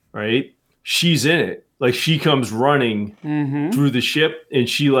up, right? She's in it. Like she comes running through the ship, and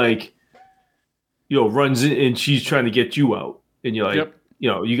she like, runs in, and she's trying to get you out, and you're like,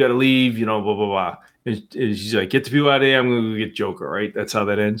 you got to leave, blah blah blah. And she's like, get the people out of there. I'm gonna go get Joker. Right? That's how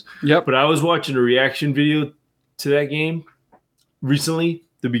that ends. Yep. But I was watching a reaction video to that game recently,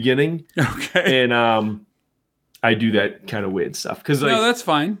 the beginning. Okay. And I do that kind of weird stuff because no, that's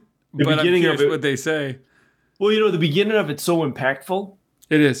fine. The beginning of it, what they say. Well, the beginning of it's so impactful.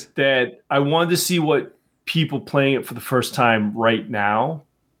 It is that I wanted to see what people playing it for the first time right now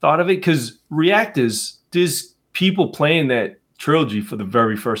thought of it, because there's people playing that trilogy for the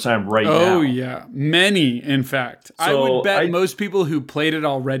very first time right now. Oh yeah, many in fact. So I would bet most people who played it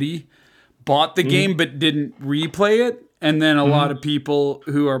already bought the game but didn't replay it, and then a lot of people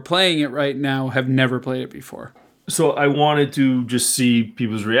who are playing it right now have never played it before. So I wanted to just see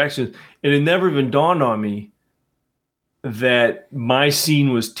people's reactions, and it never even dawned on me that my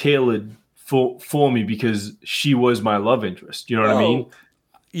scene was tailored for me because she was my love interest. You know what I mean?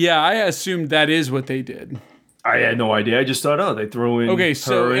 Yeah, I assumed that is what they did. I had no idea. I just thought, they throw in. Okay,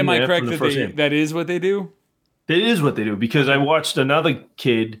 so am I correct that is what they do? That is what they do, because I watched another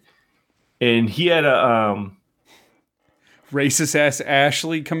kid, and he had a racist ass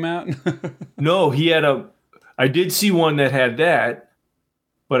Ashley come out? No, he had I did see one that had that,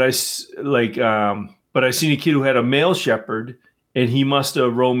 but I seen a kid who had a male shepherd, and he must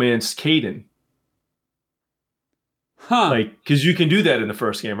have romanced Caden. Huh? Like, because you can do that in the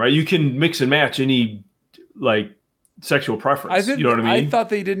first game, right? You can mix and match any like sexual preference. You know what I mean? I thought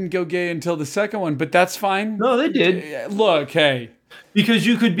they didn't go gay until the second one, but that's fine. No, they did. Look, hey, because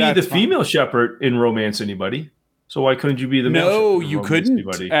you could be the female shepherd and romance anybody. So why couldn't you be the male shepherd? No, you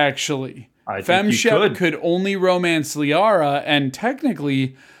couldn't actually. Femme Shep could only romance Liara, and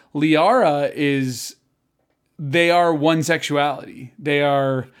technically, Liara they are one sexuality.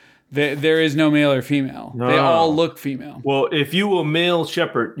 There is no male or female. No. They all look female. Well, if you were male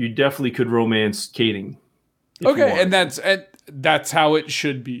shepherd, you definitely could romance Caden. Okay, and that's how it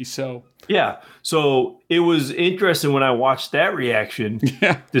should be. So yeah, so it was interesting when I watched that reaction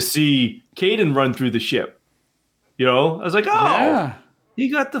to see Caden run through the ship. You know, I was like, oh,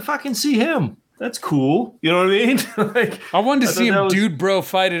 you got to fucking see him. That's cool. You know what I mean? Like, I wanted to see him, dude, bro,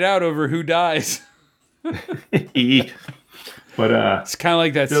 fight it out over who dies. But it's kind of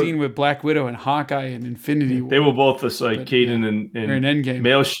like that scene with Black Widow and Hawkeye in Infinity War. They were both just like Caden and in Endgame.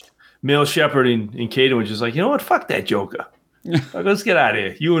 Male Shepherd and Caden was just like, you know what? Fuck that Joker. Like, let's get out of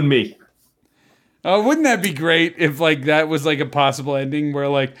here, you and me. Wouldn't that be great if like that was like a possible ending where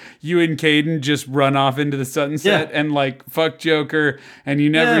like you and Caden just run off into the sunset and like fuck Joker and you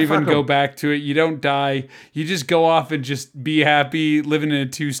never even go back to it. You don't die. You just go off and just be happy living in a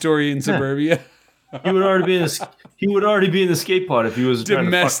 2-story in suburbia. He would already be in the skate pod if he was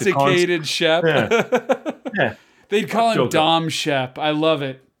domesticated Shep. Yeah. They'd call him Dom Shep. I love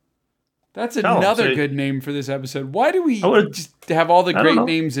it. That's another good name for this episode. Why do we just have all the great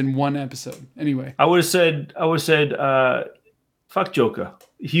names in one episode? Anyway, I would have said, fuck Joker.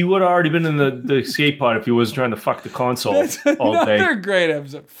 He would have already been in the skate pod if he wasn't trying to fuck the console all day. Another great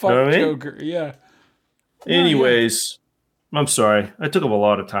episode. Fuck Joker. Yeah. Anyways, I'm sorry. I took up a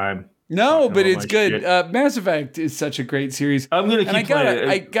lot of time. No, but it's good. Mass Effect is such a great series. I'm gonna keep playing it.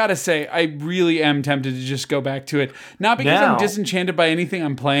 I gotta say, I really am tempted to just go back to it. Not because I'm disenchanted by anything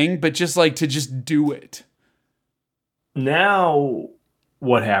I'm playing, but just like to just do it. Now,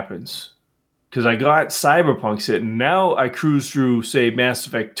 what happens? Because I got Cyberpunk sitting. Now I cruise through, say, Mass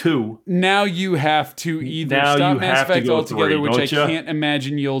Effect 2. Now you have to either stop Mass Effect altogether, which I can't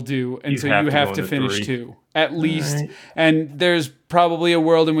imagine you'll do, and so you have to finish 2. At least. Right. And there's probably a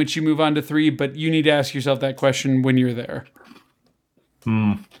world in which you move on to 3, but you need to ask yourself that question when you're there.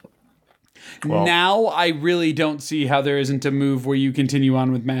 Well, now I really don't see how there isn't a move where you continue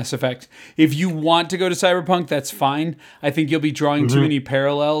on with Mass Effect. If you want to go to Cyberpunk, that's fine. I think you'll be drawing too many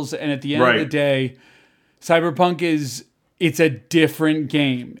parallels, and at the end of the day, Cyberpunk it's a different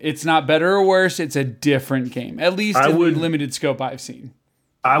game. It's not better or worse, it's a different game. At least in the limited scope I've seen.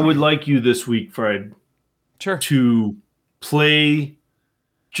 I would like you this week, Fred, to play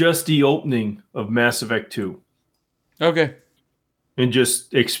just the opening of Mass Effect 2. Okay. And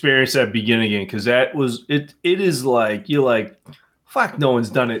just experience that beginning again, because that was it. It is like you're like, fuck, no one's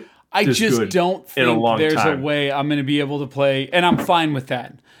done it. I just don't think there's a way I'm going to be able to play, and I'm fine with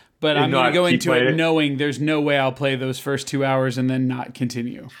that. But I'm going to go into it knowing there's no way I'll play those first 2 hours and then not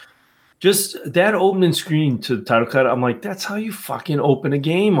continue. Just that opening screen to the title card, I'm like, that's how you fucking open a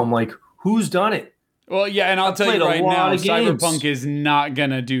game. I'm like, who's done it? Well, yeah, and I'll tell you right now, Cyberpunk is not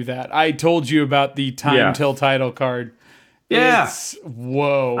going to do that. I told you about the time till title card. Yeah.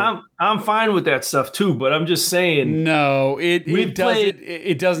 Whoa. I'm fine with that stuff too, but I'm just saying. No, it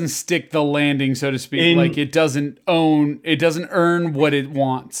doesn't stick the landing, so to speak. Like it doesn't earn what it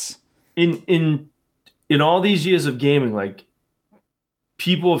wants. In all these years of gaming, like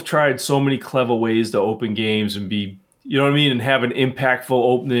people have tried so many clever ways to open games and be, you know what I mean, and have an impactful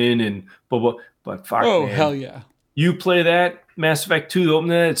opening and blah blah. But fuck, man, hell yeah. You play that Mass Effect 2, the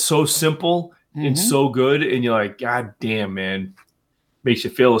opening, it's so simple. It's so good, and you're like, God damn, man. Makes you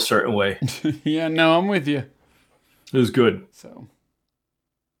feel a certain way. Yeah, no, I'm with you. It was good. So,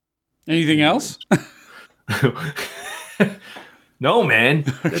 anything else? No, man.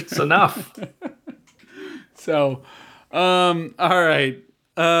 It's enough. So, all right.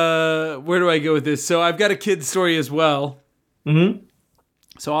 Where do I go with this? So, I've got a kid's story as well.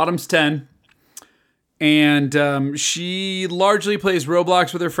 So, Autumn's 10. And she largely plays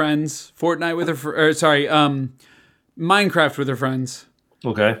Roblox with her friends, Fortnite with Minecraft with her friends.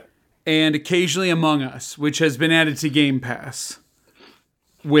 Okay. And occasionally Among Us, which has been added to Game Pass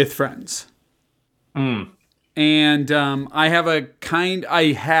with friends. And and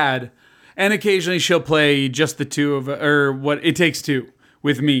occasionally she'll play just the two of, or what it takes two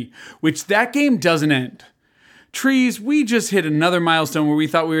with me, which that game doesn't end. Trees, we just hit another milestone where we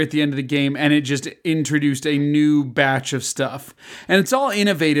thought we were at the end of the game, and it just introduced a new batch of stuff. And it's all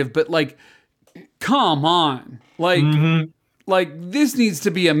innovative, but like, come on. Like this needs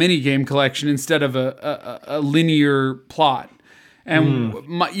to be a mini game collection instead of a linear plot. And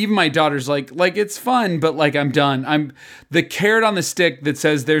even my daughter's like it's fun, but like I'm done. The carrot on the stick that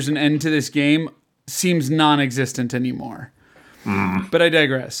says there's an end to this game seems non-existent anymore. But I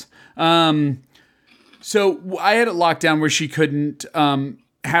digress. So I had it locked down where she couldn't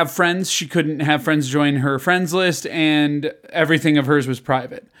have friends. She couldn't have friends join her friends list, and everything of hers was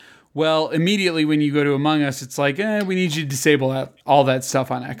private. Well, immediately when you go to Among Us, it's like, we need you to disable all that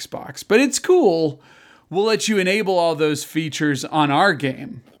stuff on Xbox. But it's cool. We'll let you enable all those features on our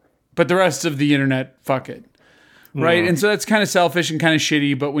game. But the rest of the internet, fuck it. Right? And so that's kind of selfish and kind of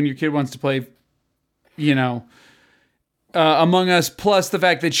shitty. But when your kid wants to play, Among Us, plus the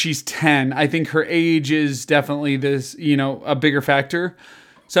fact that she's 10, I think her age is definitely a bigger factor.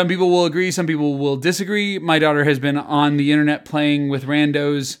 Some people will agree. Some people will disagree. My daughter has been on the internet playing with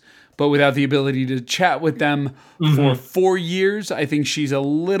randos, but without the ability to chat with them for 4 years. I think she's a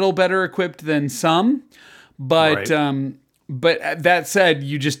little better equipped than some, but that said,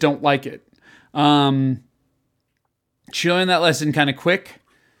 you just don't like it. She learned that lesson kind of quick.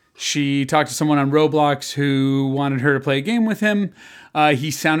 She talked to someone on Roblox who wanted her to play a game with him. He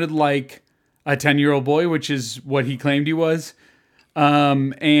sounded like a 10-year-old boy, which is what he claimed he was.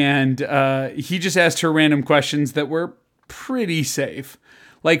 And he just asked her random questions that were pretty safe.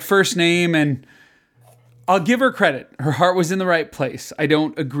 Like first name, and I'll give her credit. Her heart was in the right place. I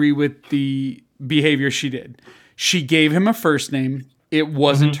don't agree with the behavior she did. She gave him a first name. It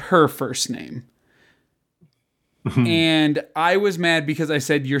wasn't her first name. And I was mad because I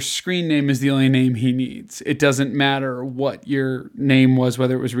said, your screen name is the only name he needs. It doesn't matter what your name was,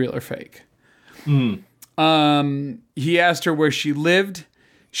 whether it was real or fake. He asked her where she lived.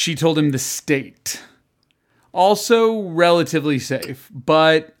 She told him the state. Also relatively safe,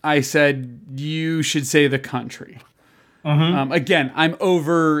 but I said, you should say the country. Again, I'm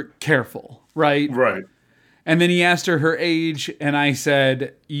over careful, right? Right. And then he asked her age, and I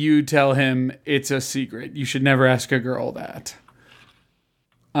said, you tell him it's a secret. You should never ask a girl that.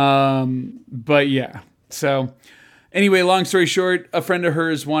 But yeah. So anyway, long story short, a friend of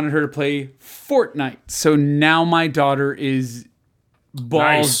hers wanted her to play Fortnite. So now my daughter is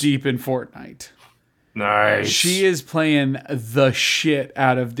balls deep in Fortnite. Nice. She is playing the shit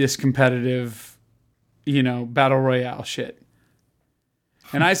out of this competitive, battle royale shit.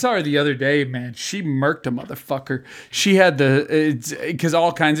 And I saw her the other day, man. She murked a motherfucker. She had because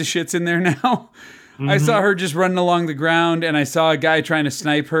all kinds of shit's in there now. I saw her just running along the ground, and I saw a guy trying to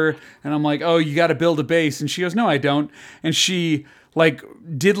snipe her, and I'm like, oh, you got to build a base. And she goes, no, I don't. And she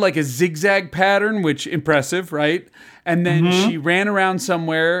did a zigzag pattern, which impressive, right? And then she ran around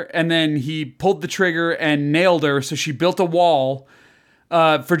somewhere, and then he pulled the trigger and nailed her. So she built a wall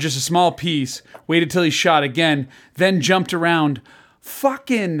for just a small piece, waited till he shot again, then jumped around,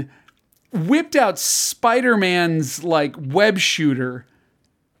 fucking whipped out Spider-Man's web shooter,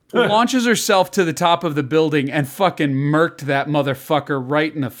 launches herself to the top of the building and fucking murked that motherfucker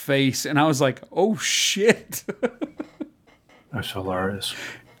right in the face. And I was like, oh shit. That's hilarious.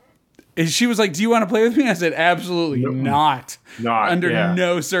 And she was like, do you want to play with me? I said, absolutely not. Under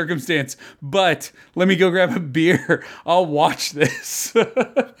no circumstance. But let me go grab a beer. I'll watch this.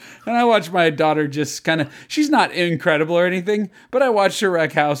 And I watched my daughter just kind of, she's not incredible or anything, but I watched her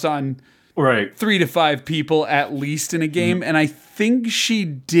wreck house on 3 to 5 people at least in a game. And I think she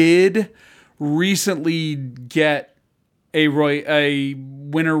did recently get a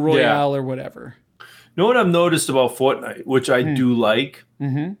winner royale or whatever. You know what I've noticed about Fortnite, which I do like?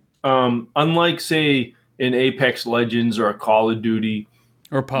 Unlike, say, in Apex Legends or a Call of Duty,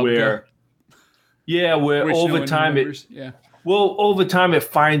 or PUBG, where over time over time it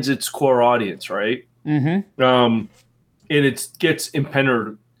finds its core audience, right? And it gets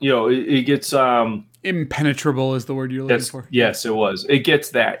impenetrable. It gets impenetrable is the word you're looking for. Yes, it was. It gets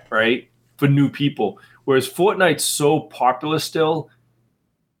that right for new people. Whereas Fortnite's so popular still,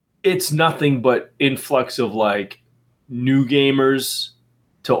 it's nothing but influx of new gamers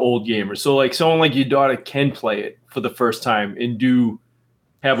to old gamers. So someone like your daughter can play it for the first time and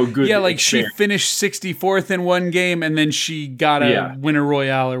have a good experience. She finished 64th in one game, and then she got a winner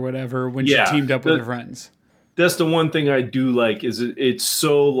royale or whatever when she teamed up with her friends. That's the one thing I do like is it's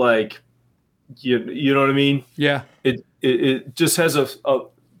so you know what I mean? Yeah. It just has a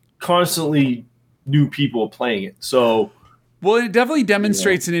constantly new people playing it. So Well, it definitely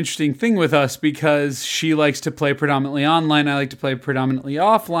demonstrates an interesting thing with us because she likes to play predominantly online. I like to play predominantly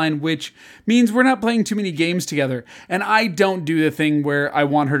offline, which means we're not playing too many games together. And I don't do the thing where I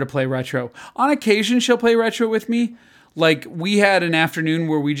want her to play retro. On occasion, she'll play retro with me. Like, we had an afternoon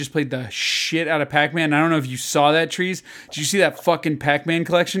where we just played the shit out of Pac-Man. I don't know if you saw that, Trees. Did you see that fucking Pac-Man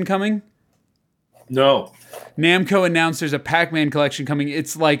collection coming? No. Namco announced there's a Pac-Man collection coming.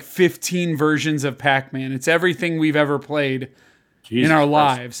 It's like 15 versions of Pac-Man. It's everything we've ever played in our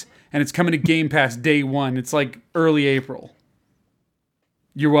lives. And it's coming to Game Pass day one. It's like early April.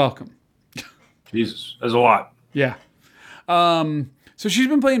 You're welcome. Jesus, there's a lot. Yeah. So she's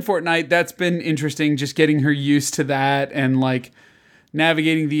been playing Fortnite. That's been interesting, just getting her used to that and like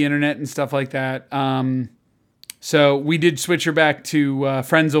navigating the internet and stuff like that. So we did switch her back to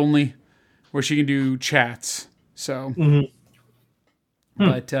friends only, where she can do chats. So,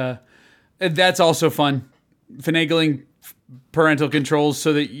 but that's also fun. Finagling parental controls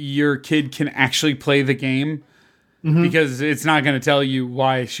so that your kid can actually play the game. Because it's not going to tell you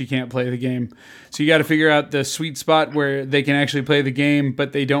why she can't play the game. So you got to figure out the sweet spot where they can actually play the game,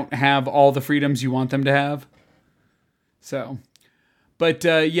 but they don't have all the freedoms you want them to have. So, but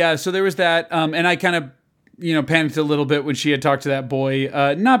yeah, so there was that. And I kind of, panicked a little bit when she had talked to that boy.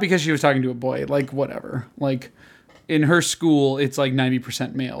 Not because she was talking to a boy, like whatever. Like in her school, it's like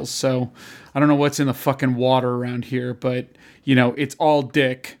 90% males. So I don't know what's in the fucking water around here, but it's all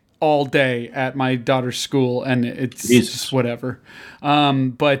dick all day at my daughter's school, and it's just whatever.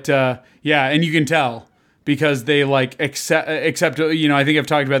 But yeah, and you can tell because they like accept. I think I've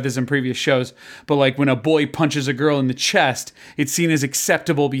talked about this in previous shows, but like when a boy punches a girl in the chest, it's seen as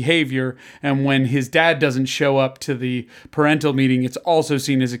acceptable behavior, and when his dad doesn't show up to the parental meeting, it's also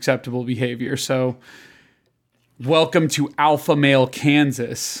seen as acceptable behavior. So welcome to alpha male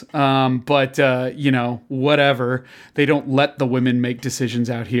Kansas. But whatever. They don't let the women make decisions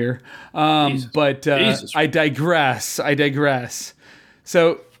out here. But I digress.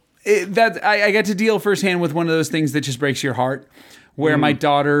 So I got to deal firsthand with one of those things that just breaks your heart, where my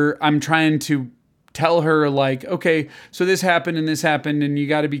daughter, I'm trying to tell her like, okay, so this happened and you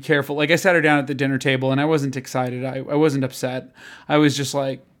got to be careful. Like I sat her down at the dinner table and I wasn't excited. I wasn't upset. I was just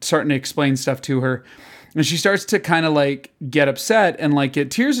like starting to explain stuff to her. And she starts to kind of like get upset and like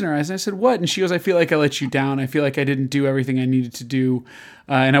get tears in her eyes. And I said, what? And she goes, I feel like I let you down. I feel like I didn't do everything I needed to do.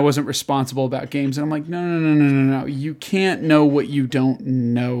 And I wasn't responsible about games. And I'm like, no. You can't know what you don't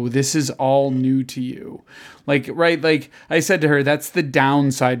know. This is all new to you. Like, right. Like I said to her, that's the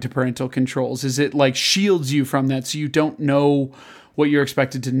downside to parental controls, is it like shields you from that. So you don't know what you're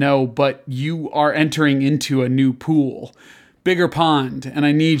expected to know, but you are entering into a new pool, bigger pond. And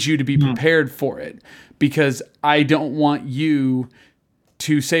I need you to be prepared for it. Because I don't want you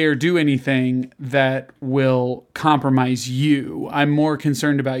to say or do anything that will compromise you. I'm more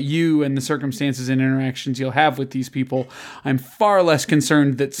concerned about you and the circumstances and interactions you'll have with these people. I'm far less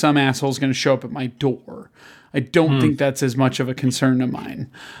concerned that some asshole's going to show up at my door. I don't think that's as much of a concern of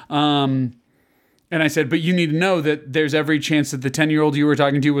mine. And I said, but you need to know that there's every chance that the 10-year-old you were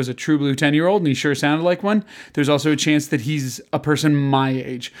talking to was a true blue 10-year-old, and he sure sounded like one. There's also a chance that he's a person my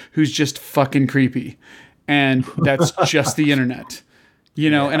age who's just fucking creepy. And that's just the internet,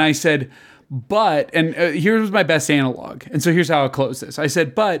 And I said, but, and here was my best analog. And so here's how I'll close this. I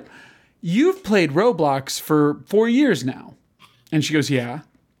said, but you've played Roblox for 4 years now. And she goes, yeah.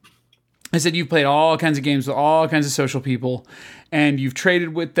 I said, you've played all kinds of games with all kinds of social people, and you've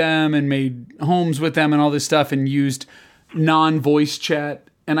traded with them and made homes with them and all this stuff and used non-voice chat.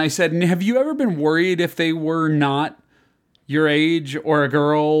 And I said, have you ever been worried if they were not your age or a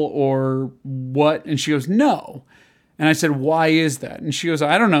girl or what? And she goes, no. And I said, why is that? And she goes,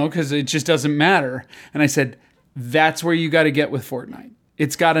 I don't know, because it just doesn't matter. And I said, that's where you got to get with Fortnite.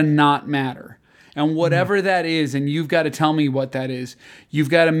 It's got to not matter. And whatever that is, and you've got to tell me what that is, you've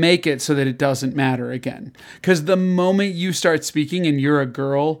got to make it so that it doesn't matter again. Because the moment you start speaking and you're a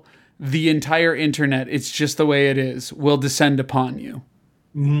girl, the entire internet, it's just the way it is, will descend upon you.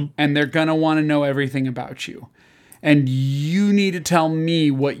 And they're going to want to know everything about you. And you need to tell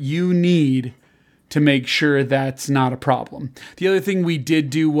me what you need to make sure that's not a problem. The other thing we did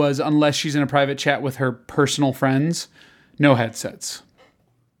do was, unless she's in a private chat with her personal friends, no headsets.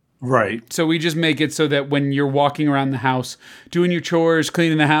 Right. So we just make it so that when you're walking around the house, doing your chores,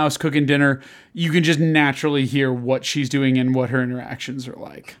 cleaning the house, cooking dinner, you can just naturally hear what she's doing and what her interactions are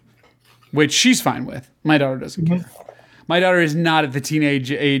like, which she's fine with. My daughter doesn't care. My daughter is not at the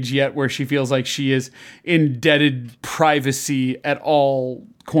teenage age yet where she feels like she is indebted privacy at all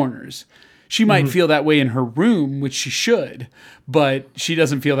corners. She might feel that way in her room, which she should, but she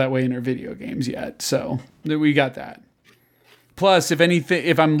doesn't feel that way in her video games yet. So we got that. Plus,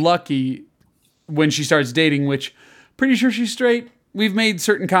 if I'm lucky, when she starts dating, which pretty sure she's straight. We've made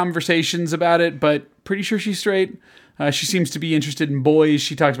certain conversations about it, but pretty sure she's straight. She seems to be interested in boys.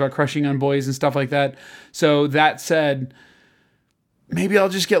 She talks about crushing on boys and stuff like that. So that said, maybe I'll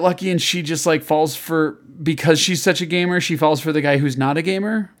just get lucky and she just like because she's such a gamer, she falls for the guy who's not a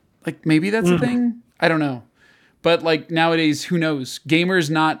gamer. Like maybe that's a thing. I don't know. But like nowadays, who knows? Gamer is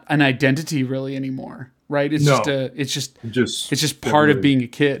not an identity really anymore, right? It's just part of being a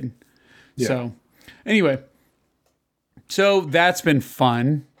kid. Yeah. So anyway, so that's been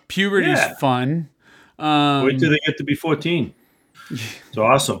fun. Puberty's fun. Wait till they get to be 14. It's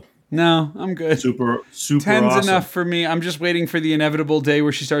awesome. No, I'm good. Super 10's awesome. enough for me. I'm just waiting for the inevitable day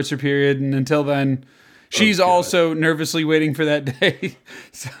where she starts her period, and until then, she's also nervously waiting for that day.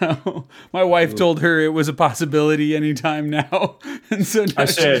 So my wife told her it was a possibility anytime now, and so now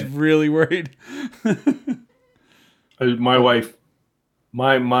she's really worried. My wife,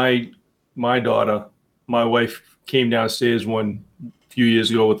 my daughter, my wife came downstairs one few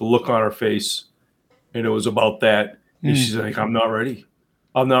years ago with a look on her face, and it was about that. And she's like, I'm not ready.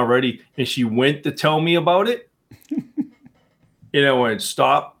 And she went to tell me about it. And I went,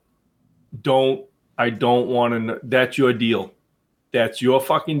 stop. I don't want to know. That's your deal. That's your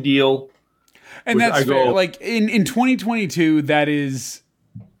fucking deal. And that's fair. Like in 2022, that is.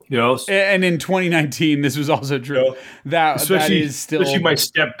 Yes. And in 2019, this was also true. That is still. Especially my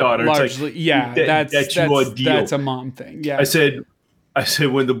stepdaughter. Largely, that's your deal. That's a mom thing. Yeah. I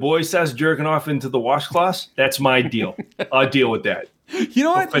said, when the boy starts jerking off into the wash cloth, that's my deal. I'll deal with that. You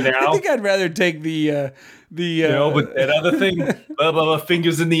know what? Now, I think I'd rather take the but that other thing, blah, blah, blah,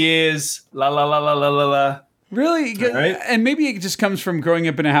 fingers in the ears, la, la, la, la, la, la, la. Really? Right? And maybe it just comes from growing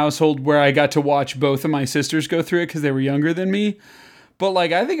up in a household where I got to watch both of my sisters go through it because they were younger than me. But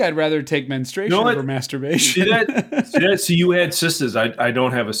like, I think I'd rather take menstruation over masturbation. See that? See, you had sisters. I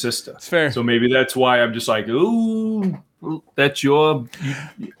don't have a sister. It's fair. So maybe that's why I'm just like, ooh, that's I'll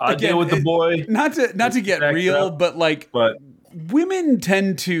deal with the boy. Not to get real, but women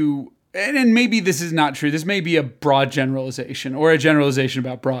tend to, and maybe this is not true. This may be a broad generalization or a generalization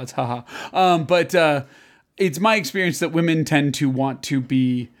about broads. Haha. But it's my experience that women tend to want to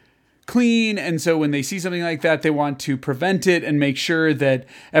be clean, and so when they see something like that, they want to prevent it and make sure that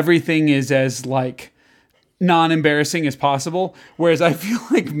everything is as like non-embarrassing as possible. Whereas I feel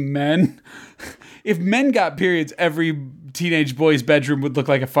like if men got periods, every teenage boy's bedroom would look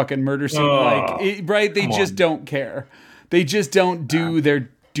like a fucking murder scene. Right? They just don't care. They just don't do their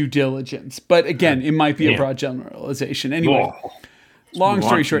due diligence. But again, it might be a broad generalization. Anyway, long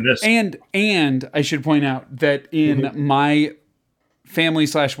story short, and I should point out that in my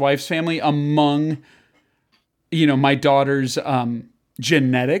family/wife's family, among my daughter's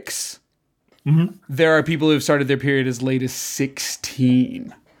genetics, there are people who have started their period as late as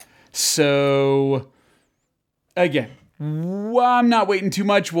 16. So again, I'm not waiting too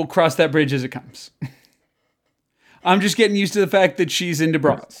much. We'll cross that bridge as it comes. I'm just getting used to the fact that she's into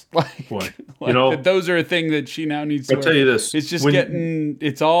bras. That those are a thing that she now needs to wear. I'll tell you this. It's just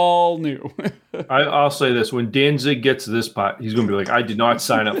it's all new. I'll say this. When Danzig gets to this part, he's going to be like, I did not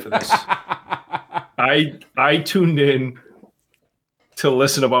sign up for this. I tuned in to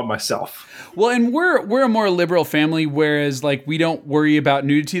listen about myself. Well, and we're a more liberal family, whereas like we don't worry about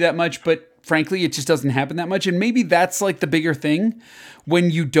nudity that much, but frankly, it just doesn't happen that much. And maybe that's like the bigger thing.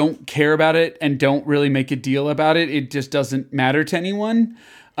 When you don't care about it and don't really make a deal about it, it just doesn't matter to anyone.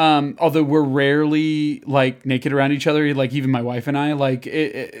 Although we're rarely like naked around each other, like even my wife and I, like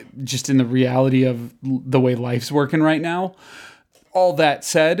just in the reality of the way life's working right now. All that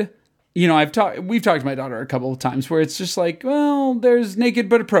said, we've talked to my daughter a couple of times where it's just like, well, there's naked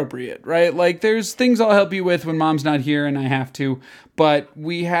but appropriate, right? Like there's things I'll help you with when mom's not here and I have to, but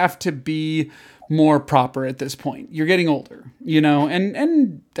we have to be more proper at this point. You're getting older,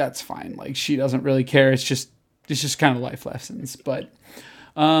 and that's fine. Like she doesn't really care. It's just kind of life lessons. But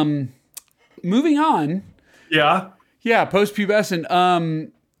moving on. Yeah.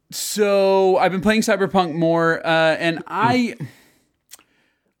 Post-pubescent. So I've been playing Cyberpunk more, and I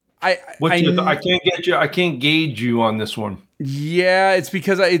can't gauge you on this one. Yeah, it's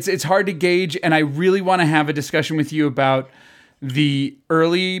because it's hard to gauge, and I really want to have a discussion with you about the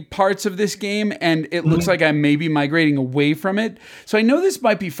early parts of this game, and it looks like I may be migrating away from it. So I know this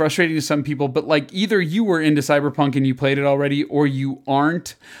might be frustrating to some people, but like either you were into Cyberpunk and you played it already, or you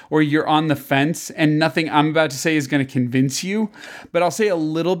aren't, or you're on the fence, and nothing I'm about to say is going to convince you. But I'll say a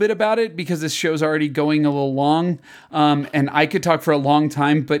little bit about it because this show's already going a little long, and I could talk for a long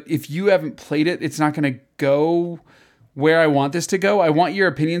time, but if you haven't played it, it's not going to go where I want this to go. I want your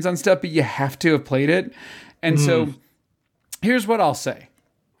opinions on stuff, but you have to have played it. And so Here's what I'll say.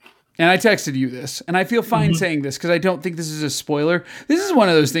 And I texted you this, and I feel fine saying this because I don't think this is a spoiler. This is one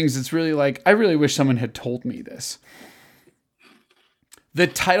of those things that's really like, I really wish someone had told me this. The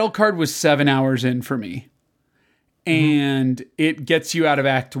title card was 7 hours in for me. And it gets you out of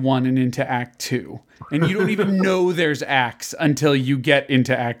Act 1 and into Act 2. And you don't even know there's acts until you get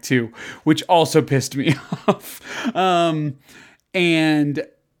into Act 2, which also pissed me off. And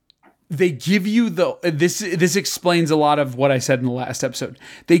they give you this explains a lot of what I said in the last episode.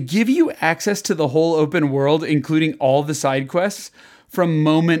 They give you access to the whole open world, including all the side quests, from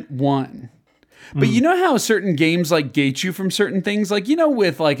moment 1. But you know how certain games like gate you from certain things? Like, you know,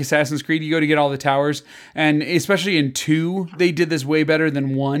 with like Assassin's Creed, you go to get all the towers, and especially in 2, they did this way better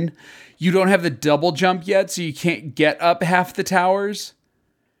than 1. You don't have the double jump yet, so you can't get up half the towers.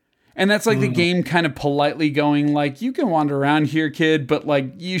 And that's like the game kind of politely going like, you can wander around here, kid, but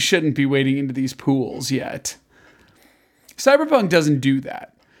like you shouldn't be wading into these pools yet. Cyberpunk doesn't do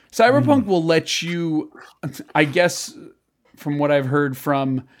that. Cyberpunk will let you, I guess, from what I've heard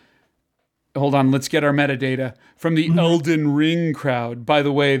from, hold on, let's get our metadata, from the Elden Ring crowd. By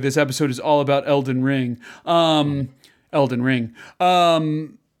the way, this episode is all about Elden Ring. Elden Ring.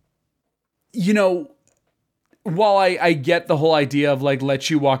 You know, while I get the whole idea of like, let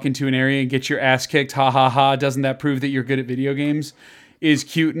you walk into an area and get your ass kicked, ha ha ha, doesn't that prove that you're good at video games, is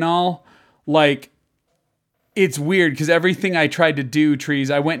cute and all, like, it's weird because everything I tried to do, Trees,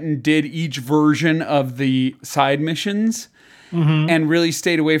 I went and did each version of the side missions and really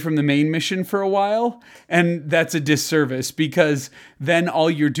stayed away from the main mission for a while. And that's a disservice because then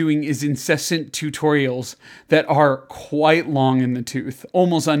all you're doing is incessant tutorials that are quite long in the tooth,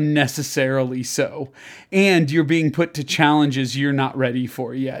 almost unnecessarily so. And you're being put to challenges you're not ready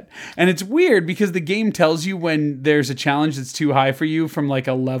for yet. And it's weird because the game tells you when there's a challenge that's too high for you from like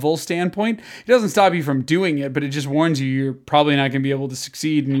a level standpoint. It doesn't stop you from doing it, but it just warns you you're probably not going to be able to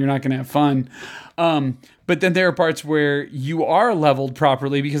succeed and you're not going to have fun. But then there are parts where you are leveled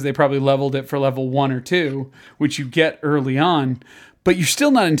properly because they probably leveled it for level 1 or 2, which you get early on, but you're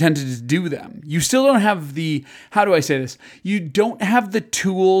still not intended to do them. You still don't have the, how do I say this? You don't have the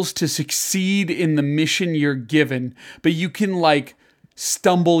tools to succeed in the mission you're given, but you can like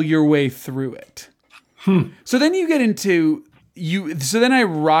stumble your way through it. So then you get into so then I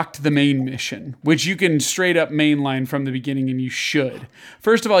rocked the main mission, which you can straight up mainline from the beginning, and you should.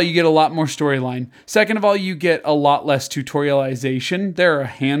 First of all, you get a lot more storyline. Second of all, you get a lot less tutorialization. There are a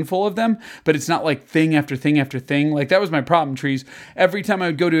handful of them, but it's not like thing after thing after thing. Like, that was my problem, Trees. Every time I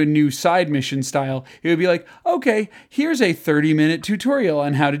would go to a new side mission style, it would be like, okay, here's a 30-minute tutorial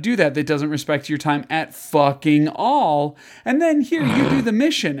on how to do that doesn't respect your time at fucking all. And then here, you do the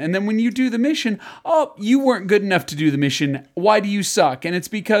mission. And then when you do the mission, oh, you weren't good enough to do the mission. Why do you suck? And it's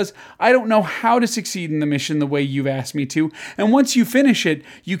because I don't know how to succeed in the mission the way you've asked me to. And once you finish it,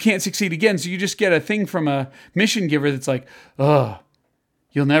 you can't succeed again. So you just get a thing from a mission giver that's like, ugh,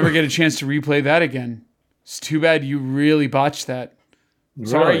 you'll never get a chance to replay that again. It's too bad you really botched that.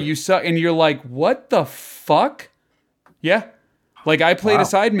 Sorry, you suck. And you're like, what the fuck? Yeah. Like, I played a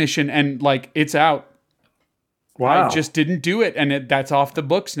side mission and like, it's out. Wow. I just didn't do it. And that's off the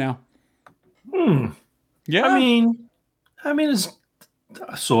books now. Yeah. I mean, it's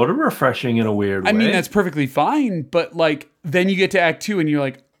sort of refreshing in a weird way. I mean, that's perfectly fine, but like, then you get to Act 2 and you're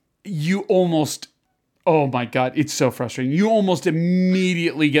like, you almost, oh my God, it's so frustrating. You almost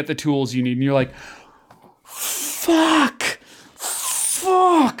immediately get the tools you need and you're like, fuck,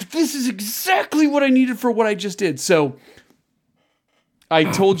 this is exactly what I needed for what I just did. So I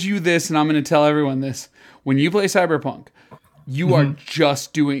told you this and I'm going to tell everyone this. When you play Cyberpunk, you are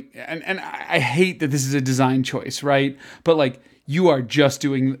just doing, and I hate that this is a design choice, right? But like, you are just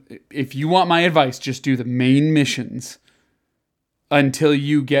doing, if you want my advice, just do the main missions until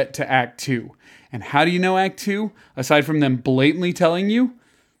you get to Act 2. And how do you know Act 2? Aside from them blatantly telling you,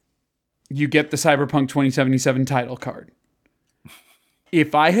 you get the Cyberpunk 2077 title card.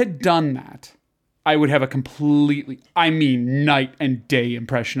 If I had done that, I would have a completely, night and day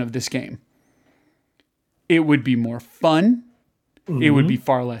impression of this game. It would be more fun. It would be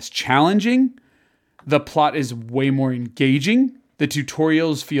far less challenging. The plot is way more engaging. The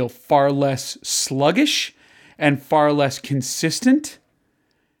tutorials feel far less sluggish and far less consistent.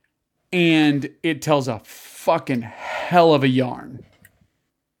 And it tells a fucking hell of a yarn.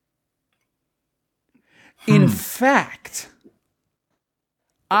 In fact,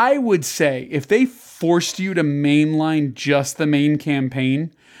 I would say if they forced you to mainline just the main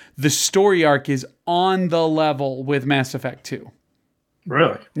campaign, the story arc is on the level with Mass Effect 2.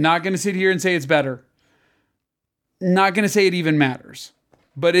 Really? Not going to sit here and say it's better. Not going to say it even matters.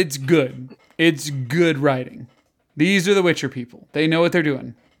 But it's good. It's good writing. These are the Witcher people. They know what they're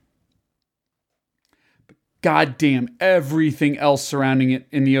doing. But goddamn, everything else surrounding it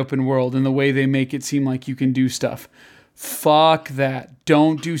in the open world and the way they make it seem like you can do stuff. Fuck that.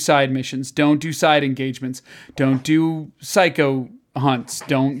 Don't do side missions. Don't do side engagements. Don't do psycho hunts.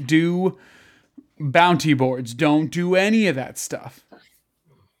 Don't do bounty boards. Don't do any of that stuff.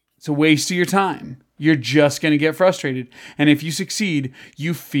 It's a waste of your time. You're just going to get frustrated. And if you succeed,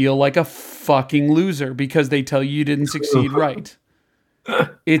 you feel like a fucking loser because they tell you didn't succeed right.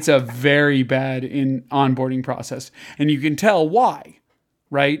 It's a very bad onboarding process. And you can tell why,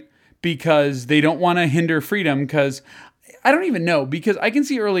 right? Because they don't want to hinder freedom because I don't even know. Because I can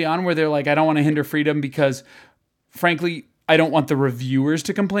see early on where they're like, I don't want to hinder freedom because, frankly, I don't want the reviewers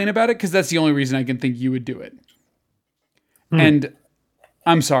to complain about it because that's the only reason I can think you would do it. And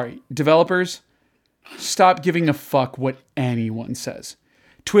I'm sorry, developers, stop giving a fuck what anyone says.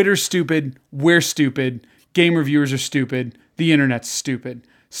 Twitter's stupid. We're stupid. Game reviewers are stupid. The internet's stupid.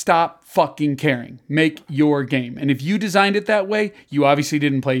 Stop fucking caring. Make your game. And if you designed it that way, you obviously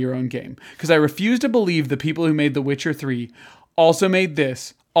didn't play your own game. Because I refuse to believe the people who made The Witcher 3 also made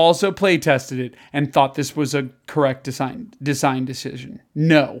this, also play tested it, and thought this was a correct design decision.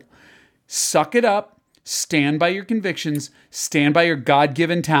 No. Suck it up. Stand by your convictions. Stand by your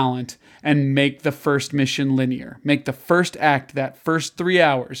God-given talent. And make the first mission linear. Make the first act, that first 3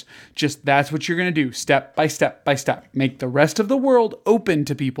 hours. Just that's what you're going to do, step by step by step. Make the rest of the world open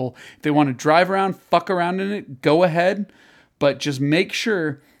to people. If they want to drive around, fuck around in it, go ahead. But just make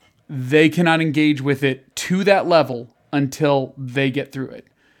sure they cannot engage with it to that level until they get through it.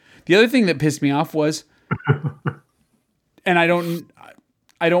 The other thing that pissed me off was, and I don't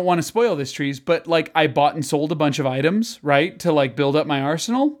want to spoil this, Trees, but like I bought and sold a bunch of items, right, to like build up my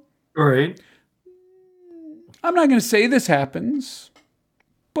arsenal. Right. I'm not going to say this happens,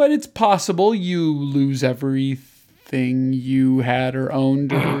 but it's possible you lose everything you had or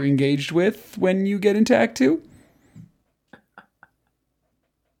owned or engaged with when you get into Act 2.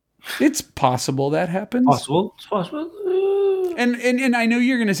 It's possible that happens. It's possible. And I know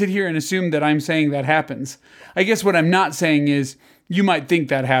you're going to sit here and assume that I'm saying that happens. I guess what I'm not saying is you might think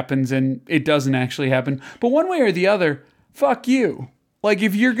that happens and it doesn't actually happen. But one way or the other, fuck you. Like,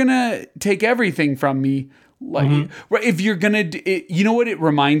 if you're going to take everything from me, like, if you're going to, you know what it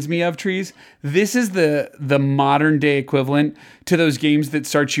reminds me of, Trees? This is the modern day equivalent to those games that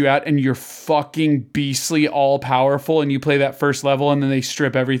start you out and you're fucking beastly, all powerful, and you play that first level and then they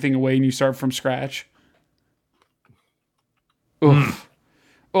strip everything away and you start from scratch. Oof.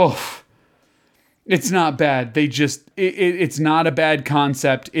 Oof. It's not bad. It's not a bad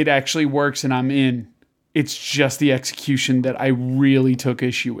concept. It actually works and I'm in. It's just the execution that I really took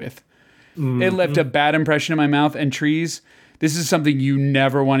issue with. It left a bad impression in my mouth. And Trees, this is something you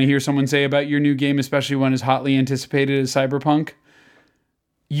never want to hear someone say about your new game, especially one as hotly anticipated as Cyberpunk.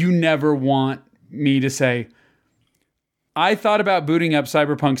 You never want me to say, I thought about booting up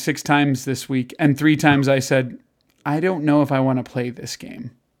Cyberpunk 6 times this week, and 3 times I said, I don't know if I want to play this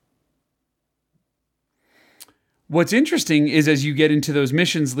game. What's interesting is as you get into those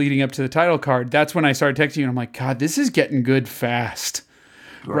missions leading up to the title card, that's when I started texting you and I'm like, God, this is getting good fast.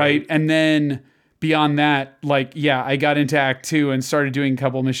 Right? And then beyond that, like, yeah, I got into Act 2 and started doing a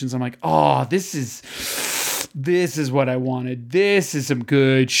couple missions. I'm like, oh, this is what I wanted. This is some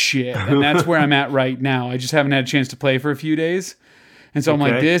good shit. And that's where I'm at right now. I just haven't had a chance to play for a few days. And so I'm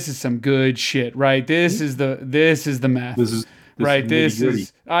like, this is some good shit, right? This is the meth. This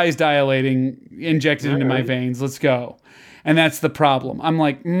is eyes dilating, injected into my veins. Let's go. And that's the problem. I'm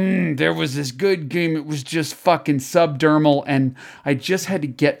like, there was this good game. It was just fucking subdermal. And I just had to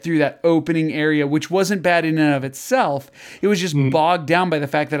get through that opening area, which wasn't bad in and of itself. It was just bogged down by the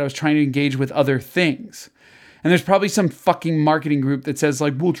fact that I was trying to engage with other things. And there's probably some fucking marketing group that says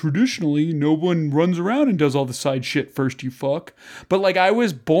like, well, traditionally, no one runs around and does all the side shit first, you fuck. But like, I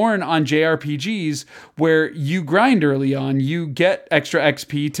was born on JRPGs where you grind early on, you get extra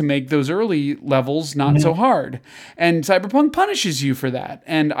XP to make those early levels not so hard. And Cyberpunk punishes you for that.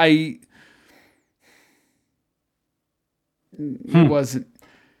 And I wasn't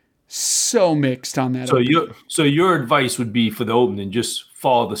so mixed on that. So your advice would be for the opening, just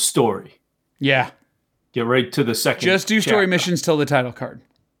follow the story. Yeah. Get right to the second. Just do story missions till the title card.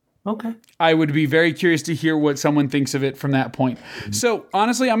 Okay. I would be very curious to hear what someone thinks of it from that point. So,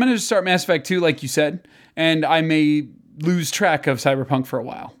 honestly, I'm going to start Mass Effect 2, like you said, and I may lose track of Cyberpunk for a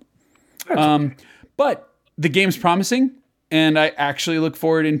while. But the game's promising, and I actually look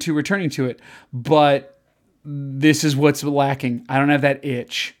forward into returning to it. But this is what's lacking. I don't have that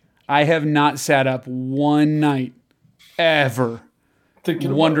itch. I have not sat up one night ever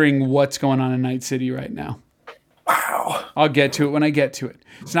wondering what's going on in Night City right now. Wow. I'll get to it when I get to it.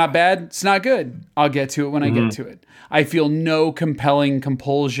 It's not bad. It's not good. I'll get to it when I get to it. I feel no compelling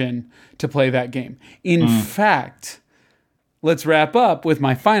compulsion to play that game. In fact, let's wrap up with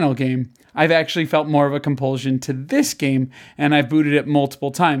my final game. I've actually felt more of a compulsion to this game, and I've booted it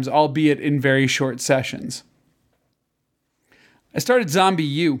multiple times, albeit in very short sessions. I started Zombie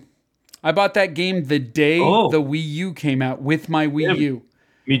U. I bought that game the day the Wii U came out with my Wii U.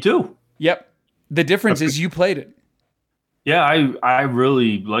 Me too. Yep. The difference is you played it. Yeah, I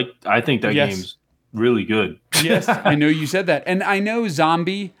really I think that game's really good. Yes, I know you said that. And I know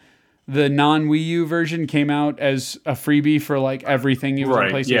Zombie, the non-Wii U version, came out as a freebie for like everything. It was on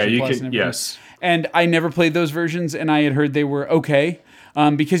PlayStation Plus and everything. Yes. And I never played those versions, and I had heard they were okay.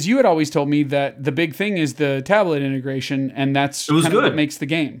 Because you had always told me that the big thing is the tablet integration, and that's kind of what makes the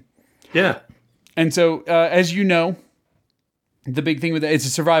game. Yeah. And so, as you know, the big thing with it's a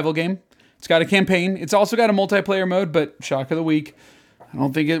survival game. It's got a campaign. It's also got a multiplayer mode, but shock of the week, I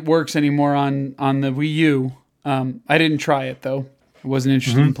don't think it works anymore on the Wii U. I didn't try it, though. I wasn't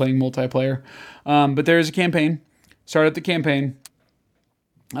interested in playing multiplayer. But there is a campaign. Start at the campaign.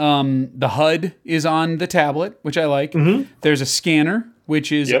 The HUD is on the tablet, which I like. There's a scanner,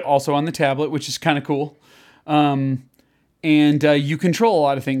 which is also on the tablet, which is kind of cool. And you control a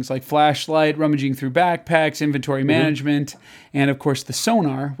lot of things like flashlight, rummaging through backpacks, inventory management, and of course the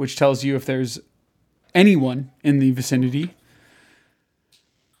sonar, which tells you if there's anyone in the vicinity.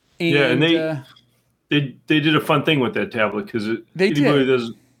 And, they did a fun thing with that tablet because if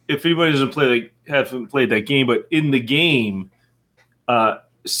anybody hasn't played that game, but in the game,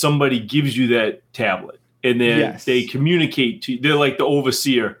 somebody gives you that tablet. And then they communicate to you. They're like the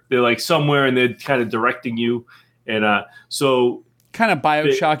overseer. They're like somewhere and they're kind of directing you. And so kind of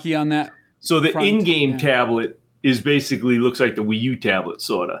Bioshocky on that. So the in-game tablet is basically looks like the Wii U tablet,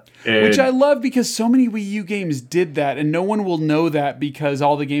 sort of. Which I love because so many Wii U games did that, and no one will know that because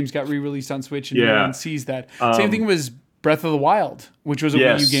all the games got re-released on Switch and no one sees that. Same thing was Breath of the Wild, which was a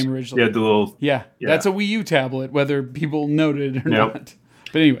Wii U game originally. Yeah, the little that's a Wii U tablet, whether people noted it or not.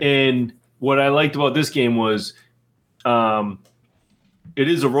 But anyway. And what I liked about this game was it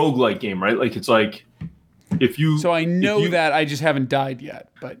is a roguelike game, right? Like it's like So I know that I just haven't died yet.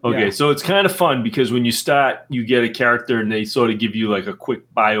 But so it's kind of fun because when you start, you get a character and they sort of give you like a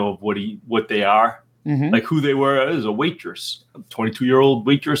quick bio of what they are, like who they were as a waitress, a 22-year-old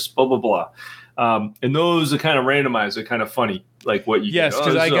waitress, blah blah blah. And those are kind of randomized. They're kind of funny, like what you get.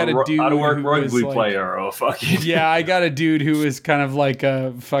 Because I got a dude out of work who rugby was player or fucking I got a dude who is kind of like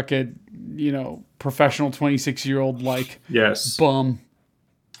a fucking professional 26-year-old like bum.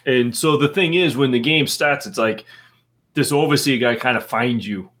 And so the thing is, when the game starts, it's like this overseer guy kind of finds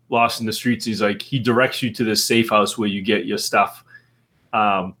you lost in the streets. He's like, he directs you to this safe house where you get your stuff.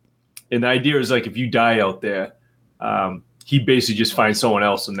 And the idea is like, if you die out there, he basically just finds someone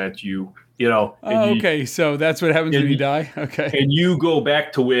else and that okay. So that's what happens when you die. Okay. And you go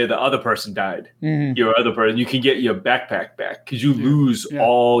back to where the other person died. Your other person, you can get your backpack back because you lose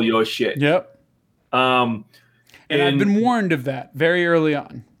all your shit. Yep. And I've been warned of that very early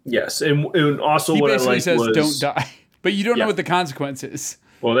on. Yes, and also he what I basically like says was don't die, but you don't know what the consequence is.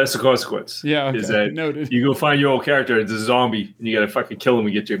 Well, that's the consequence. Yeah, okay. Is that noted. You go find your old character, it's a zombie, and you got to fucking kill him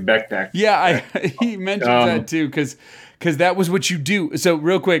and get your backpack. Yeah, he mentioned that too, because that was what you do. So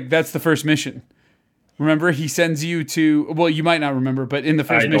real quick, that's the first mission. Remember, he sends you to. Well, you might not remember, but in the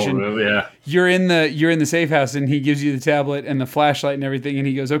first mission, you're in the safe house, and he gives you the tablet and the flashlight and everything, and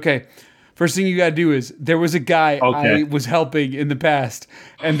he goes, "Okay. First thing you got to do is there was a guy I was helping in the past,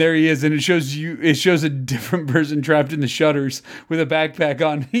 and there he is, and it shows a different person trapped in the shutters with a backpack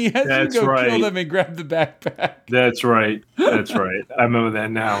on. He has to go kill them and grab the backpack. That's right. I remember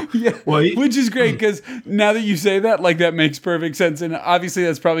that now. Yeah, which is great because now that you say that, like that makes perfect sense, and obviously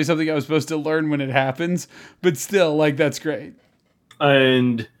that's probably something I was supposed to learn when it happens, but still, like that's great.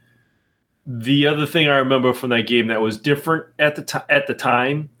 And the other thing I remember from that game that was different at the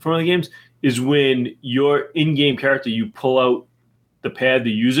time from the games is when your in-game character, you pull out the pad to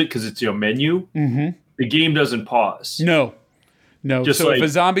use it because it's your menu. The game doesn't pause. No. Just so if a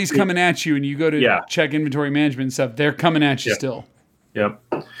zombie's coming at you and you go to check inventory management and stuff, they're coming at you still. Yep.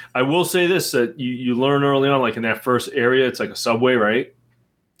 I will say this, that you learn early on, like in that first area, it's like a subway, right?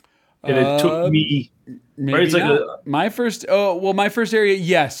 And it took me... Maybe right? It's not. My first area,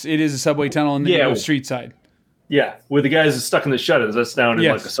 yes, it is a subway tunnel and then you go street side. Yeah, where the guys are stuck in the shutters. That's down in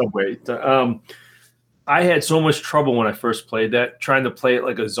like a subway. I had so much trouble when I first played that, trying to play it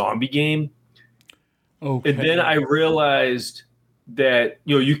like a zombie game. Okay. And then I realized that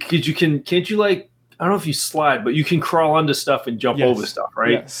can't you like, I don't know if you slide, but you can crawl under stuff and jump over stuff,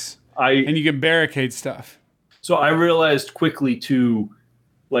 right? Yes. And you can barricade stuff. So I realized quickly to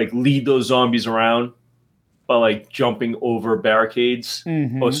like lead those zombies around by like jumping over barricades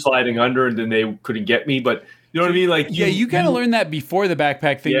or sliding under, and then they couldn't get me. But you know what I mean? Like you kind of learn that before the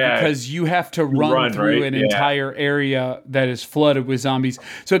backpack thing because you have to run through an entire area that is flooded with zombies.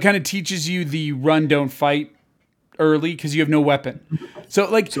 So it kind of teaches you the run, don't fight early because you have no weapon. So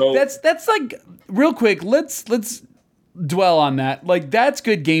that's like real quick. Let's dwell on that. Like that's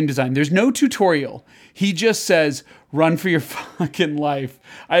good game design. There's no tutorial. He just says run for your fucking life.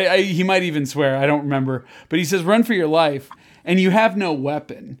 He might even swear. I don't remember, but he says run for your life, and you have no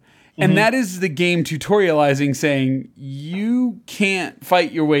weapon. And that is the game tutorializing, saying you can't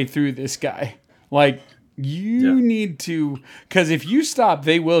fight your way through this guy. Like you need to, because if you stop,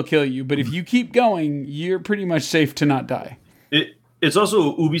 they will kill you. But if you keep going, you're pretty much safe to not die. It's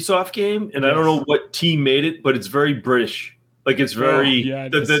also an Ubisoft game, and I don't know what team made it, but it's very British. Like it's very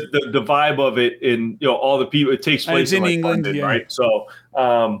the vibe of it, and all the people. It takes place in like England, London, right? So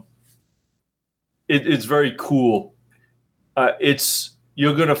it's very cool.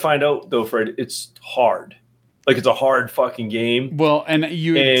 You're gonna find out though, Fred. It's hard. Like it's a hard fucking game. Well, and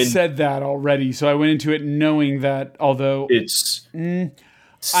you said that already, so I went into it knowing that. Although it's, I'm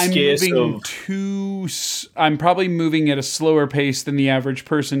probably moving at a slower pace than the average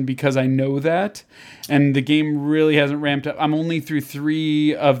person because I know that, and the game really hasn't ramped up. I'm only through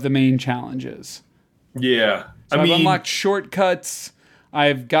 3 of the main challenges. Yeah, so I've unlocked shortcuts.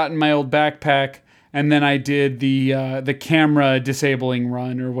 I've gotten my old backpack. And then I did the camera disabling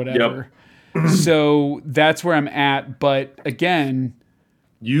run or whatever. Yep. So that's where I'm at. But again,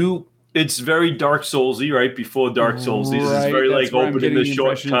 it's very Dark Soulsy, right? Before Dark Soulsy, it's very like opening the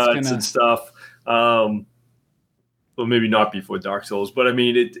shortcuts and stuff. Well, maybe not before Dark Souls, but I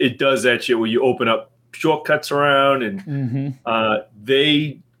mean, it does that shit where you open up shortcuts around, and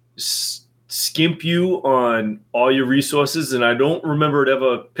they skimp you on all your resources, and I don't remember it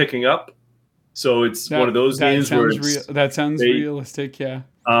ever picking up. So it's one of those games where that sounds realistic, yeah.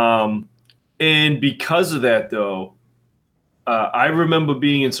 And because of that, though, I remember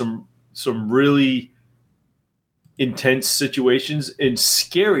being in some really intense situations and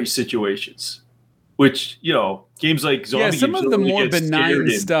scary situations, which games like zombie some games of the more benign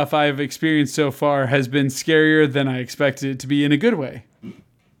stuff I've experienced so far has been scarier than I expected it to be in a good way.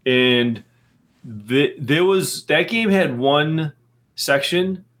 And that game had one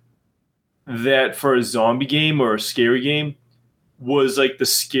section that for a zombie game or a scary game was like the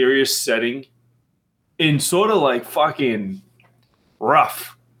scariest setting and sort of like fucking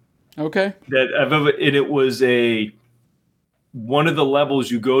rough. Okay. That I've ever, and it was one of the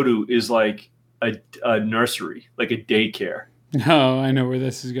levels you go to is like a nursery, like a daycare. Oh, I know where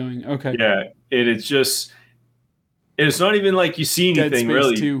this is going. Okay. Yeah. And it's not even like you see anything Dead Space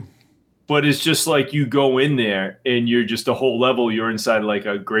really. 2. But it's just like you go in there and you're just a whole level. You're inside like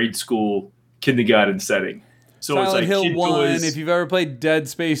a grade school kindergarten setting. So Silent it's like Hill 1. If you've ever played Dead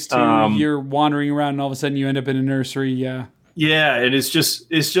Space 2, you're wandering around and all of a sudden you end up in a nursery. Yeah. Yeah, and it's just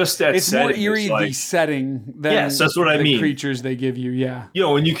that it's setting. More eerie the setting than that's what I mean. Creatures they give you. Yeah.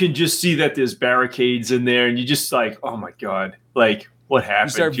 And you can just see that there's barricades in there, and you just like, oh my god, like what happened?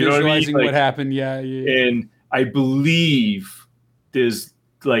 You start visualizing what happened. Yeah. And I believe there's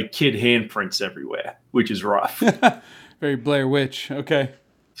like kid handprints everywhere, which is rough. Very Blair Witch. Okay.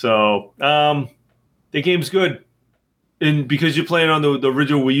 So, the game's good. And because you're playing on the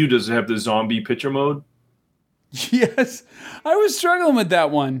original Wii U, does it have the zombie picture mode? Yes. I was struggling with that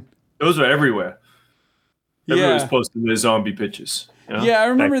one. Those are everywhere. Everywhere was posting the zombie pictures. Yeah, I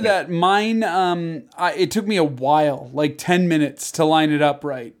remember that. Mine, it took me a while, like 10 minutes to line it up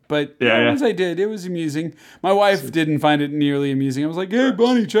right. But once I did, it was amusing. My wife didn't find it nearly amusing. I was like, hey,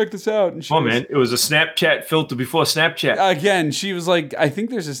 Bonnie, check this out. And man, it was a Snapchat filter before Snapchat. Again, she was like, I think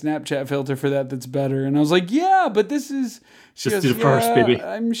there's a Snapchat filter for that's better. And I was like, yeah, but this is... Just do the first, baby.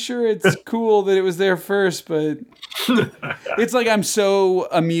 I'm sure it's cool that it was there first, but it's like I'm so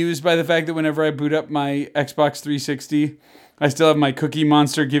amused by the fact that whenever I boot up my Xbox 360... I still have my Cookie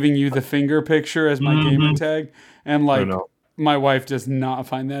Monster giving you the finger picture as my gamer tag. And like, my wife does not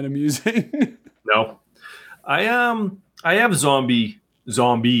find that amusing. No. I have Zombie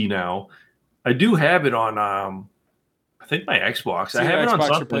now. I do have it on, I think my Xbox. I have it on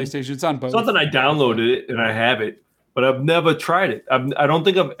something. Or PlayStation. It's on both. Something I downloaded it and I have it, but I've never tried it. I don't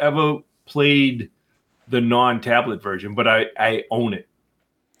think I've ever played the non-tablet version, but I own it.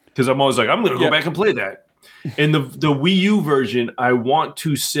 Because I'm always like, I'm going to go back and play that. And the Wii U version, I want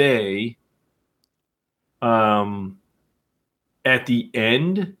to say, at the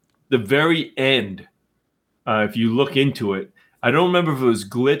end, the very end, if you look into it, I don't remember if it was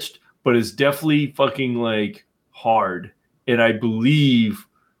glitched, but it's definitely fucking like hard, and I believe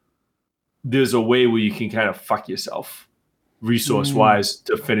there's a way where you can kind of fuck yourself resource wise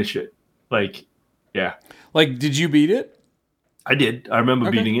to finish it. Like, yeah. Like, did you beat it? I did. I remember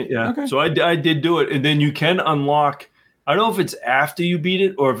beating it. Yeah. Okay. So I did do it. And then you can unlock, I don't know if it's after you beat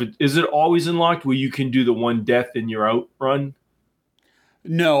it or if is it always unlocked where you can do the one death and you're out run?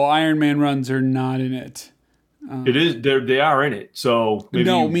 No, Iron Man runs are not in it. It is. They are in it. So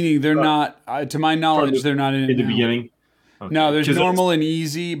maybe meaning they're not, to my knowledge, they're not in it in the now. beginning. Okay. No, there's normal and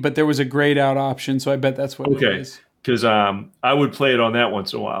easy, but there was a grayed out option. So I bet that's what it is. Because I would play it on that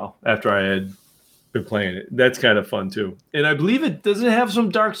once in a while after I had been playing it. That's kind of fun too. And I believe it doesn't have some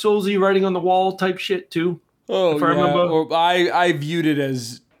Dark Souls-y writing on the wall type shit too. Oh, if I remember. Or I viewed it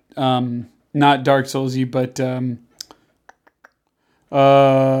as not Dark Souls-y, but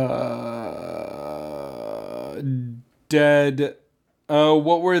Dead. Oh,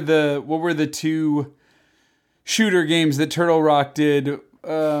 what were the two shooter games that Turtle Rock did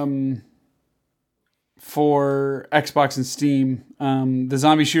for Xbox and Steam? The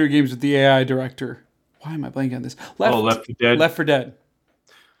zombie shooter games with the AI director. Why am I blanking on this? Left 4 Dead. Left 4 Dead.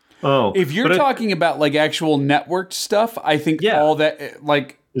 Oh, if you're talking about like actual networked stuff, I think all that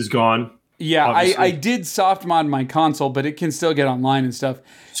like is gone. Yeah, I did soft mod my console, but it can still get online and stuff.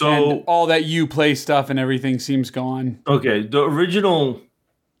 So and all that Uplay stuff and everything seems gone. Okay, the original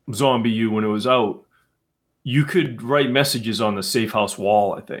Zombie U when it was out, you could write messages on the safe house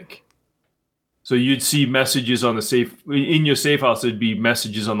wall, I think. So you'd see messages on in your safe house. There'd be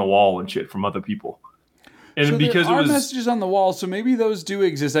messages on the wall and shit from other people. And so because there are messages on the wall, so maybe those do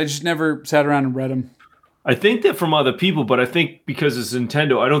exist. I just never sat around and read them. I think they're from other people, but I think because it's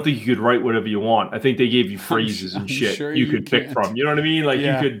Nintendo, I don't think you could write whatever you want. I think they gave you phrases and shit you could pick from. You know what I mean? Like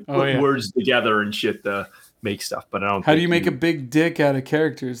you could put words together and shit to make stuff. But I don't. How do you make a big dick out of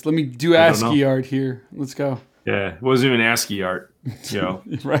characters? Let me do ASCII art here. Let's go. Yeah, it wasn't even ASCII art. You know,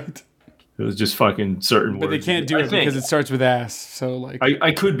 right? It was just fucking certain words. But they can't do it because it starts with ass. So like,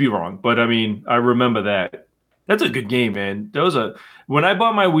 I could be wrong, but I mean, I remember that. That's a good game, man. When I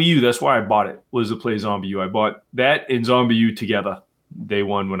bought my Wii U, that's why I bought it, was to play Zombie U. I bought that and Zombie U together. Day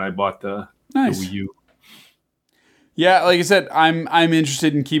one when I bought the Wii U. Yeah, like I said, I'm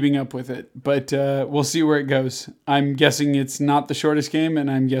interested in keeping up with it, but we'll see where it goes. I'm guessing it's not the shortest game,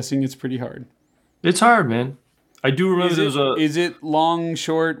 and I'm guessing it's pretty hard. It's hard, man. I do remember Is it long,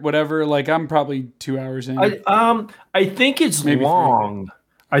 short, whatever? Like I'm probably 2 hours in. I think it's maybe long.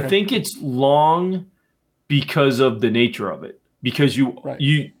 Okay. I think it's long because of the nature of it. Because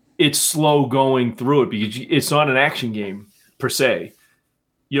it's slow going through it because it's not an action game per se.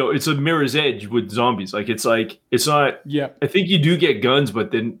 You know, it's a Mirror's Edge with zombies. It's not. Yeah. I think you do get guns,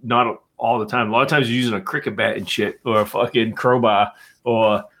 but then not all the time. A lot of times you're using a cricket bat and shit, or a fucking crowbar,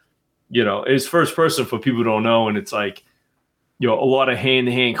 or it's first person for people who don't know, and it's like, a lot of hand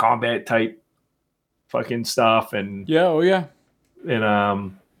to hand combat type fucking stuff, and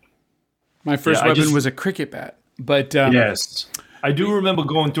and my first weapon was a cricket bat. But yes, I do remember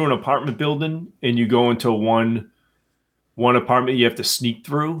going through an apartment building, and you go into one apartment you have to sneak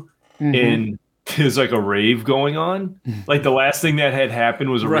through, and there's like a rave going on. Like the last thing that had happened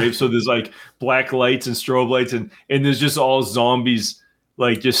was a rave, so there's like black lights and strobe lights, and there's just all zombies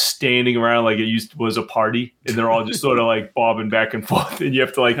like just standing around like it was a party, and they're all just sort of like bobbing back and forth, and you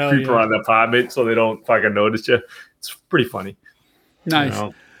have to like creep around the apartment so they don't fucking notice you. It's pretty funny. Nice.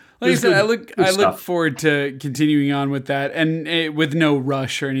 Like I said, I look forward to continuing on with that, and with no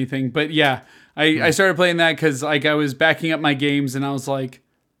rush or anything. But yeah, I started playing that because like I was backing up my games, and I was like,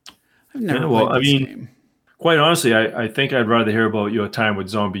 I've never played this game. Quite honestly, I think I'd rather hear about your time with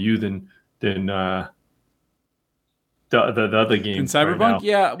Zombie U than the other game. In Cyberpunk?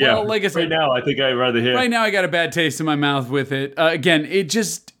 Yeah. Well, like I said, right now, I think I'd rather hear. Right now, I got a bad taste in my mouth with it. Again,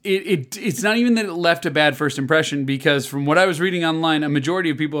 it's not even that it left a bad first impression, because from what I was reading online, a majority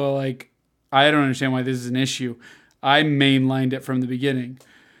of people are like, I don't understand why this is an issue. I mainlined it from the beginning.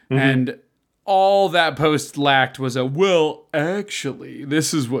 And all that post lacked was actually,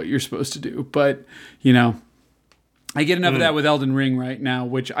 this is what you're supposed to do. But, I get enough of that with Elden Ring right now,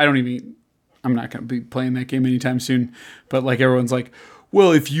 which I'm not going to be playing that game anytime soon. But like everyone's like,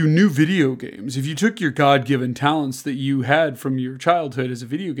 well, if you knew video games, if you took your God-given talents that you had from your childhood as a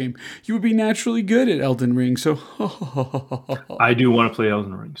video game, you would be naturally good at Elden Ring. So I do want to play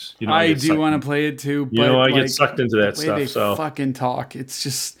Elden Rings. I do want to play it too. But I get sucked into that stuff. They so fucking talk. It's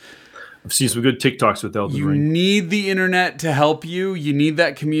just. I've seen some good TikToks with Elden Ring. You need the internet to help you. You need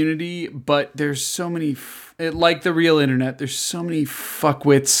that community, but there's so many, like the real internet, there's so many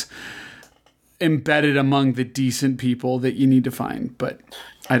fuckwits embedded among the decent people that you need to find. But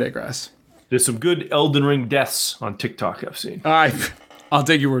I digress. There's some good Elden Ring deaths on TikTok I've seen. I'll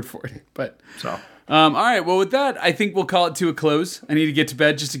take your word for it. But all right. Well, with that, I think we'll call it to a close. I need to get to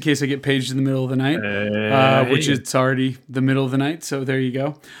bed just in case I get paged in the middle of the night, which it's already the middle of the night. So there you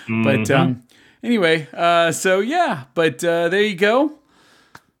go. Mm-hmm. But anyway, so yeah. But there you go.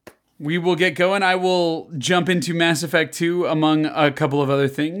 We will get going. I will jump into Mass Effect 2 among a couple of other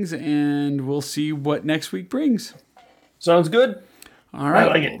things, and we'll see what next week brings. Sounds good. All right.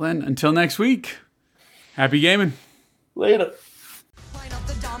 I like it. Then until next week, happy gaming. Later.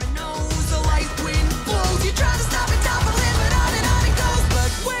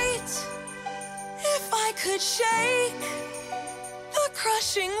 Shake the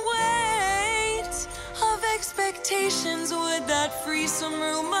crushing weight of expectations. Would that free some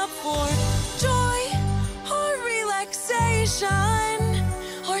room up for joy or relaxation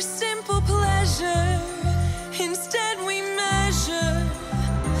or simple pleasure? Instead we measure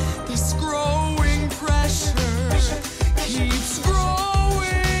this growing pressure keeps growing.